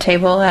waited for a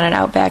table at an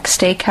Outback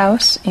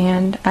steakhouse,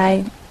 and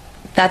I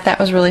thought that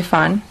was really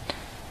fun,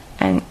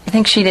 and I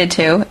think she did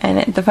too.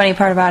 And the funny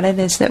part about it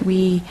is that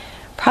we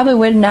probably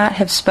would not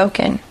have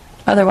spoken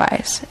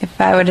otherwise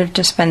if I would have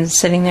just been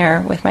sitting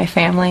there with my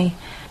family.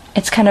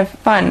 It's kind of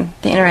fun,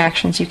 the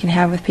interactions you can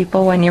have with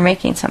people when you're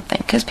making something,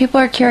 because people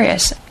are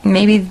curious.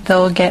 Maybe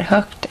they'll get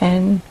hooked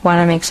and want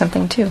to make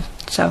something too.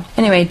 So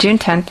anyway, June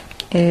 10th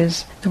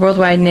is the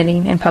Worldwide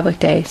Knitting in Public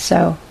Day,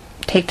 so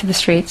take to the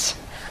streets.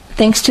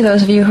 Thanks to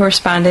those of you who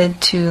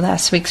responded to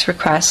last week's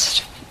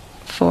request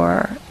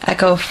for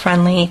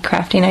eco-friendly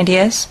crafting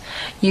ideas.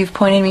 You've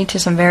pointed me to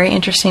some very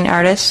interesting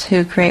artists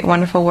who create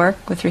wonderful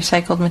work with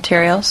recycled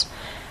materials.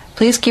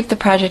 Please keep the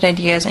project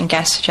ideas and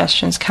guest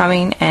suggestions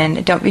coming,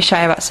 and don't be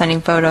shy about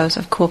sending photos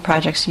of cool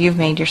projects you've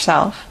made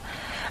yourself.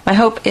 My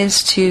hope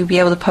is to be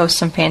able to post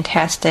some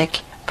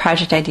fantastic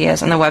project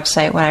ideas on the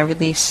website when I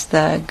release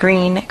the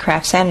green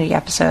CraftSanity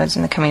episodes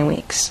in the coming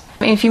weeks.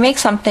 If you make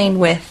something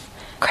with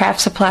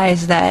craft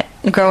supplies that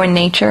grow in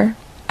nature,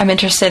 I'm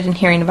interested in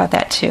hearing about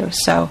that too.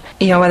 So,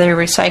 whether you're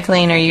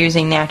recycling or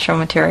using natural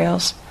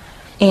materials.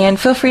 And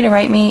feel free to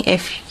write me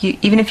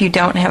even if you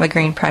don't have a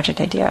green project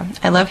idea.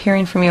 I love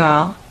hearing from you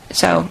all.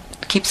 So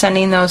keep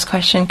sending those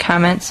questions,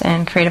 comments,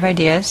 and creative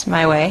ideas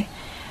my way.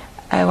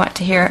 I want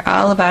to hear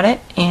all about it.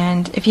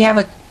 And if you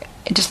have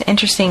just an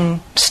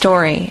interesting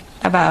story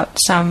about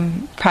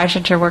some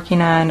project you're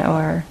working on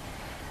or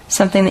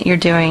something that you're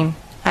doing,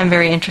 I'm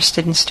very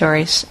interested in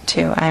stories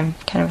too. I'm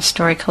kind of a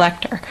story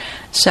collector.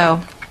 So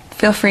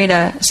feel free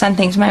to send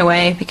things my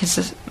way,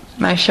 because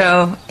my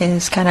show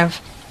is kind of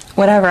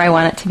whatever I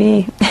want it to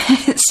be.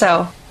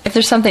 So if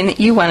there's something that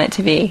you want it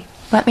to be,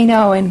 let me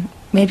know and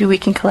maybe we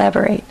can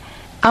collaborate.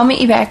 I'll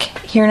meet you back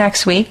here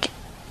next week.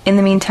 In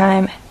the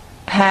meantime,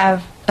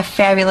 have a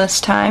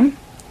fabulous time,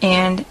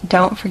 and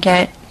don't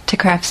forget to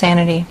craft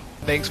sanity.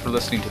 Thanks for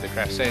listening to the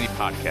CraftSanity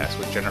podcast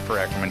with Jennifer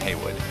Ackerman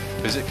Haywood.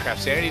 Visit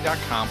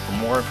CraftSanity.com for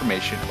more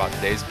information about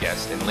today's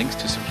guest and links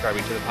to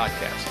subscribing to the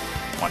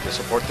podcast. Want to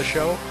support the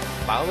show?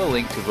 Follow the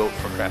link to vote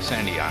for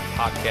CraftSanity on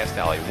Podcast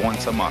Alley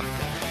once a month.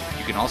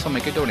 You can also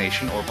make a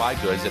donation or buy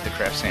goods at the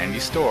CraftSanity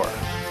store.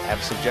 Have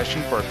a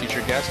suggestion for a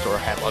future guest or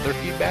have other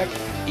feedback?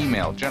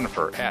 Email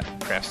Jennifer at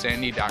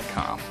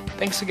CraftSanity.com.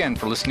 Thanks again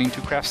for listening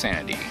to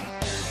CraftSanity.